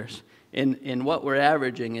 3 years, and what we're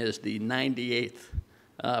averaging is the 98th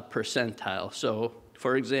percentile. So,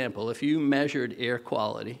 for example, if you measured air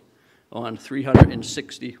quality on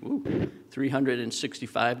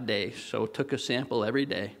 365 days, so took a sample every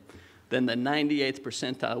day, then the 98th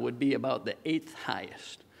percentile would be about the 8th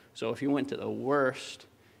highest. So if you went to the worst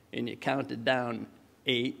and you counted down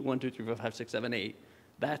 8, 1, 2, 3, 4, 5, 6, 7, 8,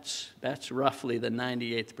 that's roughly the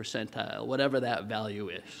 98th percentile, whatever that value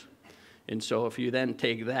is. And so if you then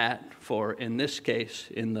take that for, in this case,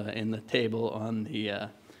 in the table on the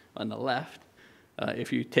left,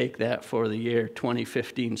 if you take that for the year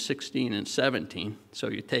 2015, 16, and 17, so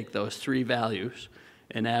you take those 3 values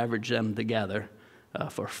and average them together,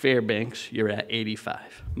 for Fairbanks, you're at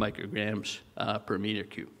 85 micrograms per meter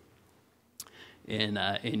cube.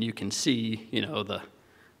 And you can see, you know,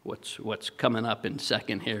 what's coming up in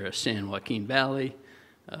second here is San Joaquin Valley,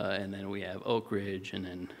 and then we have Oak Ridge, and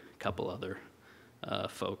then a couple other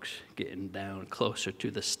folks getting down closer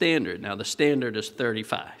to the standard. Now, the standard is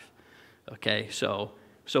 35. Okay, so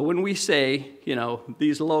when we say, you know,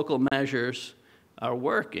 these local measures are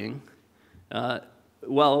working,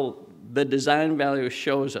 well, the design value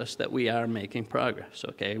shows us that we are making progress,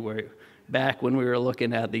 okay? We're back when we were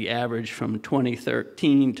looking at the average from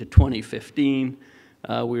 2013 to 2015,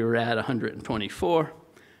 we were at 124.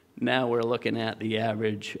 Now we're looking at the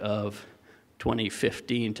average of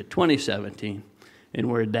 2015 to 2017, and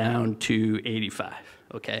we're down to 85,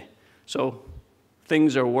 okay? So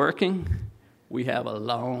things are working. We have a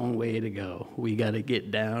long way to go. We got to get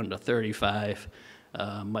down to 35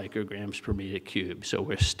 micrograms per meter cube. So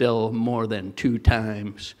we're still more than 2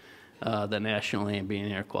 times the national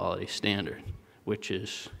ambient air quality standard, which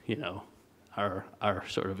is, you know, our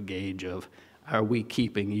sort of gauge of, are we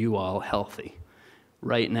keeping you all healthy?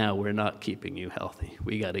 Right now, we're not keeping you healthy.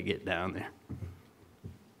 We got to get down there.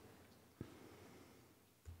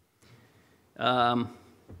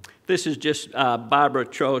 This is just Barbara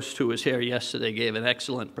Trost, who was here yesterday, gave an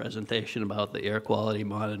excellent presentation about the air quality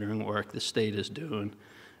monitoring work the state is doing.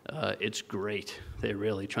 It's great. They're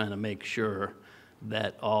really trying to make sure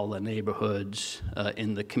that all the neighborhoods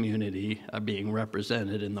in the community are being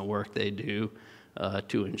represented in the work they do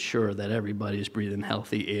to ensure that everybody's breathing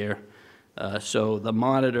healthy air. So the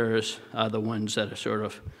monitors are the ones that are sort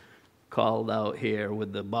of called out here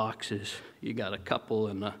with the boxes. You got a couple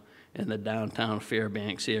in the downtown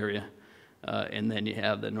Fairbanks area, and then you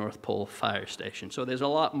have the North Pole Fire Station. So there's a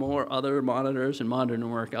lot more other monitors and monitoring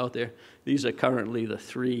work out there. These are currently the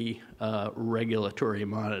 3 regulatory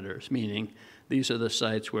monitors, meaning these are the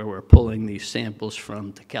sites where we're pulling these samples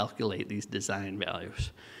from to calculate these design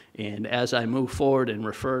values. And as I move forward and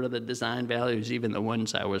refer to the design values, even the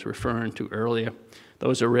ones I was referring to earlier,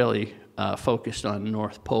 those are really focused on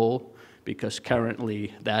North Pole, because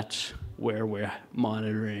currently that's where we're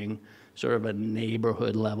monitoring sort of a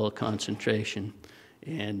neighborhood level concentration,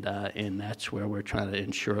 and that's where we're trying to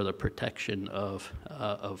ensure the protection of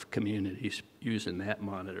communities using that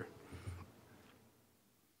monitor.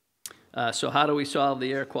 So how do we solve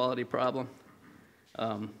the air quality problem?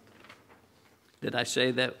 Did I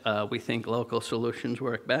say that we think local solutions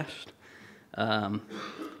work best?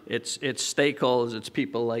 It's stakeholders, it's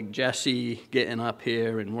people like Jesse getting up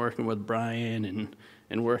here and working with Brian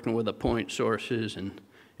and working with the point sources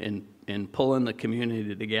and pulling the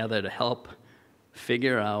community together to help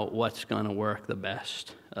figure out what's going to work the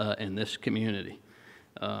best in this community.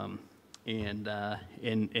 And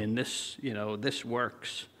this, you know, this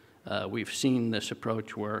works. We've seen this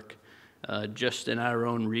approach work. Just in our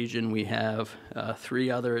own region, we have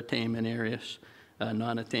 3 other attainment areas,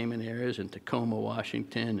 non-attainment areas in Tacoma,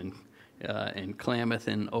 Washington, and Klamath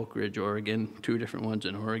and Oak Ridge, Oregon, 2 different ones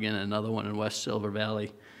in Oregon, and another one in West Silver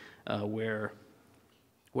Valley, where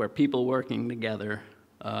people working together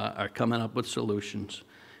are coming up with solutions,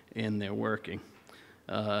 and they're working.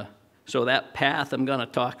 So that path, I'm going to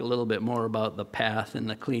talk a little bit more about the path in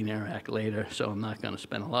the Clean Air Act later, so I'm not going to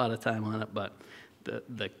spend a lot of time on it, but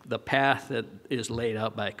the path that is laid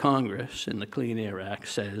out by Congress in the Clean Air Act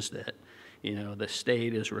says that, you know, the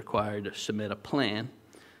state is required to submit a plan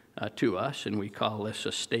to us, and we call this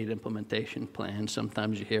a state implementation plan.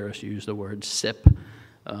 Sometimes you hear us use the word SIP,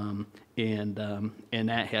 and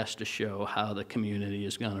that has to show how the community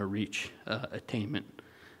is going to reach attainment.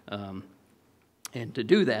 And to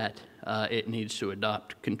do that, it needs to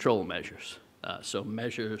adopt control measures, so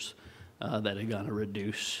measures that are going to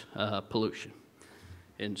reduce pollution.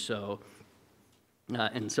 And so how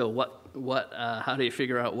do you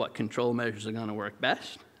figure out what control measures are going to work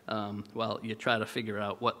best? Well, you try to figure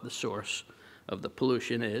out what the source of the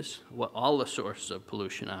pollution is, what all the sources of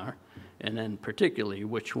pollution are, and then particularly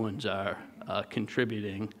which ones are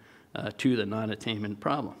contributing to the non-attainment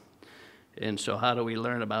problem. And so how do we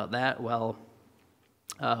learn about that? Well,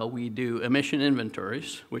 we do emission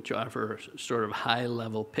inventories, which offer sort of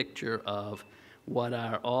high-level picture of what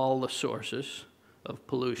are all the sources of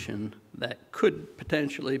pollution that could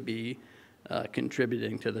potentially be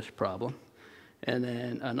contributing to this problem. And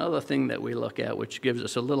then another thing that we look at, which gives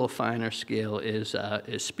us a little finer scale, is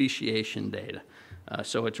speciation data.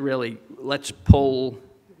 So it's really, let's pull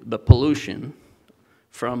the pollution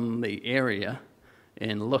from the area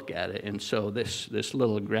and look at it. And so this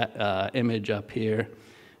little image up here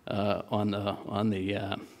on the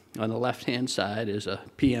left-hand side is a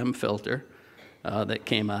PM filter that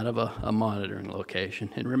came out of a monitoring location.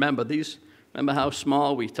 And remember how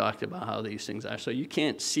small we talked about how these things are. So you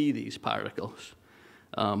can't see these particles.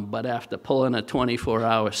 But after pulling a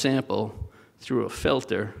 24-hour sample through a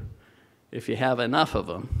filter, if you have enough of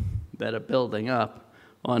them that are building up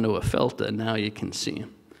onto a filter, now you can see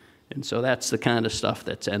them. And so that's the kind of stuff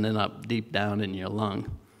that's ending up deep down in your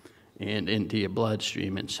lung and into your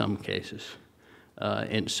bloodstream in some cases.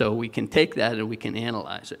 And so we can take that and we can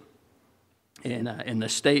analyze it. And the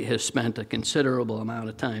state has spent a considerable amount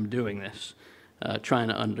of time doing this, trying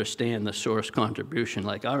to understand the source contribution.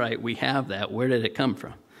 Like, all right, we have that. Where did it come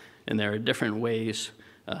from? And there are different ways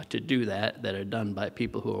to do that are done by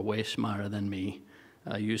people who are way smarter than me,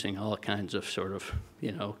 using all kinds of sort of,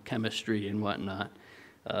 you know, chemistry and whatnot.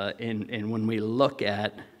 And when we look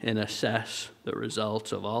at and assess the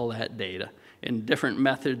results of all that data, and different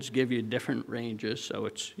methods give you different ranges, so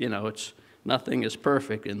it's, you know, nothing is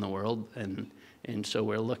perfect in the world, and so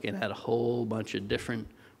we're looking at a whole bunch of different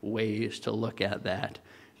ways to look at that.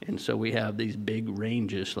 And so we have these big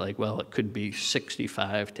ranges, like, well, it could be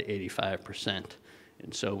 65 to 85%.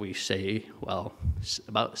 And so we say, well,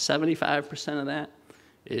 about 75% of that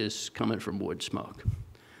is coming from wood smoke.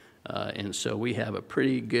 And so we have a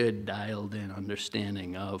pretty good dialed-in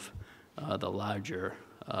understanding of the larger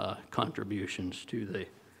contributions to the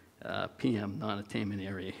PM non-attainment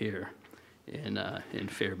area here in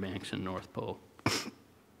Fairbanks and North Pole.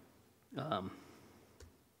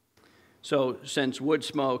 So since wood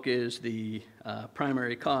smoke is the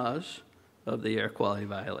primary cause of the air quality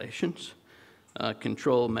violations,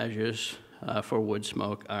 control measures for wood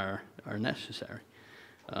smoke are necessary.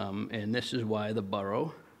 And this is why the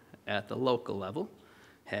borough at the local level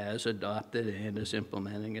has adopted and is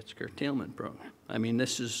implementing its curtailment program. I mean,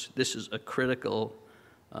 this is a critical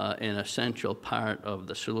and essential part of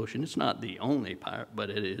the solution. It's not the only part,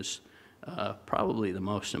 but it is probably the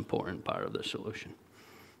most important part of the solution.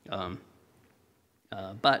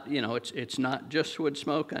 But, you know, it's not just wood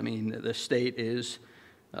smoke. I mean, the state is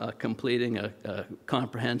completing a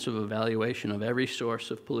comprehensive evaluation of every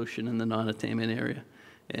source of pollution in the non-attainment area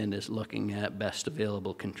and is looking at best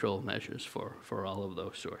available control measures for all of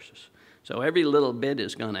those sources. So every little bit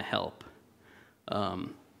is going to help.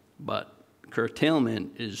 But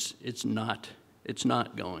curtailment it's not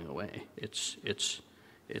going away. It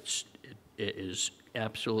is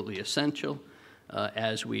absolutely essential,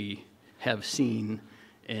 as we have seen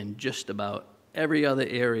in just about every other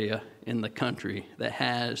area in the country that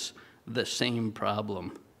has the same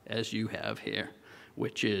problem as you have here,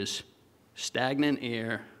 which is stagnant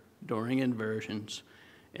air during inversions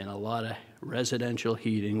and a lot of residential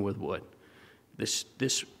heating with wood.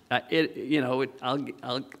 This I'll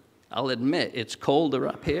admit, it's colder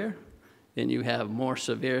up here, and you have more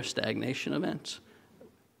severe stagnation events,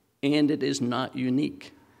 and it is not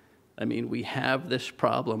unique. I mean, we have this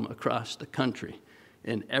problem across the country,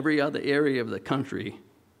 and every other area of the country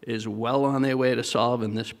is well on their way to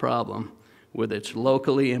solving this problem with its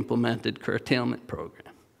locally implemented curtailment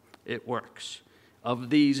program. It works. Of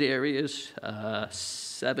these areas,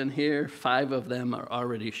 7 here, 5 of them are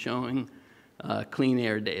already showing clean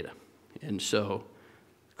air data. And so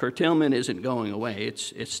curtailment isn't going away.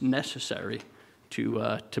 It's necessary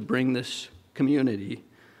to bring this community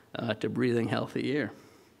to breathing healthy air.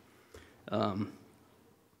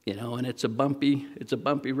 You know, and it's a bumpy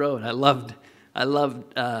road. I loved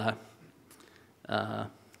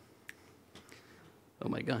oh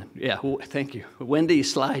my God, yeah, thank you.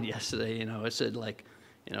 Wendy's slide yesterday, you know, it said like,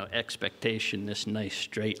 you know, expectation, this nice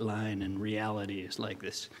straight line, and reality is like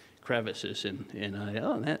this crevices, and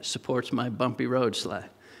that supports my bumpy road slide.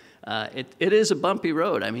 It is a bumpy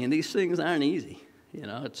road. I mean, these things aren't easy. You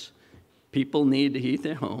know, people need to heat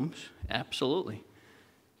their homes, absolutely.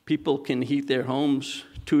 People can heat their homes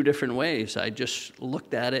 2 different ways. I just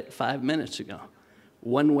looked at it 5 minutes ago.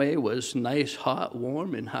 One way was nice, hot,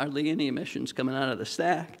 warm, and hardly any emissions coming out of the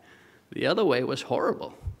stack. The other way was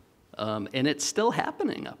horrible, and it's still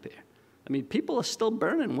happening up here. I mean, people are still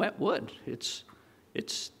burning wet wood.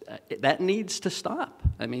 That needs to stop.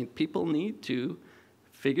 I mean, people need to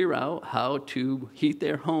figure out how to heat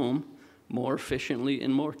their home more efficiently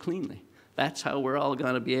and more cleanly. That's how we're all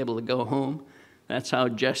going to be able to go home. That's how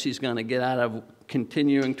Jesse's going to get out of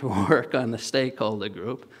continuing to work on the stakeholder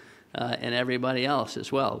group. And everybody else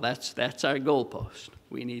as well. That's our goalpost.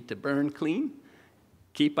 We need to burn clean,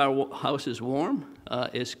 keep our houses warm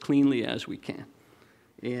as cleanly as we can.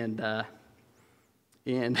 And I'll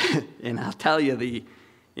tell you,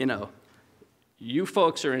 you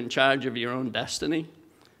folks are in charge of your own destiny.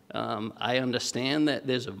 I understand that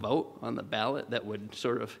there's a vote on the ballot that would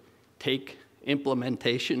sort of take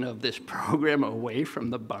implementation of this program away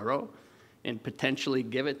from the borough and potentially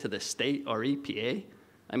give it to the state or EPA.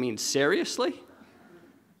 I mean, seriously?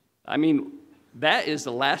 I mean, that is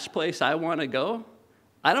the last place I want to go.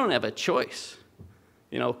 I don't have a choice.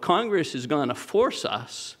 You know, Congress is going to force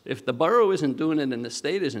us, if the borough isn't doing it and the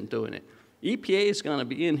state isn't doing it, EPA is going to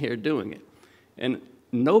be in here doing it. And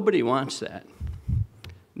nobody wants that.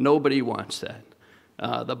 Nobody wants that.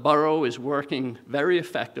 The borough is working very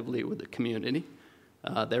effectively with the community.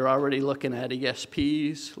 They're already looking at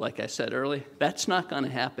ESPs, like I said earlier. That's not going to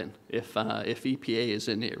happen if EPA is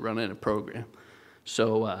in here running a program.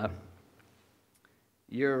 So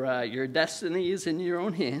your destiny is in your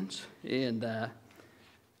own hands, and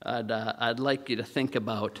I'd like you to think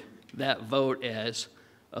about that vote as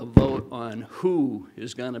a vote on who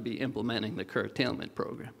is going to be implementing the curtailment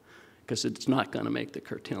program, because it's not going to make the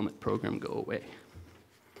curtailment program go away.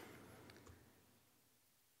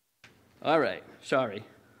 All right, sorry.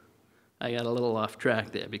 I got a little off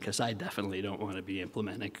track there because I definitely don't want to be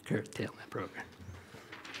implementing a curtailment program.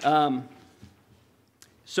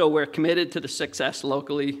 So we're committed to the success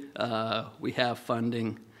locally. We have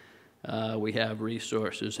funding, we have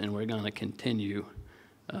resources, and we're going to continue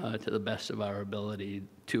to the best of our ability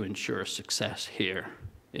to ensure success here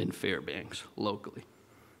in Fairbanks locally.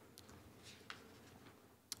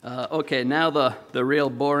 Okay, now the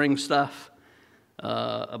real boring stuff.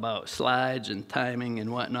 About slides and timing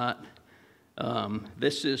and whatnot.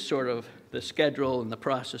 This is sort of the schedule and the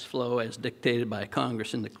process flow as dictated by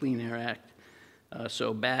Congress in the Clean Air Act.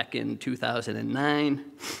 So back in 2009,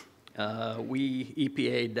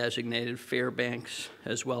 EPA designated Fairbanks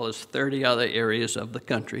as well as 30 other areas of the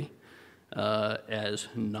country as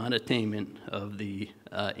non-attainment of the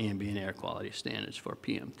ambient air quality standards for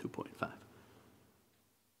PM 2.5.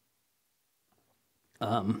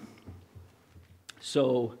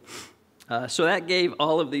 So that gave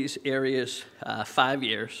all of these areas 5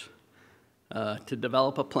 years to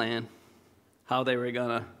develop a plan, how they were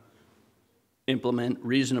going to implement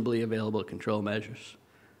reasonably available control measures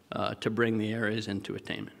to bring the areas into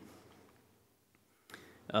attainment.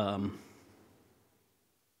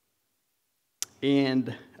 And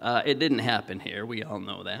it didn't happen here. We all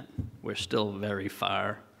know that. We're still very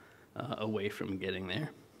far away from getting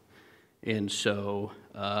there. And so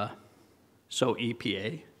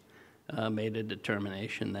EPA made a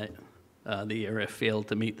determination that the area failed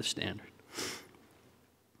to meet the standard.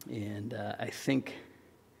 And I think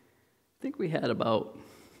we had about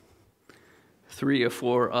 3 or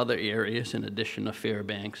 4 other areas in addition to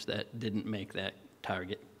Fairbanks that didn't make that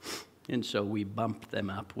target. And so we bumped them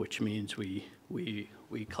up, which means we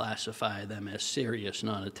we classify them as serious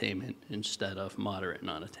non-attainment instead of moderate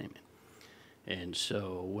non-attainment. And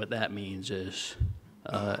so what that means is,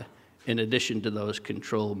 in addition to those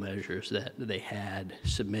control measures that they had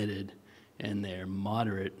submitted in their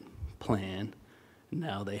moderate plan,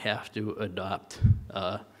 now they have to adopt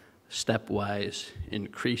a stepwise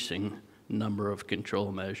increasing number of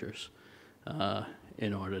control measures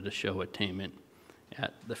in order to show attainment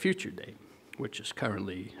at the future date, which is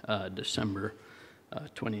currently December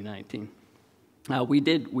 2019. We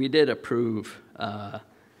did approve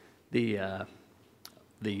the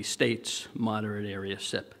state's moderate area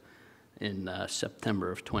SIP in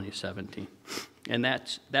September of 2017, and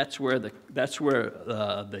that's where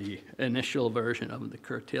the initial version of the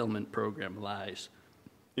curtailment program lies.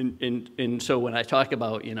 And so when I talk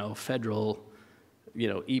about federal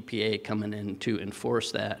EPA coming in to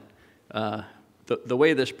enforce that, the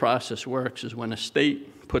way this process works is when a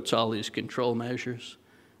state puts all these control measures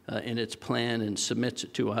in its plan and submits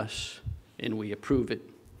it to us, and we approve it.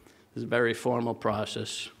 It's a very formal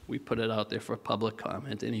process. We put it out there for public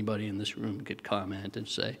comment. Anybody in this room could comment and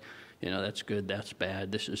say, that's good, that's bad,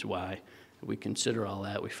 this is why. We consider all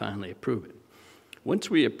that, we finally approve it. Once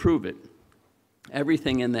we approve it,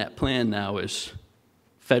 everything in that plan now is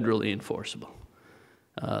federally enforceable.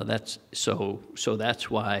 So that's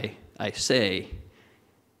why I say,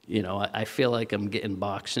 I feel like I'm getting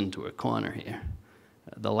boxed into a corner here.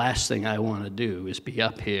 The last thing I want to do is be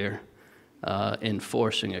up here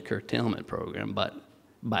enforcing a curtailment program, but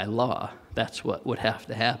by law, that's what would have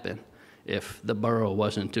to happen. If the borough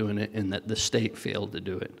wasn't doing it and that the state failed to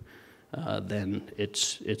do it, then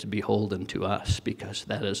it's beholden to us, because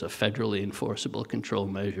that is a federally enforceable control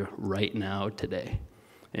measure right now, today,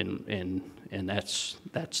 and that's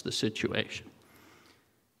the situation.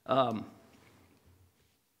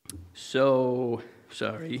 So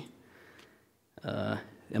sorry.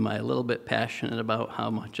 Am I a little bit passionate about how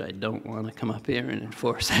much I don't want to come up here and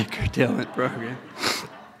enforce that curtailment program?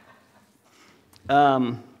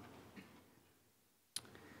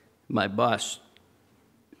 My boss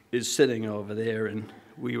is sitting over there, and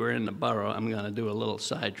we were in the borough. I'm going to do a little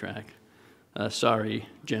sidetrack. Sorry,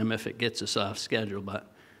 Jim, if it gets us off schedule,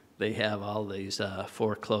 but they have all these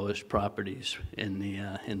foreclosed properties in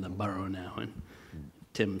the borough now, and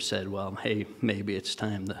Tim said, well, hey, maybe it's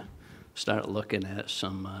time to start looking at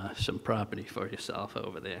some property for yourself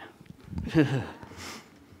over there.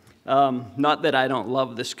 Not that I don't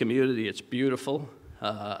love this community, it's beautiful.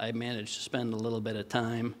 I managed to spend a little bit of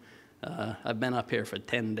time. I've been up here for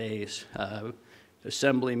 10 days.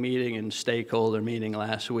 Assembly meeting and stakeholder meeting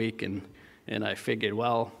last week, and I figured,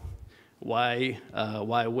 well, why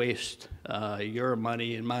waste your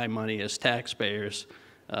money and my money as taxpayers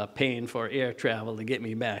paying for air travel to get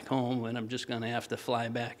me back home when I'm just going to have to fly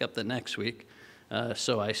back up the next week.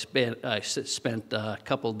 So I spent a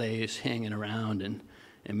couple days hanging around and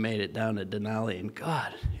made it down to Denali, and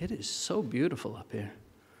God, it is so beautiful up here.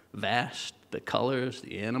 Vast, the colors,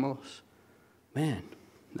 the animals. Man,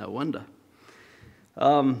 no wonder.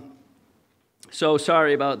 So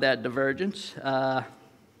sorry about that divergence.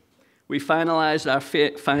 We finalized our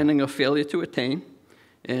finding of failure to attain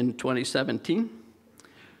in 2017.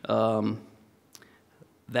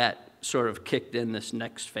 That sort of kicked in this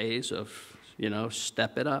next phase of,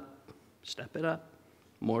 step it up,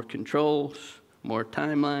 more controls, more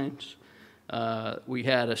timelines. We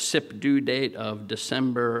had a SIP due date of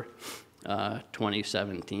December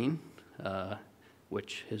 2017,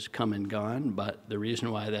 which has come and gone, but the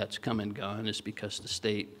reason why that's come and gone is because the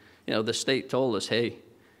state told us, hey,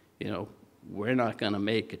 we're not going to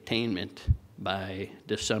make attainment by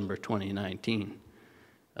December 2019.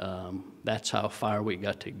 That's how far we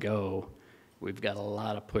got to go. We've got a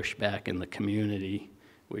lot of pushback in the community.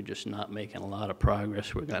 We're just not making a lot of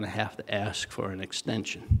progress. We're going to have to ask for an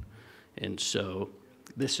extension. And so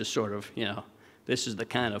this is sort of, this is the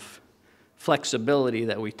kind of flexibility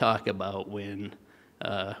that we talk about when,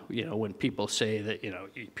 when people say that,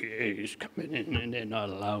 EPA is coming in and they're not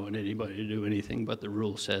allowing anybody to do anything but the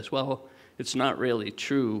rule says. Well, it's not really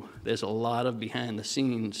true. There's a lot of behind the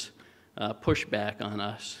scenes pushback on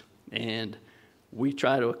us, and we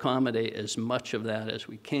try to accommodate as much of that as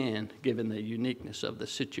we can given the uniqueness of the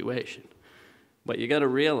situation. But you got to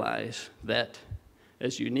realize that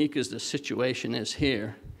as unique as the situation is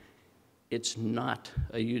here, it's not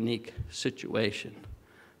a unique situation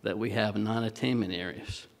that we have non-attainment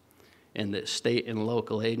areas and that state and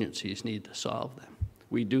local agencies need to solve them.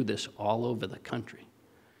 We do this all over the country.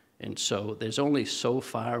 And so there's only so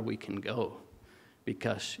far we can go,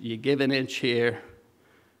 because you give an inch here,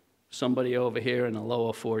 somebody over here in the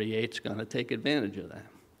lower 48 is going to take advantage of that.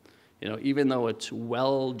 You know, even though it's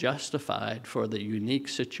well justified for the unique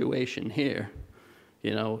situation here,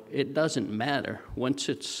 you know, it doesn't matter. Once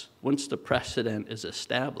the precedent is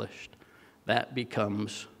established, that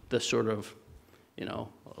becomes the sort of, you know,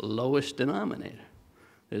 lowest denominator.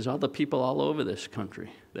 There's other people all over this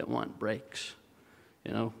country that want breaks.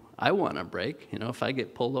 You know, I want a break. You know, if I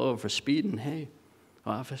get pulled over for speeding, hey,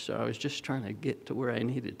 officer, I was just trying to get to where I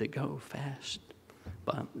needed to go fast.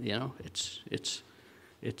 But, you know,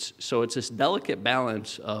 so it's this delicate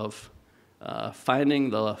balance of finding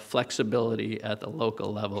the flexibility at the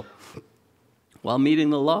local level while meeting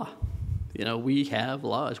the law. You know, we have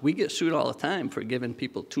laws. We get sued all the time for giving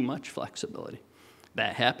people too much flexibility.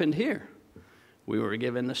 That happened here. We were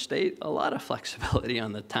giving the state a lot of flexibility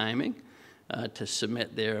on the timing to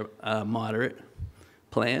submit their moderate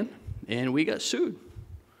plan, and we got sued.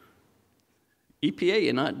 EPA,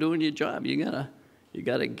 you're not doing your job. You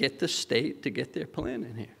gotta get the state to get their plan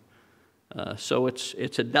in here. So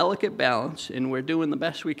it's a delicate balance, and we're doing the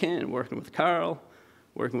best we can, working with Carl,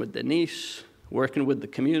 working with Denise, working with the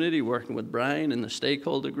community, working with Brian and the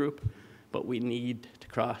stakeholder group, but we need to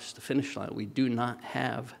cross the finish line. We do not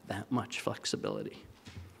have that much flexibility.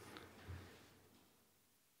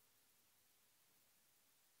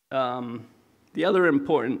 The other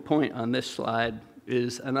important point on this slide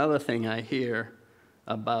is another thing I hear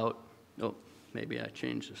about, oh, maybe I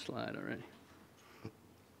changed the slide already.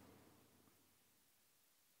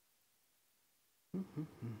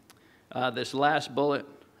 This last bullet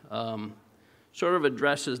sort of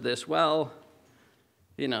addresses this. Well,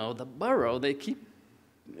 you know, the borough, they keep,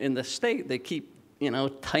 in the state, they keep, you know,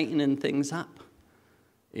 tightening things up.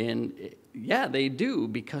 And yeah, they do,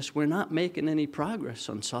 because we're not making any progress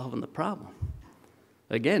on solving the problem.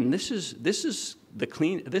 Again, this is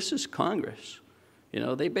Congress. You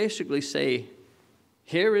know, they basically say,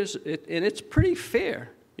 here is it, and it's pretty fair.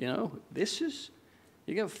 You know,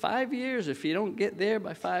 you got 5 years. If you don't get there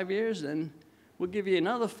by 5 years, then we'll give you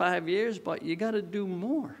another 5 years, but you got to do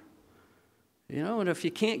more. You know, and if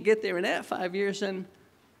you can't get there in that 5 years, then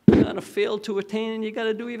you're going to fail to attain, and you got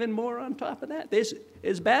to do even more on top of that.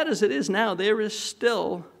 As bad as it is now, there is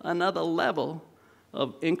still another level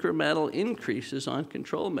of incremental increases on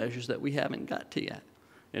control measures that we haven't got to yet.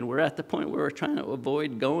 And we're at the point where we're trying to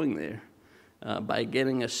avoid going there by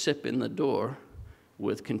getting a SIP in the door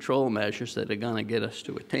with control measures that are going to get us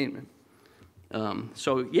to attainment.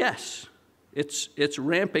 So yes, it's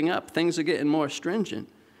ramping up. Things are getting more stringent.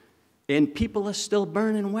 And people are still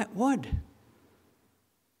burning wet wood.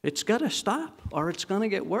 It's got to stop, or it's going to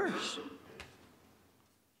get worse.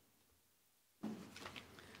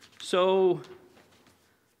 So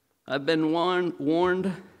I've been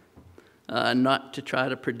warned not to try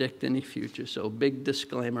to predict any future. So big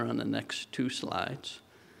disclaimer on the next 2 slides.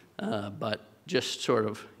 But just sort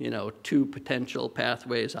of, you know, 2 potential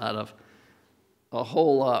pathways out of a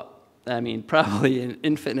whole lot. I mean, probably an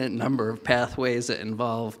infinite number of pathways that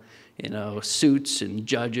involve, you know, suits and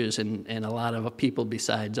judges and a lot of people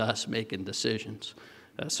besides us making decisions.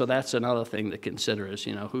 So that's another thing to consider is,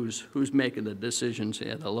 you know, who's making the decisions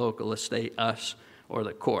here, the local, the state, us, or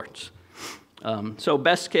the courts. So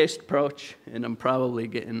best case approach, and I'm probably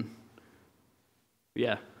getting,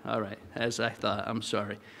 yeah, all right, as I thought, I'm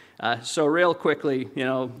sorry. So real quickly, you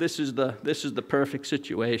know, this is the perfect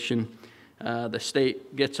situation. The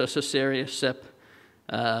state gets us a serious SIP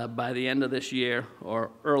by the end of this year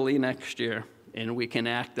or early next year, and we can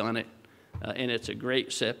act on it. And it's a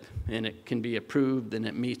great SIP, and it can be approved, and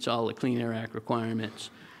it meets all the Clean Air Act requirements,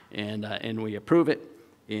 and we approve it,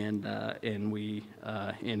 and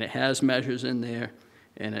it has measures in there,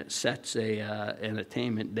 and it sets an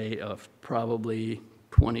attainment date of probably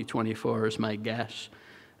 2024 is my guess,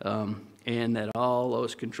 and that all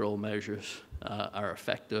those control measures are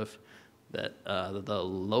effective, that the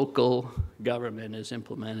local government is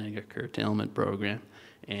implementing a curtailment program,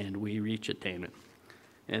 and we reach attainment.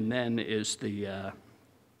 And then is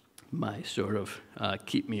my sort of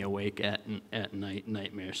keep me awake at night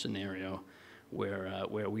nightmare scenario, where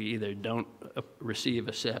we either don't receive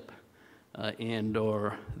a SIP, and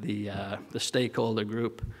or the stakeholder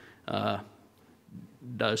group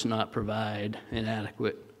does not provide an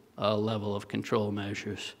adequate level of control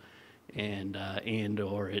measures, and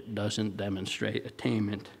or it doesn't demonstrate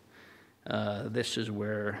attainment. This is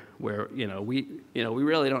where we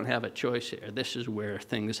really don't have a choice here. This is where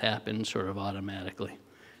things happen sort of automatically.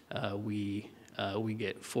 We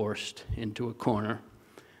get forced into a corner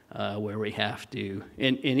where we have to,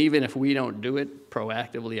 and even if we don't do it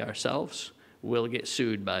proactively ourselves, we'll get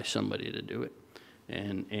sued by somebody to do it,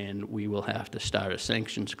 and we will have to start a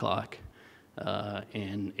sanctions clock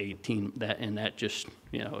and 18, and that just,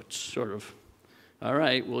 you know, it's sort of, all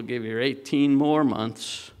right, we'll give you 18 more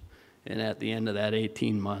months, and at the end of that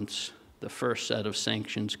 18 months, the first set of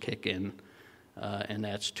sanctions kick in, and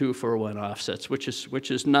that's 2-for-1 offsets, which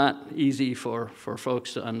is not easy for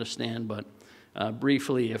folks to understand, but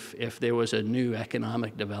briefly, if there was a new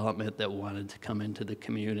economic development that wanted to come into the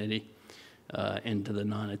community, into the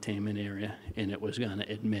non-attainment area, and it was going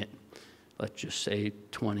to admit, let's just say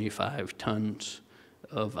 25 tons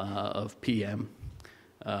of PM,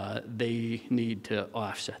 they need to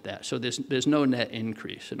offset that. So there's no net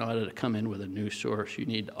increase. In order to come in with a new source, you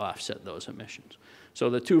need to offset those emissions. So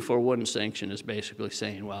the 2-for-1 sanction is basically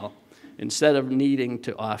saying, well, instead of needing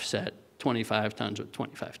to offset 25 tons with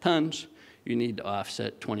 25 tons, you need to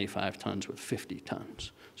offset 25 tons with 50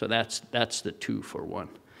 tons. So that's the 2-for-1.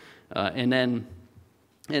 And then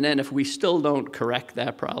if we still don't correct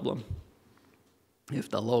that problem, if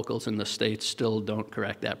the locals in the states still don't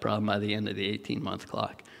correct that problem by the end of the 18-month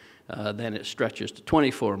clock, then it stretches to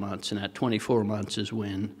 24 months, and at 24 months is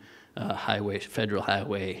when federal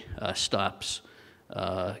highway stops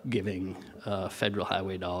giving federal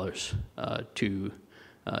highway dollars to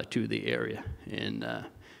the area.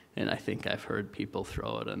 And I think I've heard people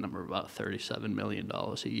throw out a number of about $37 million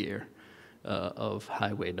a year of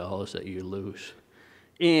highway dollars that you lose.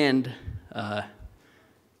 And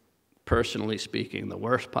personally speaking, the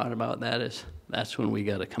worst part about that is that's when we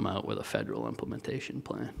got to come out with a federal implementation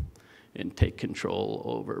plan and take control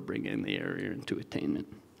over bringing the area into attainment.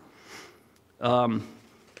 And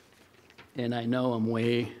I know I'm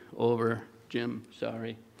way over, Jim,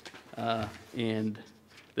 sorry. And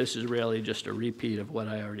this is really just a repeat of what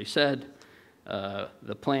I already said.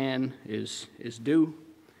 The plan is due.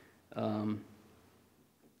 The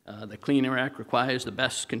Clean Air Act requires the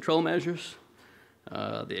best control measures.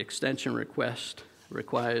 The extension request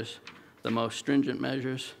requires the most stringent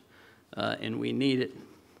measures, and we need it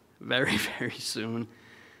very, very soon.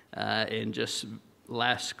 And just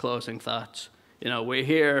last closing thoughts. You know, we're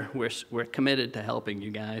here, we're committed to helping you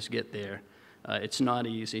guys get there. It's not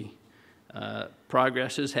easy.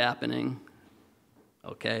 Progress is happening,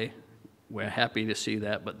 okay? We're happy to see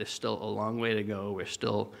that, but there's still a long way to go. We're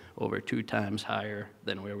still over 2 times higher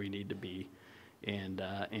than where we need to be. And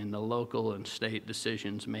the local and state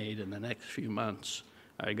decisions made in the next few months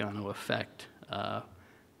are going to affect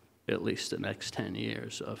at least the next 10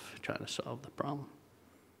 years of trying to solve the problem.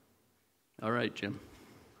 All right, Jim.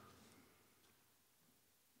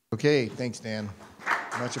 Okay, thanks, Dan.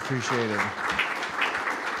 Much appreciated.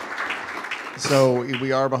 So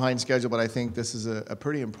we are behind schedule, but I think this is a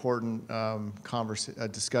pretty important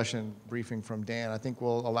discussion briefing from Dan. I think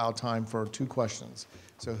we'll allow time for 2 questions.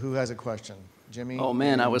 So who has a question? Jimmy? Oh,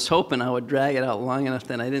 man, I was hoping I would drag it out long enough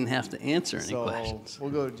that I didn't have to answer any questions.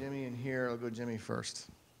 We'll go to Jimmy in here. I'll go Jimmy first.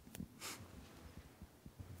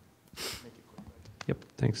 Yep,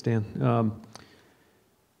 thanks, Dan.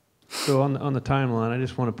 So on the timeline, I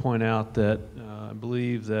just want to point out that I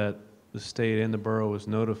believe that the state and the borough was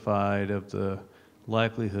notified of the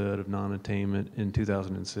likelihood of non-attainment in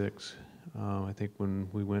 2006. I think when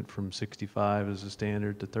we went from 65 as a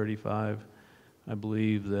standard to 35, I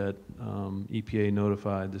believe that EPA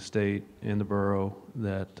notified the state and the borough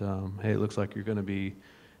that, hey, it looks like you're going to be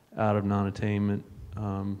out of non-attainment.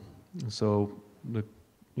 So,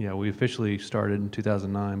 we officially started in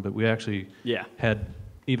 2009, but we actually had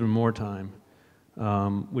even more time.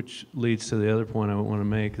 Which leads to the other point I want to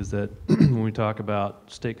make is that when we talk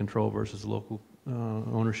about state control versus local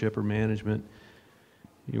ownership or management,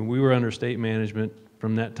 we were under state management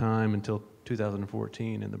from that time until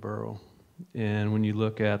 2014 in the borough. And when you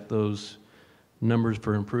look at those numbers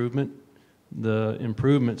for improvement, the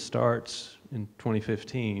improvement starts in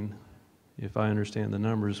 2015, if I understand the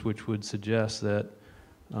numbers, which would suggest that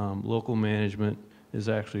local management is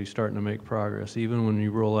actually starting to make progress. Even when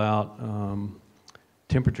you roll out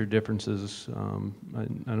temperature differences,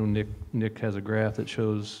 I know Nick has a graph that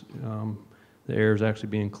shows the air is actually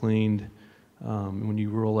being cleaned when you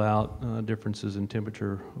roll out differences in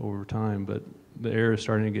temperature over time, but the air is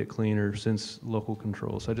starting to get cleaner since local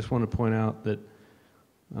control. So I just want to point out that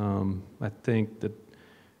I think that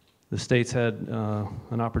the state's had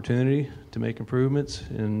an opportunity to make improvements,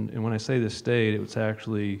 and when I say the state, it's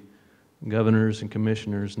actually governors and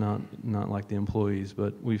commissioners, not like the employees,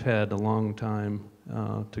 but we've had a long time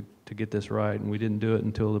to get this right, and we didn't do it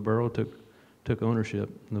until the borough took ownership.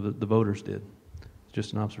 The voters did. It's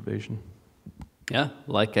just an observation. Yeah,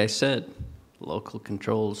 like I said, local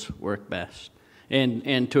controls work best.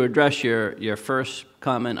 And to address your first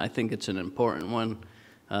comment, I think it's an important one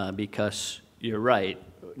because you're right.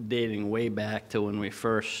 dating way back to when we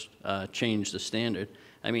first changed the standard.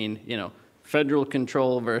 I mean, you know, federal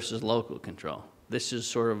control versus local control. This is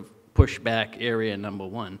sort of pushback area number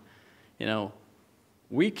one. You know,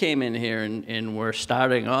 we came in here and we're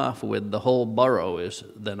starting off with the whole borough is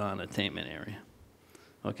the non-attainment area.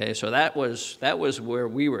 Okay, so that was where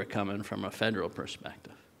we were coming from a federal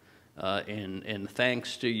perspective. And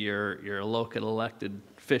thanks to your local elected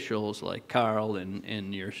officials like Carl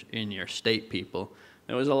and your state people,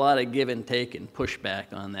 there was a lot of give and take and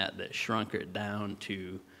pushback on that shrunk it down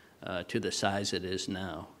to the size it is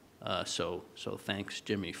now. So thanks,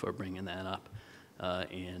 Jimmy, for bringing that up.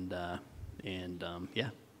 Yeah.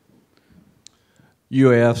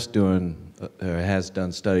 UAF's has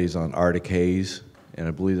done studies on Arctic haze, and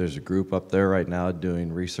I believe there's a group up there right now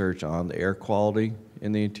doing research on the air quality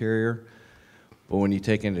in the interior. But when you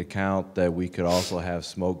take into account that we could also have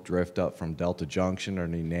smoke drift up from Delta Junction or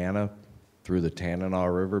Nenana through the Tanana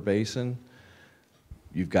River Basin,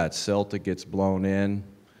 you've got silt that gets blown in.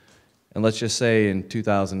 And let's just say in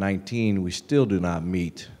 2019, we still do not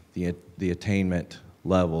meet the attainment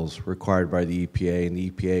levels required by the EPA, and the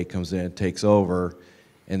EPA comes in, takes over,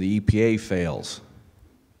 and the EPA fails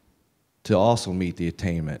to also meet the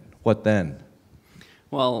attainment. What then?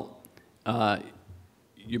 Well,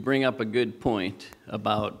 you bring up a good point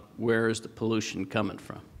about where is the pollution coming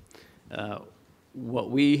from. What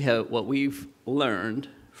we've learned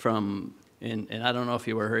from, and I don't know if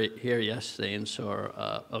you were here yesterday and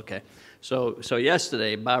saw, okay. So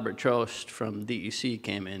yesterday, Barbara Trost from DEC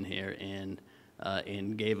came in here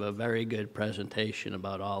and gave a very good presentation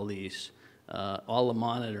about all the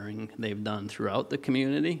monitoring they've done throughout the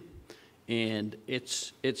community. And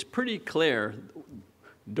it's pretty clear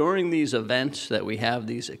during these events that we have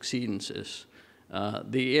these exceedances,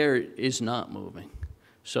 the air is not moving.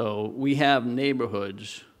 So we have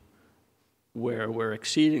neighborhoods where we're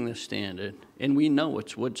exceeding the standard, and we know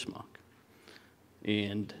it's wood smoke.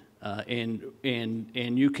 And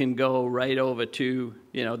you can go right over to,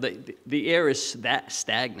 you know, the air is that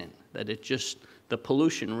stagnant that it just, the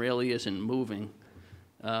pollution really isn't moving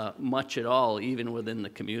much at all, even within the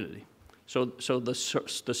community. So the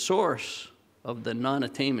source of the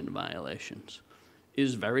non-attainment violations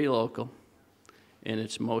is very local, and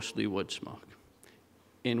it's mostly wood smoke.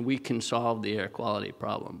 And we can solve the air quality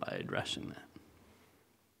problem by addressing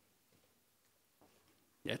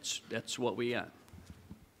that. That's what we got.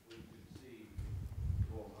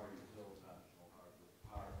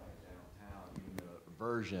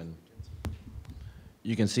 Inversion.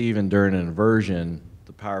 You can see even during an inversion,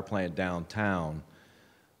 the power plant downtown,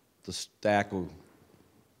 the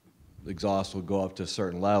exhaust will go up to a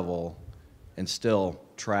certain level and still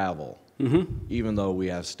travel, even though we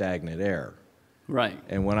have stagnant air. Right.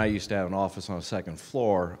 And when I used to have an office on the second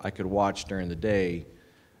floor, I could watch during the day.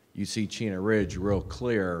 You see Chena Ridge real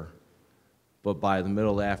clear, but by the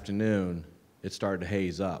middle of the afternoon, it started to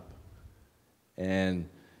haze up. And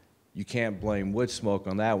you can't blame wood smoke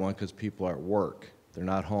on that one because people are at work. They're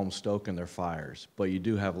not home stoking their fires, but you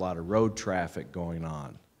do have a lot of road traffic going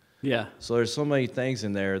on. Yeah. So there's so many things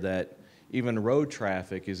in there that even road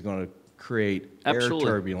traffic is going to create Absolutely.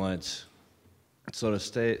 air turbulence. So to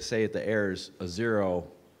say that the air is a zero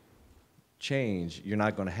change, you're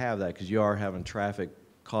not going to have that because you are having traffic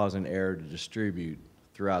causing air to distribute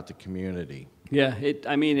throughout the community. Yeah,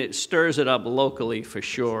 I mean, it stirs it up locally for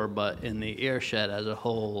sure, but in the airshed as a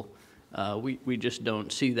whole, we just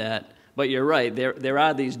don't see that. But you're right, there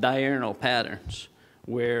are these diurnal patterns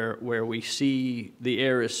where we see the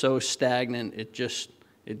air is so stagnant, it just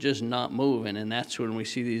not moving, and that's when we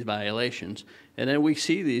see these violations. And then we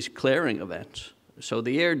see these clearing events. So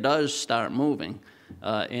the air does start moving,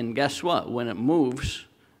 and guess what? When it moves,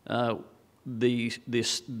 we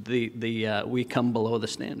come below the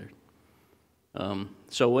standard.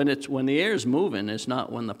 So when the air is moving, it's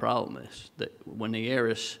not when the problem is. When the air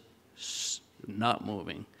is not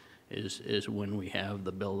moving is when we have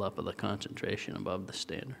the buildup of the concentration above the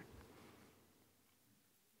standard.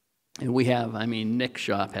 And we have, I mean, Nick's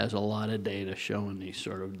shop has a lot of data showing these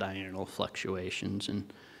sort of diurnal fluctuations,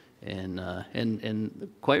 and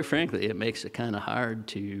quite frankly, it makes it kind of hard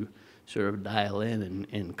to sort of dial in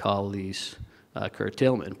and call these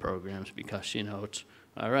curtailment programs because, you know, it's,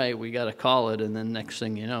 all right, we got to call it, and then next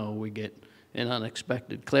thing you know, we get an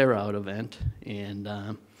unexpected clear-out event, and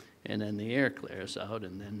then the air clears out,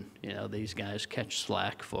 and then, you know, these guys catch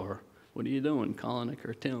slack for, what are you doing, calling a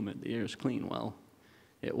curtailment? The air's clean. Well,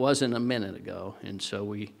 it wasn't a minute ago, and so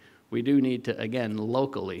we do need to, again,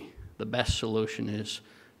 locally, the best solution is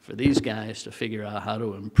for these guys to figure out how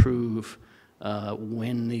to improve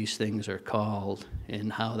when these things are called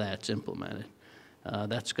and how that's implemented.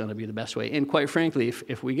 that's going to be the best way. And quite frankly,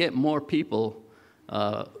 if we get more people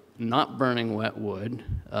not burning wet wood,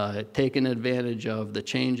 taking advantage of the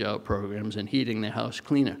change-out programs and heating their house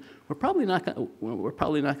cleaner, we're probably not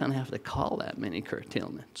going to have to call that many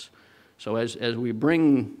curtailments. So as we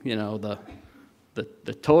bring, you know,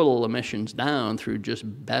 the total emissions down through just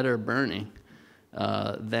better burning,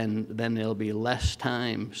 then there'll be less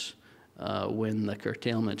times when the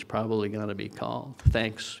curtailment's probably going to be called,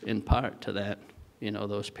 thanks in part to that, you know,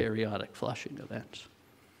 those periodic flushing events.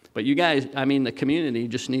 But you guys, I mean, the community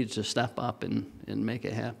just needs to step up and make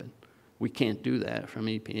it happen. We can't do that from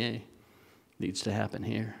EPA. It needs to happen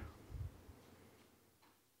here.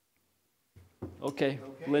 Okay,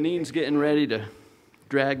 Lenine's getting ready to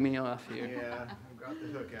drag me off here. Yeah, I've got the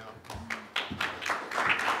hook out.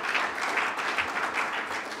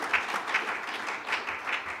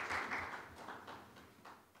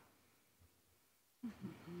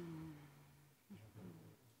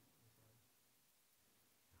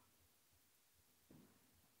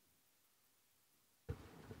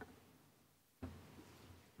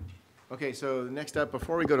 Okay, so next up,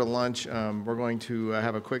 before we go to lunch, we're going to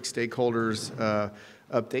have a quick stakeholders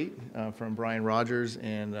update from Brian Rogers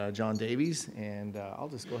and John Davies, and I'll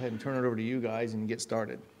just go ahead and turn it over to you guys and get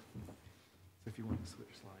started. So if you want to switch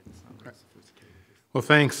slides. Okay. Well,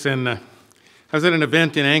 thanks. And I was at an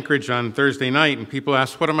event in Anchorage on Thursday night, and people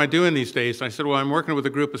asked, what am I doing these days? And I said, well, I'm working with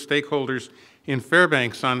a group of stakeholders in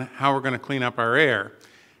Fairbanks on how we're going to clean up our air.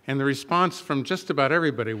 And the response from just about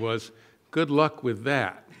everybody was, good luck with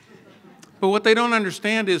that. But what they don't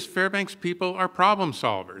understand is Fairbanks people are problem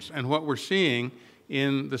solvers, and what we're seeing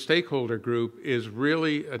in the stakeholder group is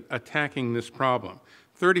really attacking this problem.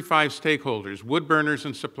 35 stakeholders, wood burners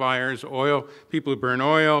and suppliers, oil, people who burn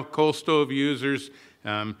oil, coal stove users,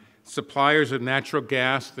 suppliers of natural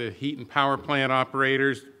gas, the heat and power plant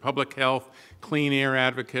operators, public health, clean air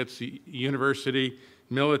advocates, university,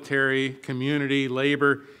 military, community,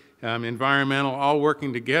 labor, environmental, all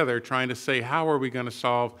working together trying to say, how are we going to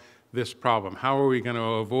solve this problem? How are we going to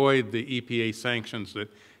avoid the EPA sanctions that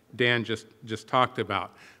Dan just talked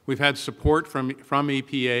about? We've had support from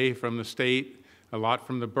EPA, from the state, a lot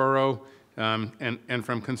from the borough, and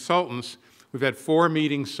from consultants. We've had 4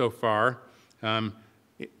 meetings so far,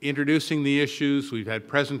 introducing the issues. We've had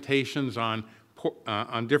presentations on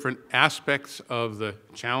different aspects of the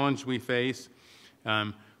challenge we face.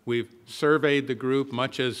 We've surveyed the group,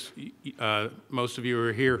 much as most of you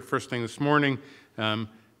were here first thing this morning,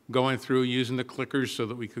 going through using the clickers so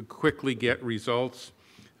that we could quickly get results.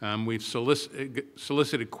 We've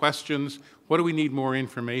solicited questions. What do we need more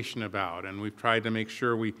information about? And we've tried to make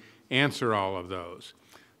sure we answer all of those.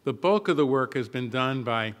 The bulk of the work has been done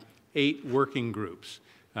by 8 working groups.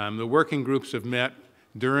 The working groups have met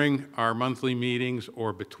during our monthly meetings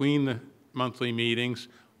or between the monthly meetings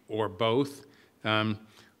or both.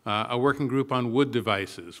 A working group on wood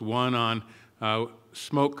devices, one on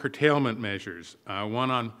smoke curtailment measures,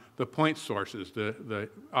 one on the point sources, the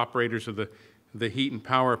operators of the heat and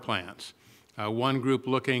power plants, one group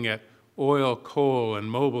looking at oil, coal, and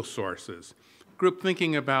mobile sources, group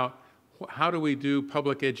thinking about how do we do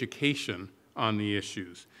public education on the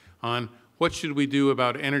issues, on what should we do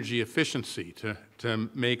about energy efficiency to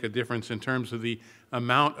make a difference in terms of the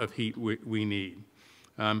amount of heat we need.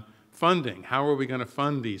 Funding, how are we going to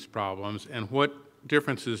fund these problems, and what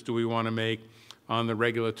differences do we want to make on the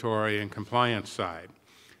regulatory and compliance side.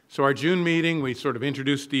 So our June meeting, we sort of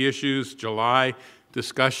introduced the issues. July,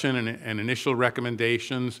 discussion and initial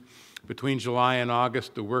recommendations. Between July and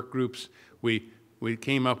August, the work groups, we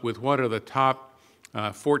came up with what are the top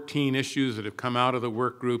 14 issues that have come out of the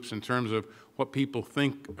work groups in terms of what people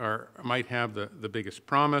think might have the biggest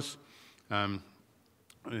promise.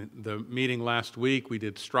 The meeting last week, we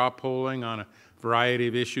did straw polling on a variety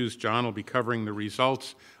of issues. John will be covering the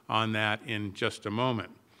results on that in just a moment.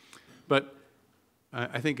 But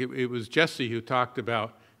I think it was Jesse who talked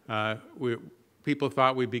about people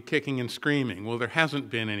thought we'd be kicking and screaming. Well, there hasn't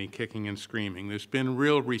been any kicking and screaming. There's been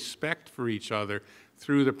real respect for each other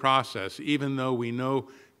through the process, even though we know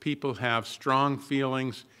people have strong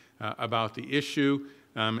feelings about the issue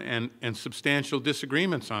and substantial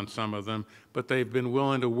disagreements on some of them, but they've been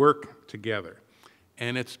willing to work together.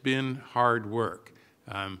 And it's been hard work.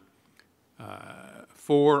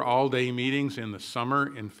 4 all-day meetings in the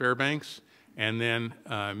summer in Fairbanks, and then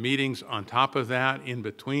meetings on top of that in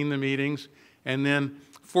between the meetings. And then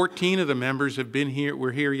 14 of the members have been here,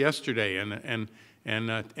 were here yesterday, and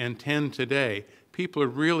 10 today. People are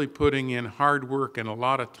really putting in hard work and a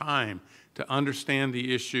lot of time to understand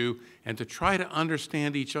the issue and to try to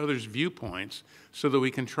understand each other's viewpoints so that we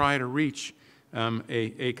can try to reach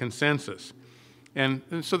a consensus. And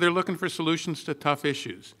so they're looking for solutions to tough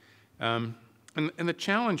issues. And the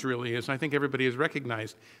challenge really is, I think everybody has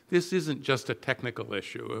recognized, this isn't just a technical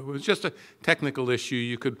issue. If it was just a technical issue,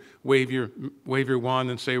 you could wave your wand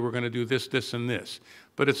and say, we're going to do this, this, and this.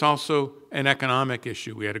 But it's also an economic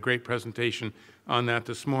issue. We had a great presentation on that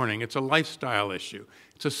this morning. It's a lifestyle issue.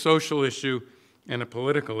 It's a social issue and a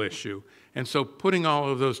political issue. And so putting all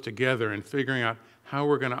of those together and figuring out how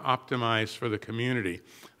we're going to optimize for the community.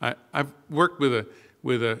 I've worked with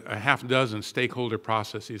a half dozen stakeholder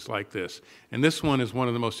processes like this. And this one is one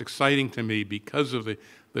of the most exciting to me because of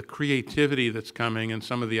the creativity that's coming and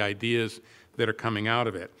some of the ideas that are coming out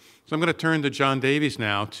of it. So I'm going to turn to John Davies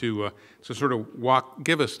now to sort of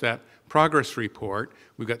give us that progress report.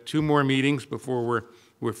 We've got 2 more meetings before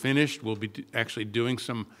we're finished. We'll be actually doing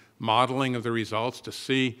some modeling of the results to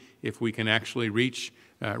see if we can actually reach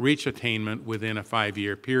attainment within a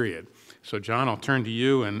 5-year period. So John, I'll turn to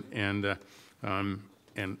you, and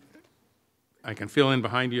I can fill in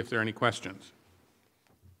behind you if there are any questions.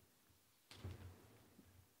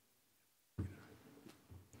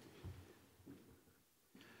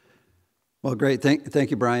 Well, great. Thank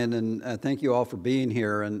you, Brian, and thank you all for being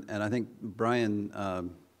here. And I think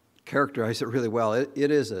Brian characterized it really well. It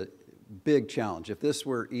is a big challenge. If this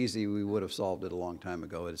were easy, we would have solved it a long time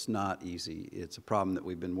ago. It's not easy. It's a problem that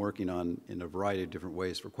we've been working on in a variety of different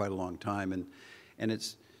ways for quite a long time. And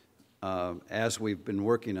it's as we've been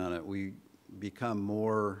working on it, we become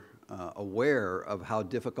more aware of how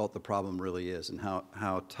difficult the problem really is and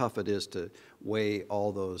how tough it is to weigh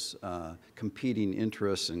all those competing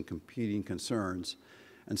interests and competing concerns.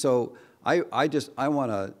 And so I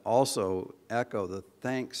want to also echo the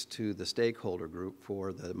thanks to the stakeholder group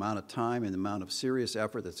for the amount of time and the amount of serious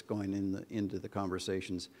effort that's going into the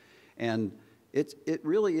conversations. And it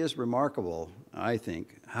really is remarkable, I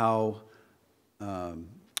think, how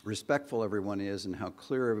respectful everyone is and how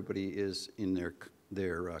clear everybody is in their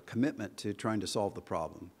commitment to trying to solve the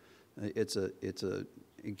problem.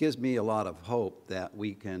 It gives me a lot of hope that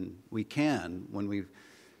we can when we've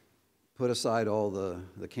put aside all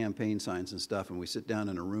the campaign signs and stuff and we sit down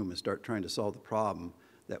in a room and start trying to solve the problem,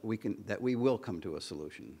 that we will come to a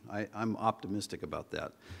solution. I'm optimistic about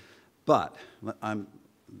that. But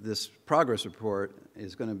this progress report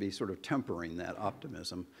is going to be sort of tempering that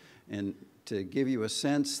optimism and to give you a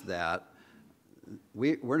sense that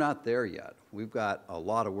we're not there yet. We've got a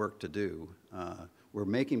lot of work to do. We're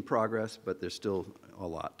making progress, but there's still a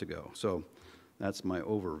lot to go. So that's my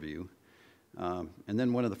overview. And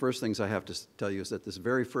then one of the first things I have to tell you is that this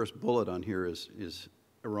very first bullet on here is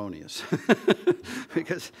erroneous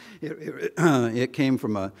because it came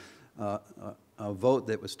from a vote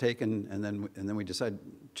that was taken, and then we decided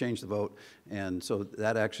to change the vote, and so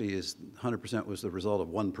that actually is 100% was the result of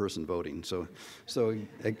one person voting. So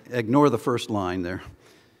ignore the first line there.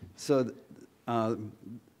 So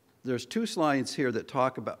there's 2 slides here that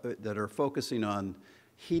talk about that are focusing on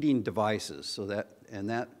heating devices. So that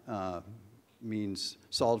means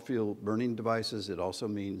solid fuel burning devices. It also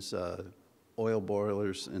means oil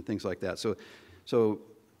boilers and things like that. So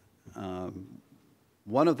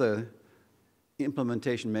one of the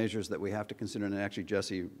implementation measures that we have to consider, and actually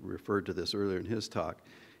Jesse referred to this earlier in his talk,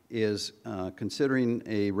 is considering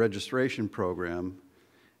a registration program.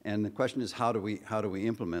 And the question is, how do we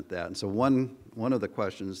implement that? And so one of the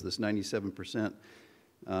questions, this 97%,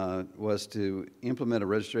 was to implement a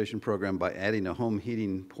registration program by adding a home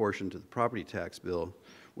heating portion to the property tax bill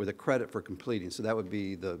with a credit for completing. So that would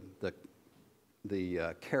be the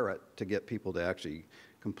carrot to get people to actually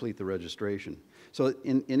complete the registration. So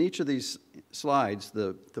in each of these slides,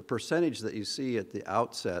 the percentage that you see at the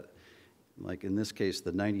outset, like in this case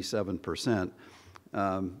the 97%,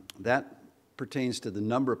 that pertains to the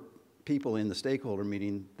number of people in the stakeholder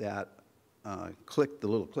meeting that clicked the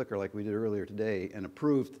little clicker like we did earlier today and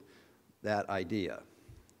approved that idea.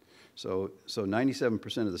 So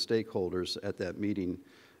 97% of the stakeholders at that meeting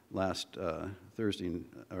last Thursday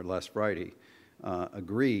or last Friday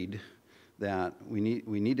agreed that we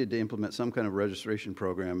needed to implement some kind of registration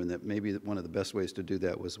program, and that maybe one of the best ways to do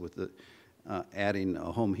that was with adding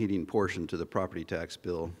a home heating portion to the property tax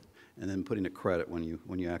bill and then putting a credit when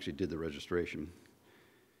you actually did the registration.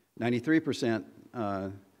 93%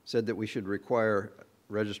 said that we should require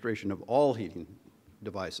registration of all heating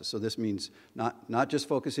devices. So this means not just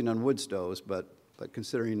focusing on wood stoves, but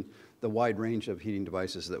considering the wide range of heating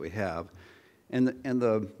devices that we have. And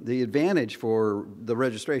the advantage for the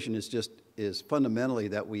registration is fundamentally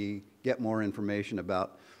that we get more information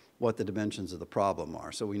about what the dimensions of the problem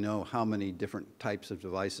are. So we know how many different types of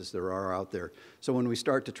devices there are out there. So when we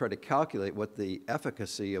start to try to calculate what the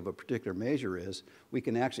efficacy of a particular measure is, we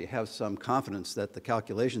can actually have some confidence that the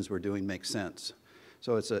calculations we're doing make sense.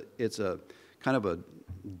 So it's a kind of a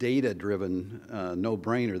data-driven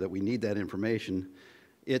no-brainer that we need that information.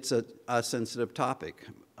 It's a sensitive topic.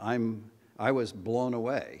 I was blown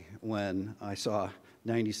away when I saw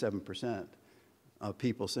 97% of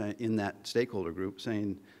people saying, in that stakeholder group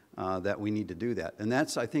saying that we need to do that. And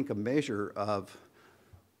that's, I think, a measure of,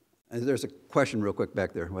 and there's a question real quick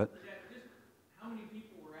back there. What? Just how many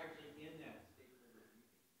people were actually in that stakeholder meeting,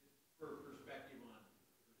 just for perspective on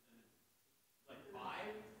percentage? Like 5?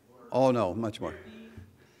 Or Oh, no, much more. 50?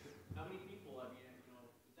 How many people? I mean, you know,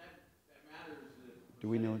 that matters. Do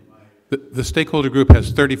we know? The stakeholder group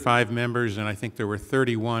has 35 members, and I think there were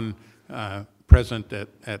 31 present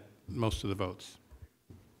at most of the votes.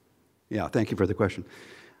 Yeah, thank you for the question.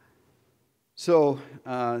 So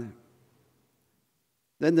then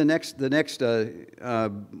the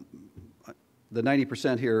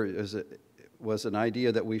 90% here was an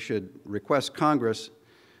idea that we should request Congress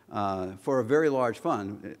for a very large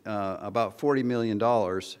fund, about $40 million,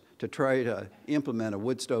 to try to implement a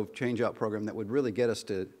wood stove change-out program that would really get us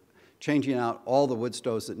to changing out all the wood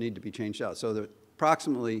stoves that need to be changed out. So there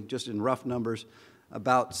approximately, just in rough numbers,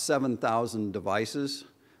 about 7,000 devices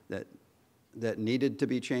that needed to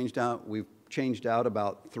be changed out. We've changed out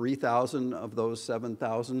about 3,000 of those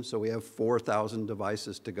 7,000, so we have 4,000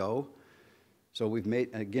 devices to go. So we've made,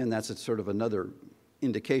 again, that's sort of another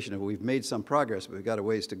indication of we've made some progress, but we've got a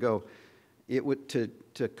ways to go. It would, to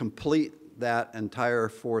complete that entire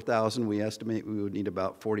 4,000, we estimate we would need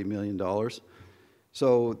about $40 million.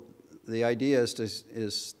 So the idea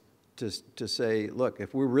is to say, look,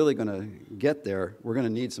 if we're really going to get there, we're going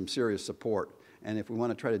to need some serious support. And if we want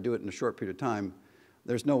to try to do it in a short period of time,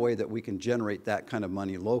 there's no way that we can generate that kind of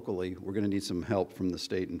money locally. We're going to need some help from the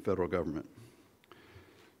state and federal government.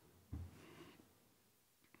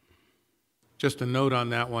 Just a note on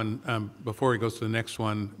that one, before he goes to the next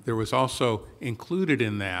one, there was also included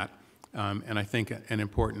in that, and I think an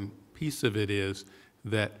important piece of it is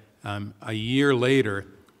that a year later,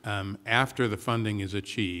 after the funding is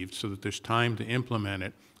achieved, so that there's time to implement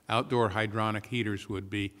it, outdoor hydronic heaters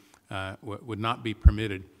would not be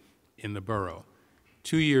permitted in the borough.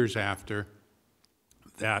 2 years after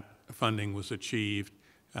that funding was achieved,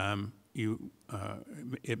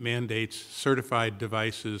 it mandates certified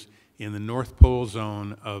devices in the North Pole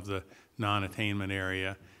zone of the non-attainment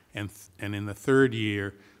area, and in the third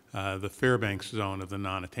year, the Fairbanks zone of the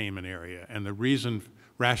non-attainment area. And the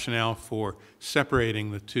rationale for separating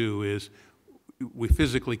the two is we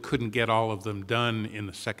physically couldn't get all of them done in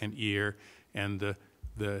the second year, and the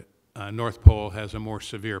North Pole has a more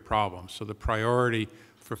severe problem. So the priority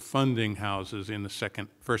for funding houses in the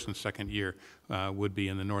first and second year would be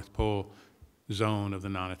in the North Pole zone of the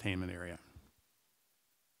non-attainment area.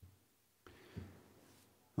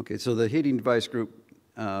 Okay, so the heating device group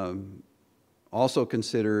also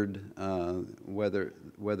considered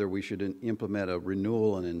whether we should implement a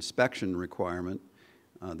renewal and inspection requirement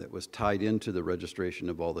that was tied into the registration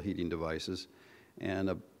of all the heating devices, and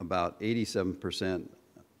about 87%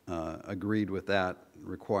 agreed with that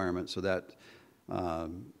requirement. So that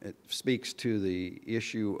it speaks to the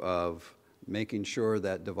issue of making sure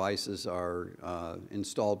that devices are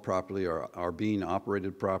installed properly, are being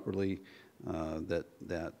operated properly, that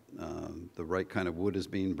the right kind of wood is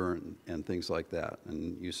being burnt, and things like that.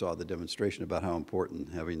 And you saw the demonstration about how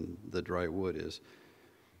important having the dry wood is.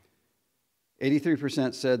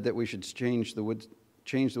 83% said that we should change the wood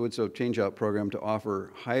stove change-out program to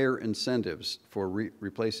offer higher incentives for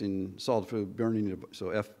replacing solid fuel burning, so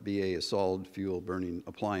FBA is solid fuel burning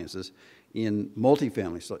appliances, in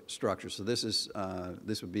multifamily structures. So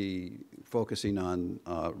this would be focusing on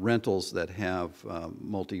rentals that have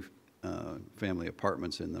multi-family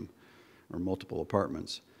apartments in them, or multiple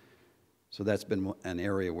apartments. So that's been an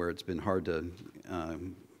area where it's been hard to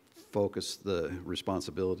focus the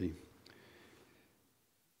responsibility.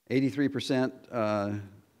 83%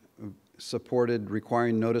 supported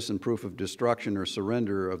requiring notice and proof of destruction or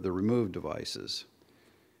surrender of the removed devices.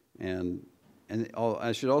 And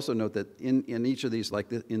I should also note that in each of these,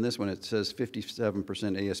 like in this one, it says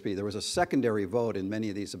 57% ASP. There was a secondary vote in many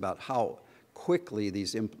of these about how quickly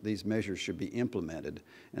these measures should be implemented.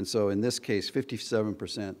 And so in this case,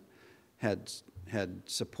 57% had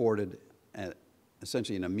supported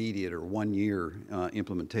essentially an immediate or 1 year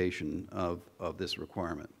implementation of this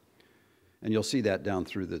requirement. And you'll see that down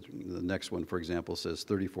through the next one, for example, says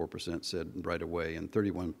 34% said right away, and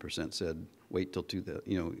 31% said wait till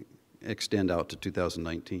extend out to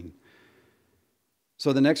 2019.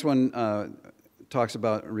 So the next one talks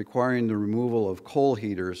about requiring the removal of coal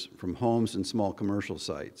heaters from homes and small commercial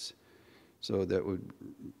sites. So that would,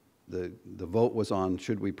 the vote was on,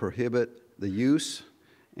 should we prohibit the use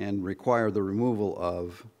and require the removal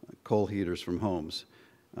of coal heaters from homes?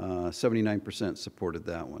 79% supported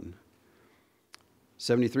that one.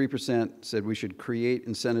 73% said we should create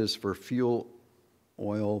incentives for fuel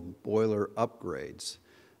oil boiler upgrades.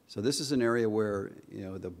 So this is an area where, you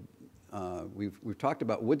know, we've talked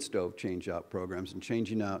about wood stove change-out programs and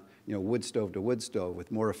changing out, you know, wood stove to wood stove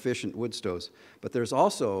with more efficient wood stoves. But there's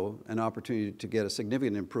also an opportunity to get a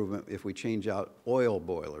significant improvement if we change out oil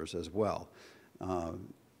boilers as well.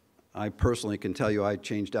 I personally can tell you I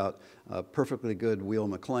changed out a perfectly good Wheel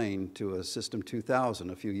McLean to a System 2000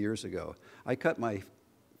 a few years ago. I cut my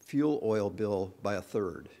fuel oil bill by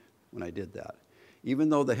 1/3 when I did that, even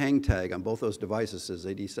though the hang tag on both those devices says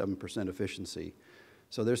 87% efficiency.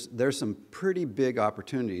 So there's some pretty big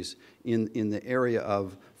opportunities in the area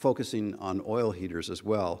of focusing on oil heaters as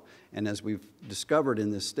well. And as we've discovered in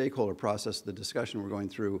this stakeholder process, the discussion we're going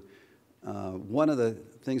through, one of the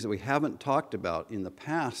things that we haven't talked about in the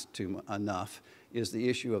past enough is the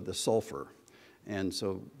issue of the sulfur. And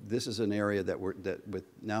so this is an area that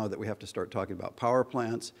now that we have to start talking about power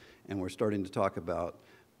plants, and we're starting to talk about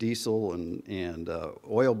diesel and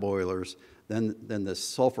oil boilers, then the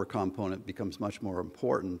sulfur component becomes much more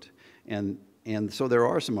important. And so there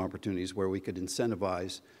are some opportunities where we could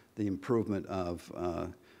incentivize the improvement of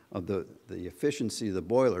the efficiency of the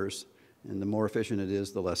boilers. And the more efficient it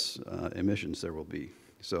is, the less emissions there will be.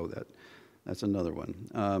 So that's another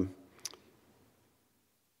one.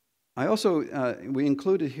 I also, we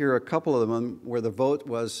included here a couple of them where the vote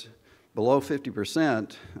was below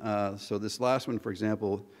 50%. So this last one, for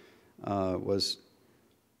example, was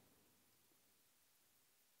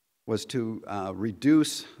to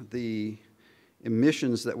reduce the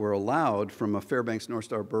emissions that were allowed from a Fairbanks North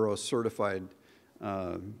Star Borough certified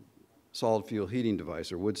solid fuel heating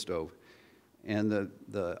device or wood stove. And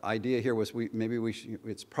the idea here was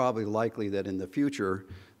it's probably likely that in the future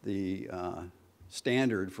the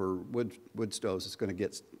standard for wood stoves is going to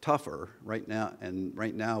get tougher right now. And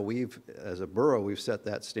right now as a borough, we've set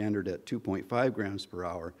that standard at 2.5 grams per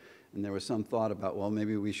hour. And there was some thought about, well,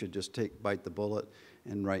 maybe we should just bite the bullet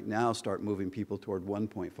and right now start moving people toward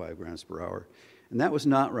 1.5 grams per hour. And that was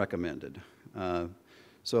not recommended.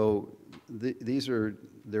 So these are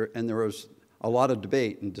there, and there was a lot of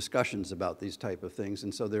debate and discussions about these type of things.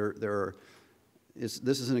 And so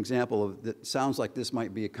this is an example of, that sounds like this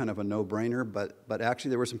might be a kind of a no-brainer, but actually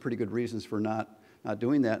there were some pretty good reasons for not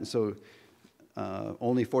doing that. And so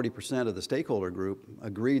only 40% of the stakeholder group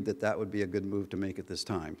agreed that that would be a good move to make at this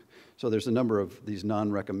time. So there's a number of these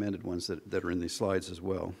non-recommended ones that are in these slides as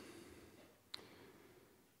well.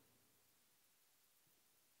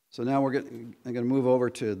 So now I'm going to move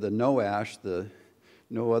over to the no ash, the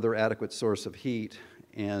no other adequate source of heat,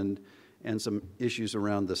 and some issues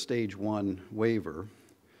around the stage 1 waiver.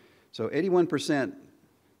 So 81%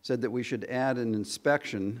 said that we should add an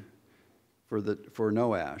inspection for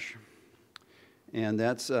no ash. And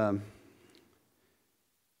that's, so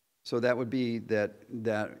that would be that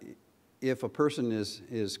if a person is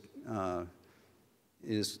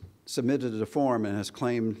submitted a form and has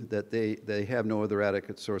claimed that they have no other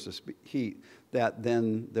adequate source of heat, that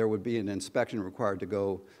then there would be an inspection required to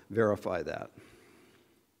go verify that.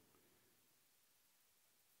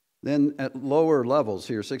 Then at lower levels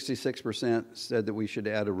here, 66% said that we should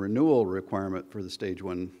add a renewal requirement for the stage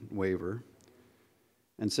 1 waiver.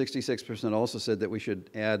 And 66% also said that we should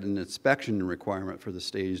add an inspection requirement for the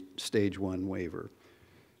stage 1 waiver.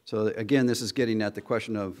 So again, this is getting at the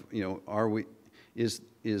question of, you know, is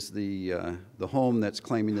the home that's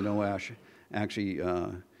claiming the no ash actually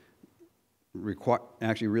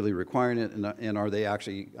really requiring it, and are they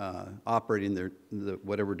actually operating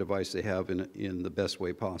whatever device they have in the best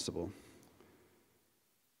way possible?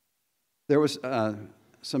 There was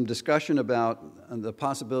some discussion about the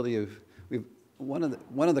possibility of one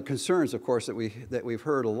of the concerns, of course, that we've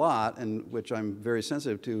heard a lot, and which I'm very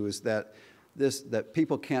sensitive to, is that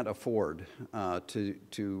people can't afford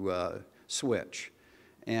to switch.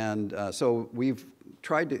 And so we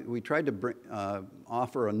tried to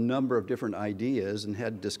offer a number of different ideas and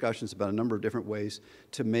had discussions about a number of different ways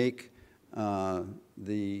to make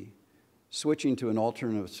the switching to an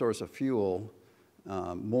alternative source of fuel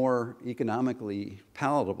more economically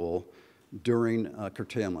palatable during a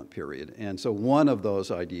curtailment period. And so one of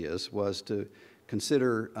those ideas was to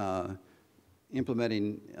consider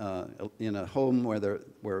implementing in a home where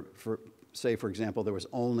say, for example, there was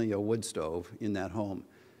only a wood stove in that home,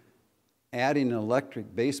 adding an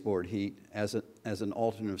electric baseboard heat as an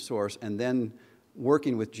alternative source, and then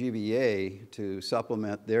working with GVA to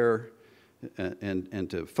supplement their and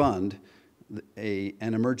to fund an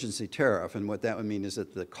emergency tariff. And what that would mean is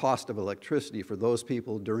that the cost of electricity for those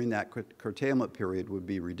people during that curtailment period would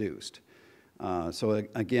be reduced. So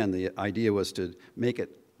again, the idea was to make it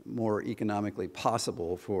more economically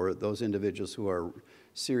possible for those individuals who are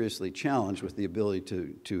seriously challenged with the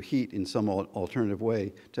ability to heat in some alternative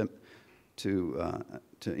way to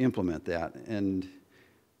implement that. And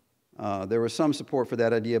there was some support for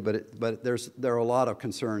that idea, but there are a lot of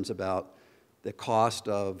concerns about the cost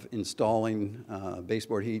of installing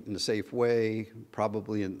baseboard heat in a safe way.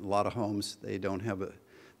 Probably in a lot of homes, they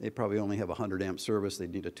probably only have a 100 amp service. They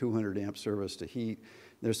need a 200 amp service to heat.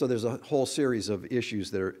 So there's a whole series of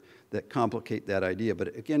issues that complicate that idea.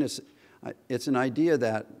 But again, it's an idea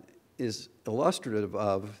that is illustrative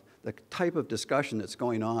of the type of discussion that's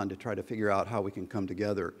going on to try to figure out how we can come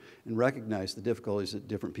together and recognize the difficulties that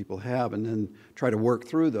different people have, and then try to work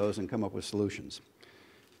through those and come up with solutions.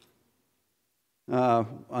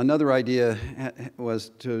 Another idea was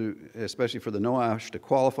to, especially for the NOASH, to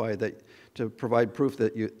qualify to provide proof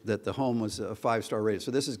that the home was a 5-star rated.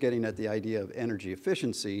 So this is getting at the idea of energy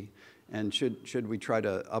efficiency, and should we try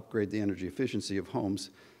to upgrade the energy efficiency of homes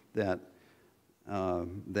that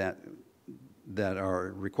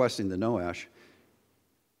are requesting the NOASH.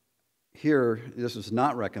 Here, this was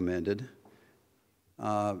not recommended.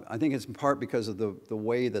 I think it's in part because of the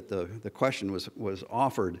way that the question was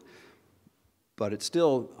offered. But it's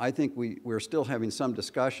still, I think we're still having some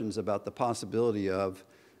discussions about the possibility of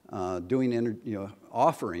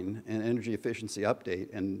offering an energy efficiency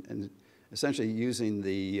update and essentially using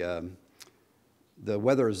the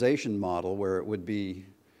weatherization model, where it would be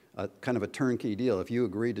kind of a turnkey deal. If you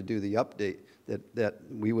agree to do the update, that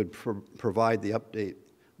we would provide the update,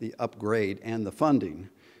 the upgrade, and the funding.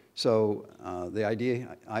 So the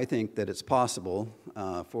idea, I think, that it's possible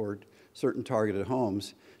for certain targeted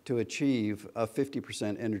homes to achieve a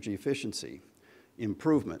 50% energy efficiency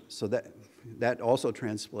improvement. So that also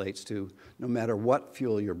translates to, no matter what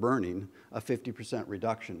fuel you're burning, a 50%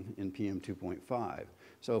 reduction in PM 2.5.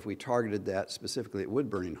 So if we targeted that specifically at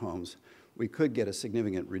wood-burning homes, we could get a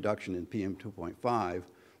significant reduction in PM 2.5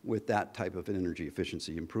 with that type of energy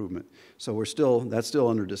efficiency improvement. So that's still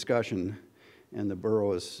under discussion, and the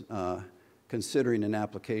borough is considering an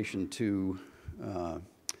application to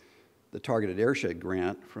the Targeted Airshed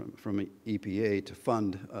Grant from EPA to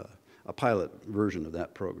fund a pilot version of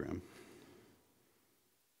that program.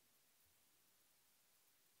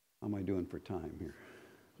 How am I doing for time here?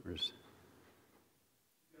 Where's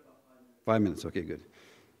 5 minutes, okay, good.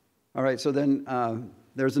 All right, so then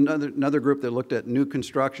there's another group that looked at new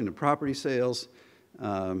construction and property sales.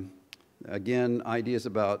 Again, ideas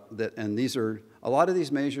about that, and a lot of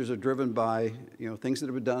these measures are driven by things that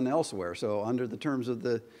have been done elsewhere. So under the terms of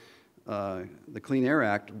the Clean Air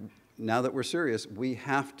Act, now that we're serious, we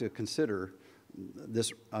have to consider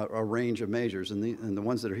a range of measures, and the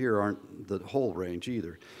ones that are here aren't the whole range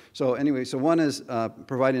either. So anyway, so one is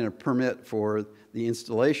providing a permit for the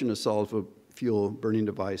installation of solid fuel burning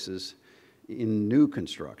devices in new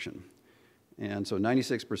construction. And so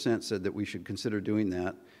 96% said that we should consider doing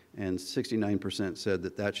that, and 69% said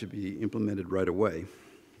that should be implemented right away.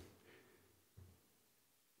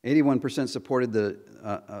 81% supported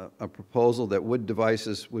a proposal that wood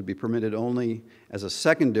devices would be permitted only as a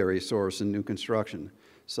secondary source in new construction,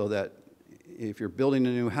 so that if you're building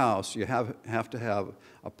a new house, you have to have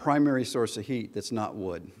a primary source of heat that's not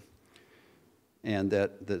wood, and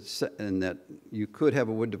that you could have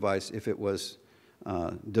a wood device if it was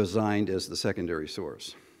designed as the secondary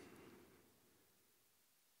source.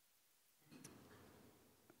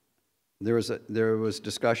 There was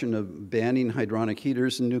discussion of banning hydronic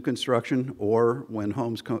heaters in new construction or when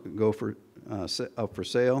homes go up for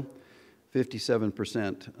sale.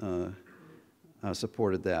 57%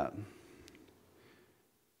 supported that.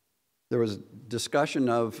 There was discussion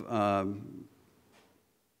of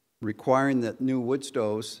requiring that new wood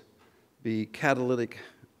stoves be catalytic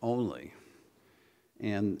only,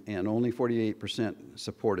 and only 48%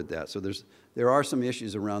 supported that. So there are some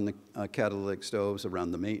issues around the catalytic stoves,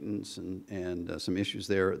 around the maintenance, and some issues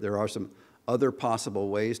there. There are some other possible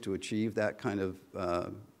ways to achieve that kind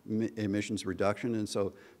of emissions reduction, and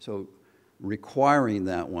so requiring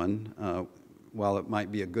that one, while it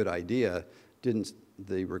might be a good idea,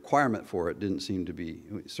 the requirement for it didn't seem to be,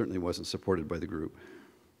 certainly wasn't supported by the group.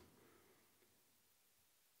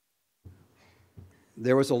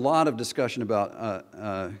 There was a lot of discussion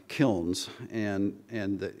about kilns, and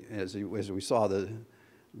as we saw,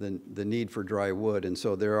 the need for dry wood. And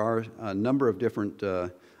so there are a number of different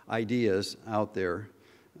ideas out there.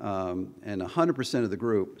 And 100% of the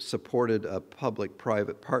group supported a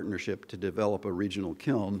public-private partnership to develop a regional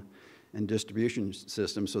kiln and distribution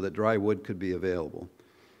system so that dry wood could be available.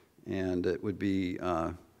 And it would be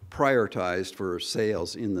prioritized for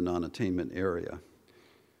sales in the non-attainment area.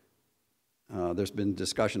 There's been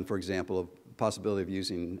discussion, for example, of the possibility of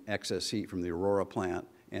using excess heat from the Aurora plant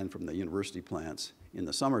and from the university plants in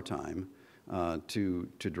the summertime to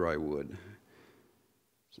dry wood.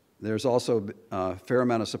 There's also a fair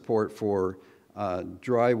amount of support for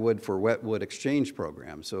dry wood for wet wood exchange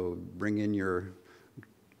program. So bring in your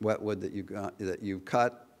wet wood that you've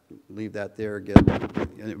cut, leave that there, get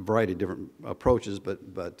a variety of different approaches,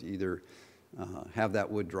 but either have that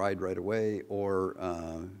wood dried right away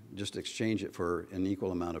or just exchange it for an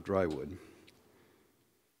equal amount of dry wood.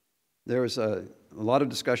 There's a lot of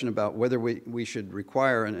discussion about whether we should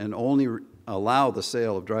require and only allow the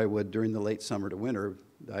sale of dry wood during the late summer to winter.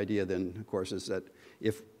 The idea then, of course, is that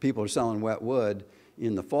if people are selling wet wood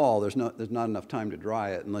in the fall, there's not enough time to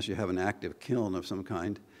dry it unless you have an active kiln of some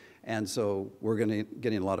kind. And so we're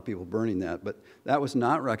getting a lot of people burning that. But that was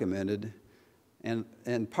not recommended.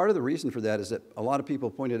 And part of the reason for that is that a lot of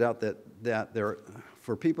people pointed out that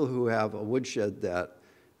for people who have a woodshed that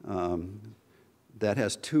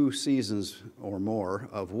has 2 seasons or more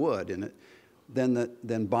of wood in it,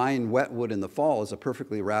 then buying wet wood in the fall is a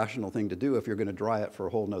perfectly rational thing to do if you're going to dry it for a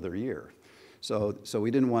whole nother year. So we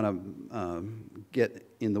didn't want to get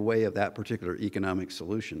in the way of that particular economic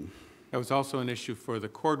solution. That was also an issue for the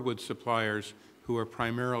cordwood suppliers who are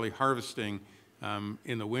primarily harvesting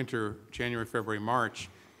in the winter, January, February, March.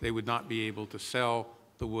 They would not be able to sell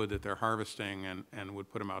the wood that they're harvesting and would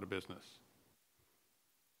put them out of business.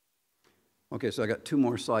 Okay, so I got 2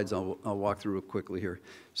 more slides I'll walk through real quickly here.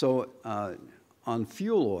 So on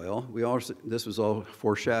fuel oil, this was all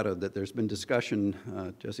foreshadowed that there's been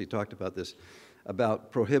discussion, Jesse talked about this,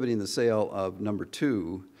 about prohibiting the sale of number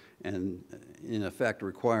 2 and in effect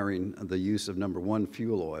requiring the use of number 1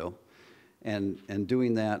 fuel oil and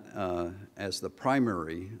doing that as the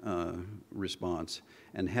primary response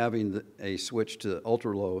and having a switch to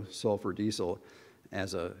ultra-low sulfur diesel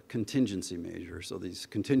as a contingency measure. So these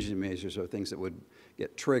contingency measures are things that would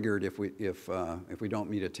get triggered if we don't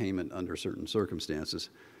meet attainment under certain circumstances.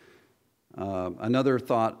 Another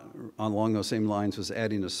thought along those same lines was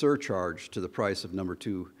adding a surcharge to the price of number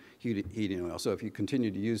 2 heating oil. So if you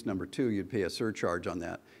continue to use number 2, you'd pay a surcharge on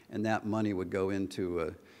that, and that money would go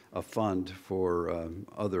into a fund for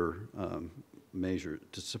other measures,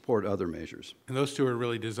 to support other measures. And those 2 are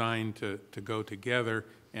really designed to go together.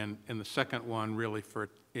 And the second one really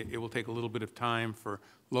it will take a little bit of time for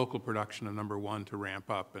local production of number 1 to ramp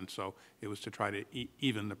up. And so it was to try to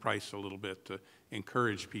even the price a little bit to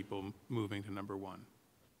encourage people moving to number 1.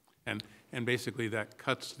 And basically that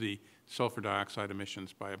cuts the sulfur dioxide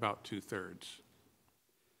emissions by about 2/3.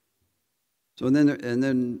 So and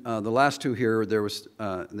then the last 2 here, there's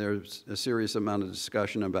a serious amount of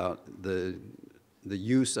discussion about the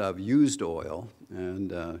use of used oil,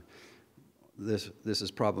 and this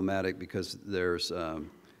is problematic because there's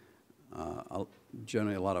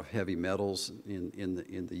generally a lot of heavy metals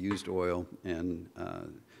in the used oil, and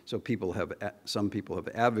so some people have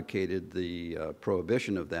advocated the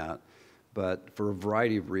prohibition of that, but for a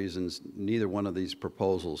variety of reasons, neither one of these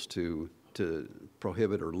proposals to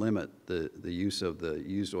prohibit or limit the use of the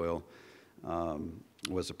used oil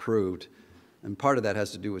was approved. And part of that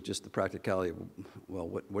has to do with just the practicality of, well,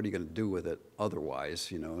 what are you going to do with it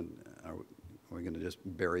otherwise? You know, are we going to just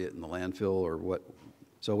bury it in the landfill or what?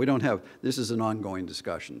 So we don't have, this is an ongoing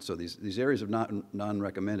discussion. So these areas of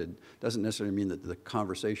non-recommended doesn't necessarily mean that the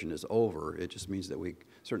conversation is over. It just means that we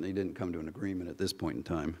certainly didn't come to an agreement at this point in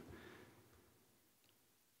time.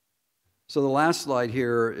 So the last slide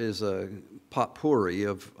here is a potpourri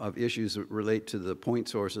of issues that relate to the point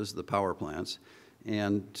sources, the power plants,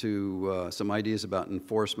 and to some ideas about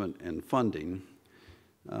enforcement and funding.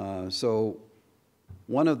 So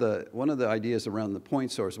one of the ideas around the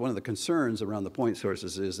point source, one of the concerns around the point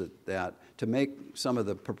sources is that to make some of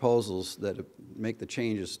the proposals that make the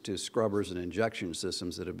changes to scrubbers and injection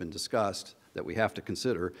systems that have been discussed that we have to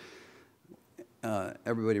consider,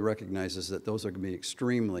 everybody recognizes that those are going to be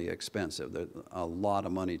extremely expensive. There's a lot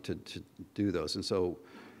of money to do those. And so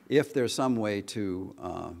if there's some way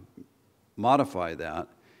to modify that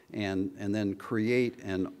and then create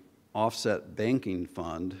an offset banking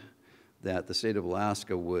fund that the state of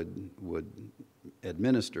Alaska would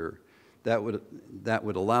administer, that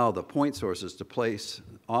would allow the point sources to place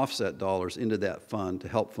offset dollars into that fund to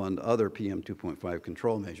help fund other PM 2.5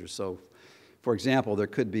 control measures. So for example, there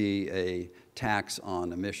could be a tax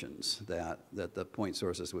on emissions that the point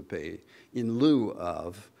sources would pay in lieu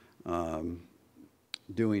of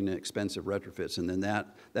doing expensive retrofits, and then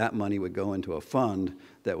that money would go into a fund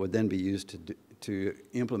that would then be used to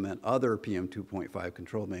implement other PM 2.5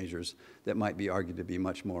 control measures that might be argued to be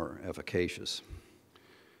much more efficacious.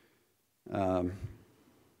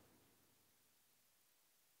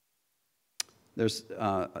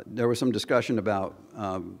 There was some discussion about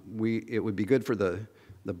it would be good for the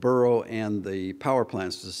borough and the power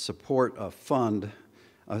plants to support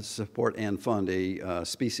and fund a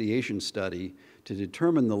speciation study to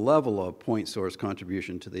determine the level of point source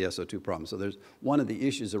contribution to the SO2 problem. So there's one of the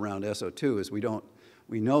issues around SO2 is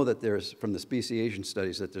we know that there's, from the speciation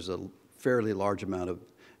studies, that there's a fairly large amount of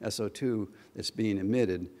SO2 that's being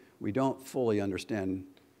emitted. We don't fully understand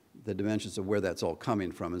the dimensions of where that's all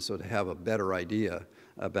coming from, and so to have a better idea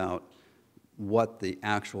about what the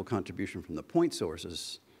actual contribution from the point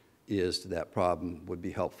sources is to that problem would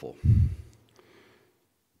be helpful.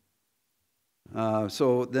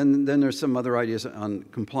 So then there's some other ideas on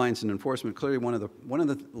compliance and enforcement. Clearly, one of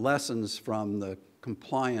the lessons from the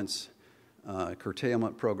compliance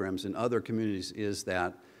curtailment programs in other communities is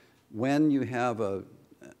that when you have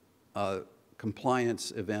a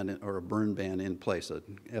compliance event or a burn ban in place,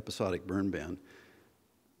 an episodic burn ban,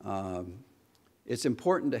 it's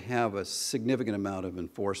important to have a significant amount of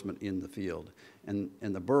enforcement in the field. And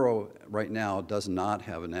the borough right now does not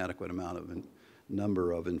have an adequate amount of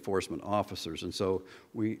number of enforcement officers. And so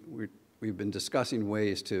we've been discussing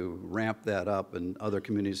ways to ramp that up, and other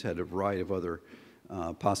communities had a variety of other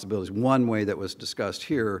possibilities. One way that was discussed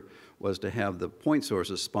here was to have the point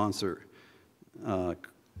sources sponsor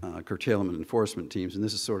curtailment enforcement teams, and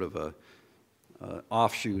this is sort of a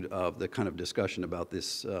offshoot of the kind of discussion about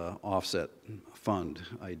this offset fund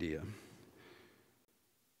idea.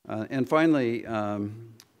 And finally,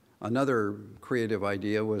 another creative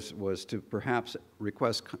idea was to perhaps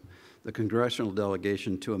request the congressional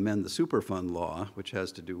delegation to amend the Superfund law, which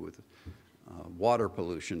has to do with water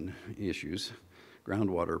pollution issues,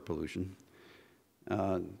 groundwater pollution,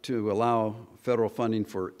 to allow federal funding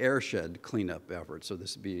for airshed cleanup efforts. So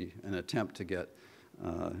this would be an attempt to get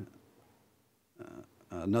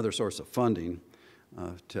another source of funding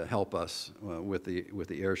to help us with the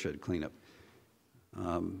airshed cleanup.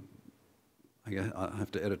 I'll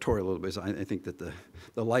have to editorial a little bit. I think that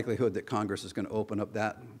the likelihood that Congress is going to open up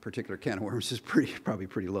that particular can of worms is probably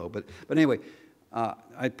pretty low. But anyway, one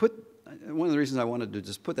of the reasons I wanted to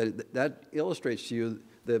just put that illustrates to you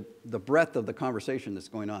the breadth of the conversation that's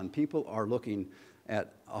going on. People are looking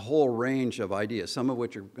at a whole range of ideas, some of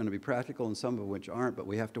which are going to be practical and some of which aren't, but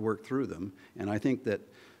we have to work through them. And I think that,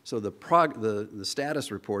 so the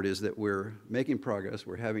status report is that we're making progress,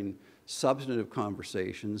 we're having substantive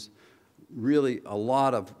conversations, really a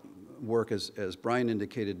lot of work, as Brian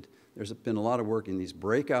indicated. There's been a lot of work in these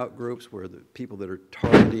breakout groups where the people that are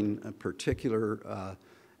targeting particular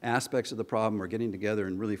aspects of the problem are getting together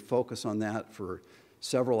and really focus on that for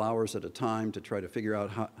several hours at a time to try to figure out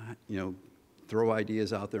how, throw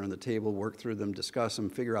ideas out there on the table, work through them, discuss them,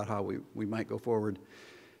 figure out how we might go forward.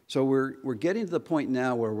 So we're getting to the point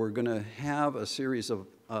now where we're going to have a series of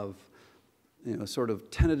sort of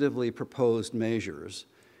tentatively proposed measures.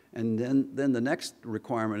 And then the next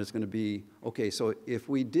requirement is going to be, okay, so if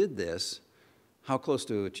we did this, how close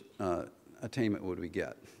to attainment would we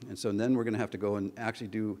get? And so then we're going to have to go and actually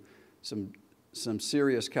do some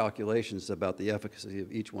serious calculations about the efficacy of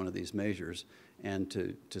each one of these measures, and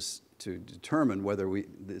to determine whether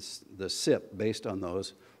the SIP, based on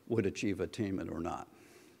those, would achieve attainment or not.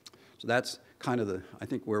 So that's kind of I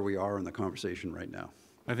think where we are in the conversation right now.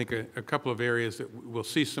 I think a couple of areas that we'll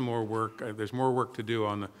see some more work. There's more work to do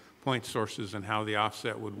on the point sources and how the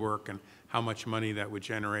offset would work and how much money that would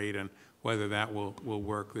generate and whether that will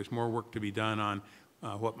work. There's more work to be done on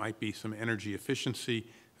what might be some energy efficiency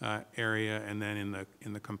area, and then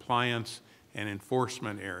in the compliance and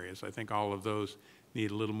enforcement areas. I think all of those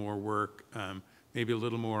need a little more work, maybe a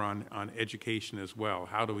little more on education as well.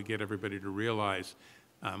 How do we get everybody to realize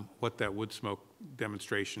what that wood smoke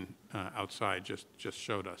demonstration outside just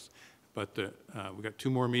showed us? But we've got 2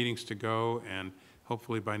 more meetings to go, and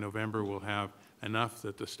hopefully by November we'll have enough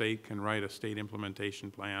that the state can write a state implementation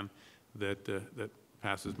plan that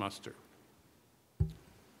passes muster.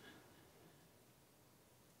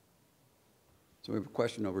 So we have a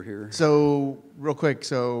question over here. So real quick,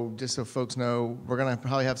 so just so folks know, we're going to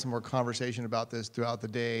probably have some more conversation about this throughout the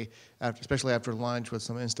day, especially after lunch with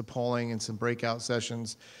some Insta polling and some breakout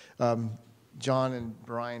sessions. John and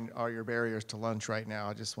Brian are your barriers to lunch right now.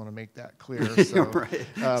 I just want to make that clear. So, Right.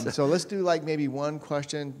 So let's do like maybe one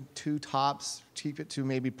question, two tops, keep it to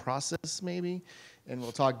maybe process maybe, and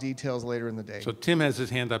we'll talk details later in the day. So Tim has his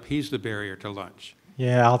hand up. He's the barrier to lunch.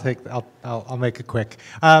 Yeah, I'll make it quick.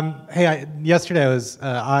 Hey, yesterday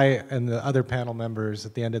I and the other panel members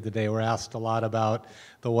at the end of the day were asked a lot about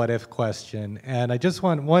the what if question, and I just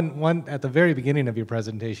want one at the very beginning of your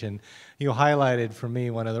presentation, you highlighted for me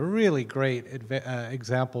one of the really great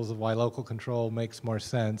examples of why local control makes more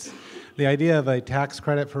sense. The idea of a tax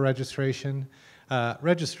credit for registration.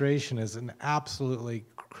 Registration is an absolutely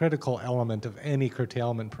critical element of any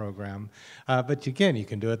curtailment program. But again, you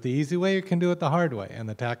can do it the easy way, you can do it the hard way. And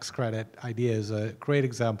the tax credit idea is a great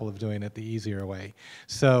example of doing it the easier way.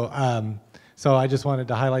 So, so I just wanted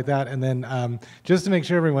to highlight that. And then just to make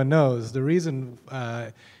sure everyone knows, the reason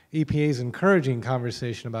EPA is encouraging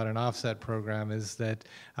conversation about an offset program is that,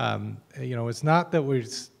 you know, it's not that we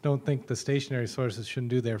don't think the stationary sources shouldn't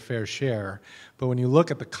do their fair share, but when you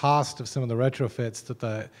look at the cost of some of the retrofits that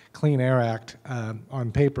the Clean Air Act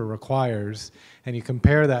on paper requires, and you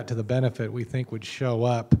compare that to the benefit we think would show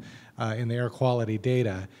up in the air quality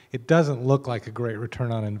data, it doesn't look like a great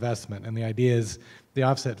return on investment. And the idea is the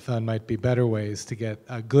offset fund might be better ways to get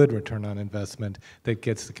a good return on investment that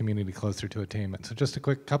gets the community closer to attainment. So just a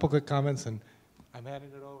couple quick comments, and I'm handing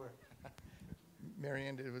it over.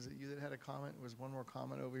 Marianne, was it you that had a comment? Was one more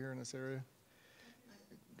comment over here in this area?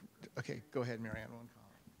 Okay, go ahead, Marianne, one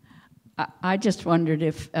comment. I just wondered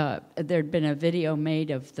if there'd been a video made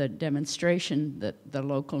of the demonstration that the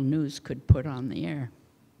local news could put on the air.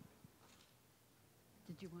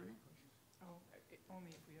 Did you want it?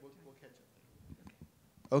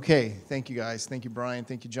 Okay, thank you guys. Thank you, Brian.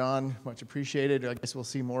 Thank you, John. Much appreciated. I guess we'll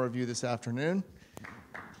see more of you this afternoon.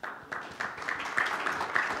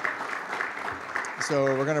 So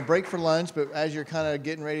we're going to break for lunch, but as you're kind of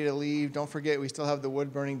getting ready to leave, don't forget we still have the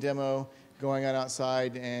wood burning demo going on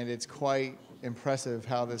outside, and it's quite impressive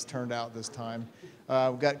how this turned out this time.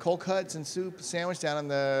 We've got cold cuts and soup sandwich down in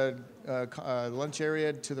the lunch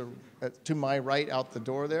area to my right out the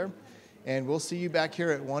door there, and we'll see you back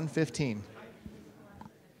here at 1:15.